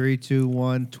him. Right, 3, 2,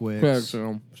 1, Twix.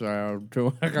 Sorry,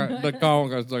 I got the call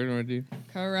got stuck in my teeth.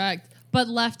 Correct. But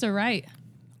left or right?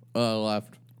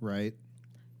 Left. Right.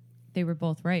 They were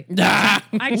both right. Ah!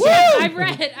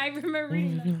 I remember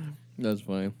reading that. That's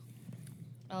funny.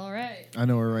 All right. I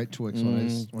know we're right, Twix.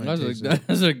 When I taste it.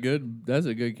 That's a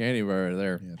good candy bar right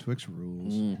there. Yeah, Twix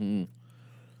rules. Mm-hmm.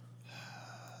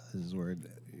 This is where it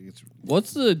gets.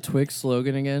 What's the Twix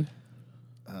slogan again?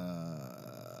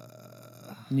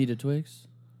 Need a Twix?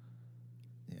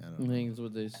 Yeah, I I don't know. think that's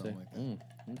what they say. Something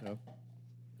like that. Okay.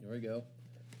 Here we go.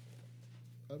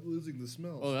 I'm losing the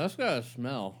smell. Oh, that's got a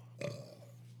smell.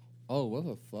 Oh, what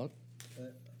the fuck?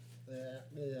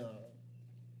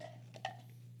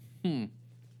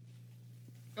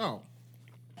 Oh.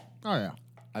 Oh, yeah.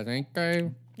 I think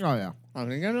Oh, yeah. I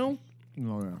know.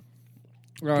 Oh, yeah.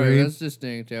 Oh, 3, yeah, that's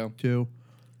distinct, yeah. 2,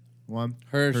 1.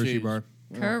 Hershey's. Hershey bar.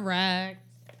 Correct.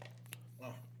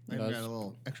 I got a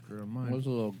little extra on mine. Was a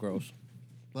little gross.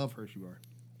 Love Hershey bar.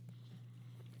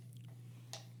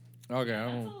 Okay, I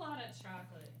That's a don't. lot of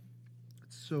chocolate.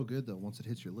 It's so good, though, once it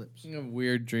hits your lips. I have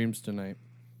weird dreams tonight.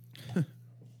 I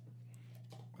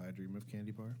dream of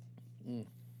candy bar.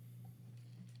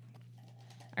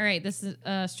 All right, this is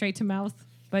straight to mouth,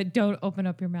 but don't open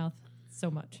up your mouth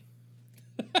so much.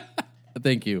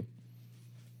 Thank you.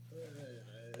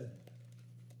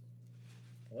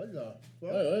 What the?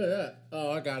 Look at that.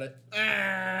 Oh, I got it.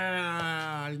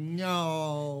 Ah,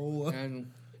 no. And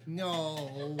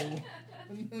No.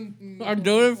 I'm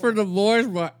doing it for the boys,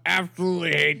 but I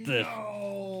absolutely hate this.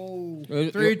 No. Uh,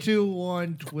 3, 2,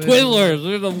 1. Twizzlers,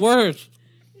 they're the worst.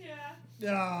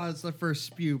 Ah, it's the first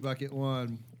spew bucket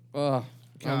one. Oh,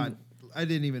 God, I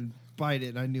didn't even bite it.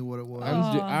 And I knew what it was.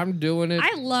 I'm doing it.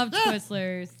 I love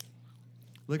Twizzlers.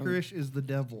 Licorice is the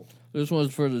devil. This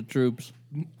one's for the troops.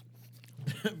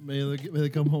 may they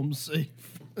come home safe.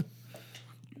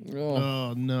 Oh.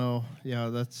 Oh no, yeah,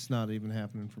 that's not even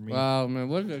happening for me. Wow, man,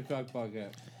 what's the Chuck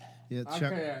bucket? Yeah, I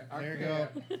Chuck. can't. There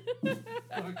you go.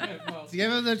 Okay, well.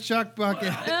 Give him the Chuck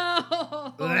bucket.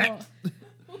 Oh.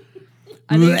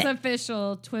 I think it's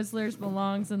official. Twizzlers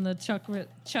belongs in the chuck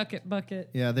it bucket.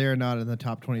 Yeah, they are not in the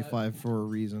top 25 for a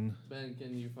reason. Ben,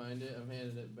 can you find it? I'm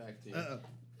handing it back to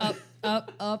you.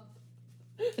 Up.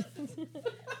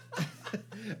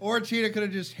 Or Cheetah could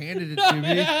have just handed it to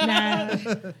me.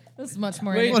 Nah. This is much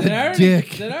more. Wait, What did a I already, dick.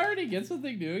 Did I already get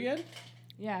something new again?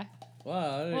 Yeah.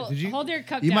 Wow. Well, Did you- hold your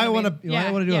cup You down. might to want me. to. You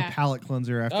might want to do a palate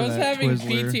cleanser after I was that having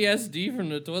Twizzler. PTSD from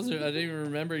the Twizzler. I didn't even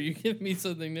remember you giving me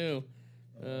something new.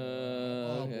 Oh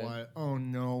Okay. boy! Oh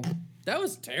no! That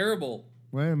was terrible.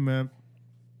 Wait a minute.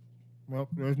 Well,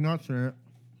 there's nuts in it.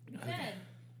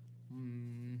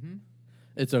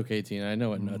 It's okay, Tina. I know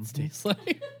what nuts taste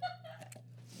like.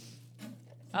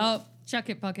 Oh, chuck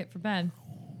it bucket for Ben.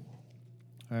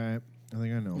 All right. I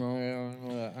think I know. Oh,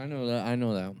 yeah, I know that. I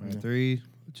know that. All right, 3,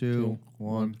 2,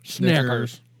 1.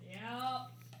 Snickers. Yeah.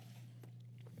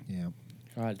 Yeah.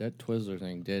 God, that Twizzler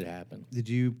thing did happen. Did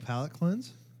you palate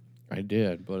cleanse? I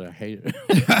did, but I hate it.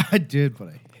 I did, but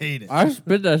I hate it. I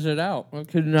spit that shit out. I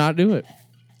could not do it.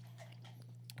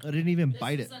 I didn't even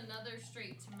bite it. Another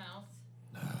straight to mouth.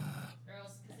 Or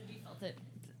else, if you felt it.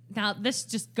 Now this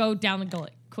just go down the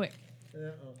gullet, quick.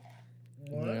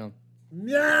 Yeah.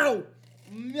 No!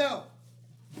 No!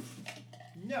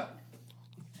 No!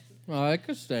 Well, it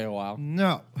could stay a while.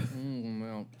 No.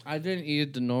 No. I didn't eat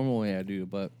it the normal way I do,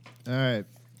 but All right.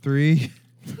 3,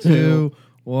 2,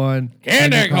 1.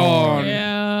 Candy corn.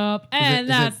 Yep. And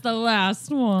that's the last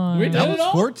one. We did That it was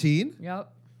all? 14?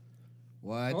 Yep.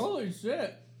 What? Holy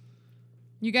shit!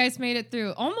 You guys made it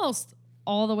through almost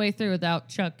all the way through without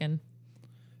chucking.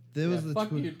 That was Yeah, the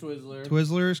fuck you, Twizzler.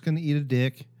 Twizzlers can eat a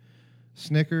dick.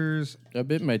 Snickers. I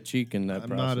bit my cheek in that I'm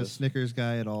process. not a Snickers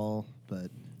guy at all, but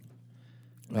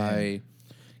I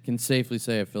can safely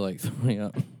say I feel like throwing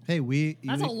up. hey, we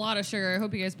That's a lot of sugar. I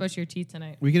hope you guys brush your teeth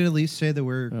tonight. we can at least say that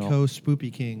we're Yeah.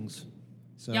 co-spoopy kings.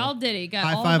 So Y'all did it. You got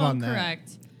High all five of on them that.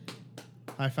 correct.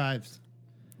 high fives.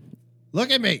 Look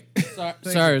at me. Sorry,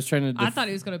 I was trying to. I thought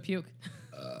he was going to puke.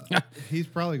 He's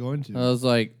probably going to. I was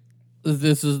like,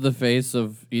 "This is the face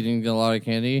of eating a lot of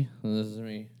candy." And this is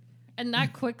me. And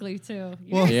that quickly, too.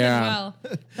 You Well- guys did Yeah. well.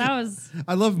 That was...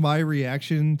 I love my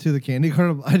reaction to the candy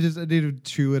corn. I need to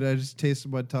chew it. I just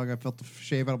tasted my tongue. I felt the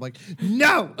shave out. I'm like,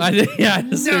 no. I did. Yeah. I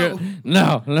just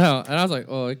No. No. And I was like,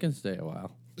 "Oh, it can stay a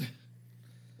while."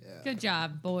 Good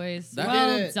job, boys. That-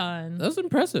 well did it. done. That was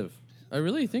impressive. I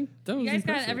really think that was You guys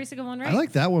impressive. got every single one right. I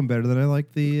like that one better than I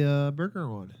like the burger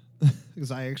one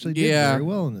because I actually did Yeah. very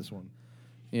well in this one.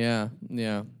 Yeah.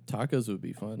 Tacos would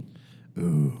be fun.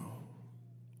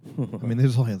 I mean,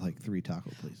 there's only like 3 taco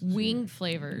places. Wing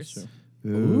flavors.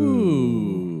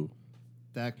 Ooh.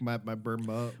 That might burn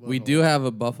my butt. We do have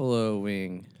a buffalo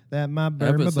wing That might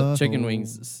burn my episode. butt. Chicken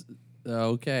wings.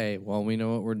 Okay. Well, we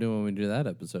know what we're doing when we do that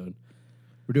episode.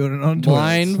 We're doing it on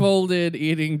Blindfolded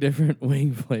eating different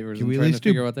wing flavors Can and we at trying to least do-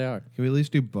 figure out what they are. Can we at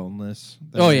least do boneless?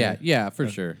 That Oh, way- yeah. For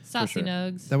sure. For Saucy sure.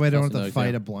 nugs. That way I don't have Saucy to nugs, fight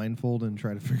yeah. a blindfold and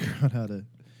try to figure out how to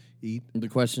eat. The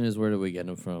question is, where do we get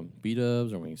them from?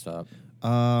 B-Dubs or Wingstop?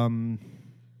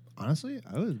 Honestly,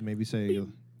 I would maybe say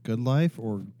Good Life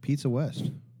or Pizza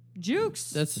West. Jukes.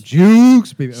 That's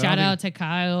Jukes, baby. Shout out to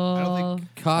Kyle. I don't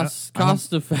think-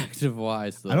 cost effective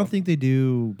wise, though. I don't think they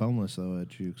do boneless though at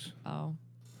Jukes. Oh.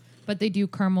 But they do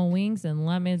caramel wings, and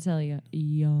let me tell you,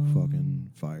 yum.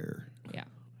 Fucking fire. Yeah.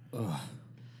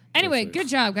 Anyway, Perfect. good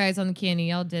job, guys, on the candy.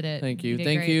 Y'all did it. Thank you. did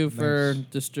Thank great. you for Nice.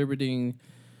 distributing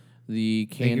the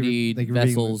Thank you- candy thank you for being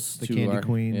vessels the to candy our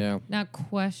queen. Yeah. Now,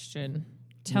 question.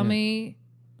 Tell Yeah. me,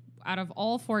 out of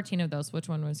all 14 of those, which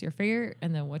one was your favorite,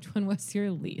 and then which one was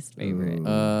your least favorite?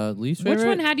 Least favorite. Which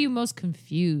one had you most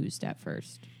confused at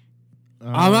first?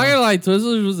 I'm not gonna lie,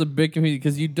 Twizzlers was a bit confusing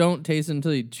because you don't taste it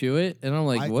until you chew it, and I'm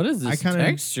like, what is I this kinda-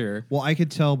 texture? Well, I could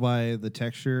tell by the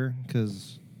texture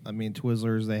because I mean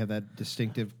Twizzlers they have that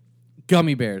distinctive.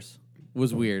 Gummy bears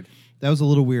was weird. That was a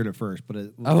little weird at first, but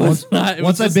it, I was not. It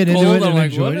once was I just bit into cold, it I'm and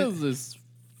like, enjoyed what it. is this?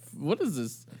 What is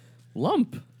this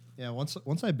lump? Yeah, once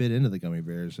I bit into the gummy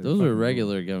bears, they're Those are fucking-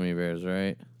 regular gummy bears,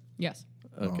 right? Yes.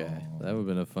 Okay, that would have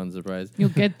been a fun surprise. You'll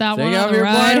get that one Take on off the your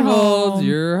ride blindfolds. home.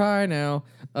 You're high now.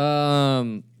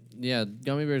 Yeah,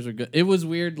 gummy bears are good. It was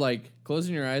weird, like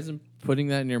closing your eyes and putting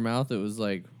that in your mouth. It was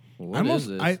like, what is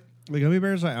this? The gummy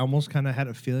bears. I almost kind of had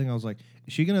a feeling. I was like,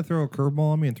 is she gonna throw a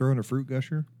curveball on me and throw in a fruit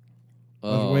gusher?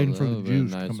 was waiting for that the would've been a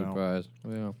juice to nice come out.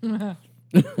 surprise.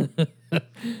 Yeah.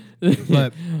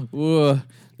 But Ooh.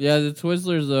 Yeah, the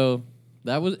Twizzlers though.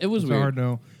 It was it's weird. hard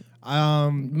no.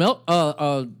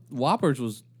 Whoppers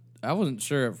was. I wasn't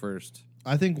sure at first.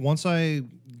 I think once I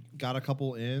got a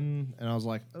couple in, and I was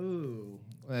like, ooh.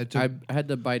 I had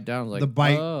to bite down. The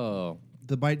bite- Oh.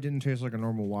 The bite didn't taste like a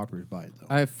normal Whopper's bite though.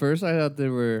 At first, I thought they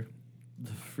were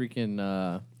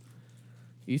freaking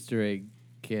Easter egg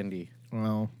candy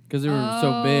Well, because they were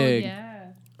so big.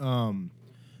 Yeah.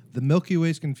 the Milky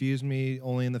Ways confused me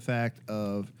only in the fact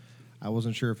of I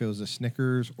wasn't sure if it was a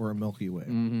Snickers or a Milky Way.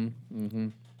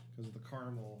 Because of the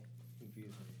caramel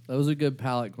confused me. That was a good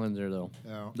palate cleanser, though.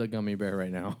 Yeah. The gummy bear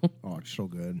right now. Oh, it's so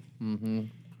good.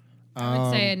 I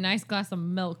would say a nice glass of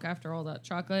milk after all that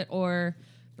chocolate, or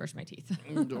brush my teeth.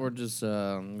 Or just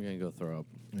I'm gonna go throw up.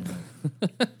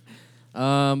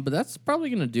 But that's probably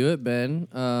gonna do it, Ben.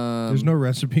 There's no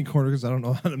recipe corner because I don't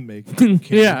know how to make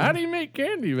candy. Yeah, how do you make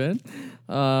candy, man?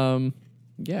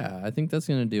 Yeah, I think that's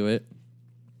gonna do it.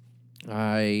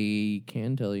 I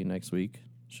can tell you next week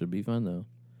should be fun though.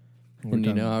 And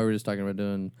you know how we were just talking about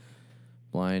doing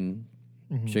blind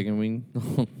chicken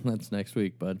wing? That's next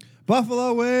week, bud.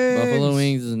 Buffalo wings. Buffalo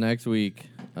wings is next week.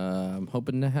 I'm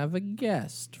hoping to have a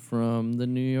guest from the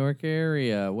New York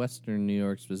area, Western New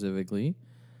York specifically.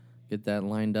 Get that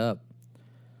lined up.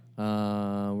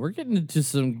 We're getting into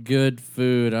some good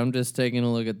food. I'm just taking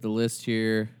a look at the list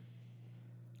here.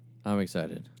 I'm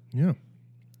excited. Yeah.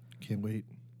 Can't wait.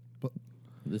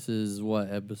 This is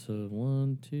what, episode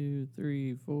 1, 2,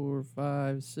 3, 4,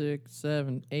 5, 6,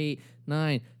 7, 8,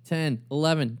 9, 10,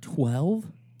 11, 12?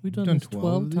 We've done this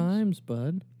 12 of these? times,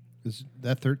 bud. Is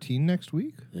that 13 next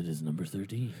week? It is number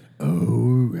 13.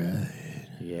 Oh, right.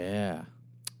 Yeah.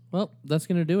 Well, that's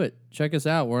going to do it. Check us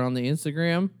out. We're on the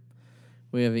Instagram.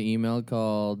 We have an email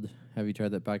called Have You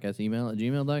Tried That Podcast Email at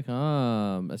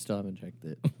gmail.com. I still haven't checked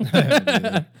it.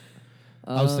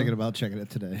 I was thinking about checking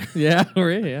it today. Yeah,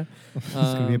 right, yeah. It's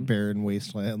going to be a barren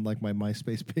wasteland like my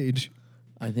MySpace page.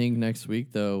 I think next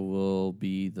week, though, will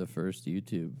be the first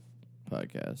YouTube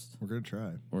podcast. We're going to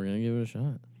try. We're going to give it a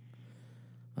shot.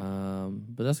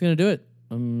 But that's going to do it.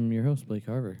 I'm your host, Blake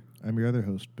Carver. I'm your other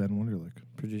host, Ben Wunderlich.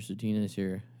 Producer Tina's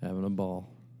here, having a ball.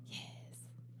 Yes.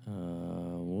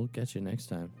 We'll catch you next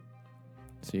time.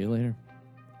 See you later.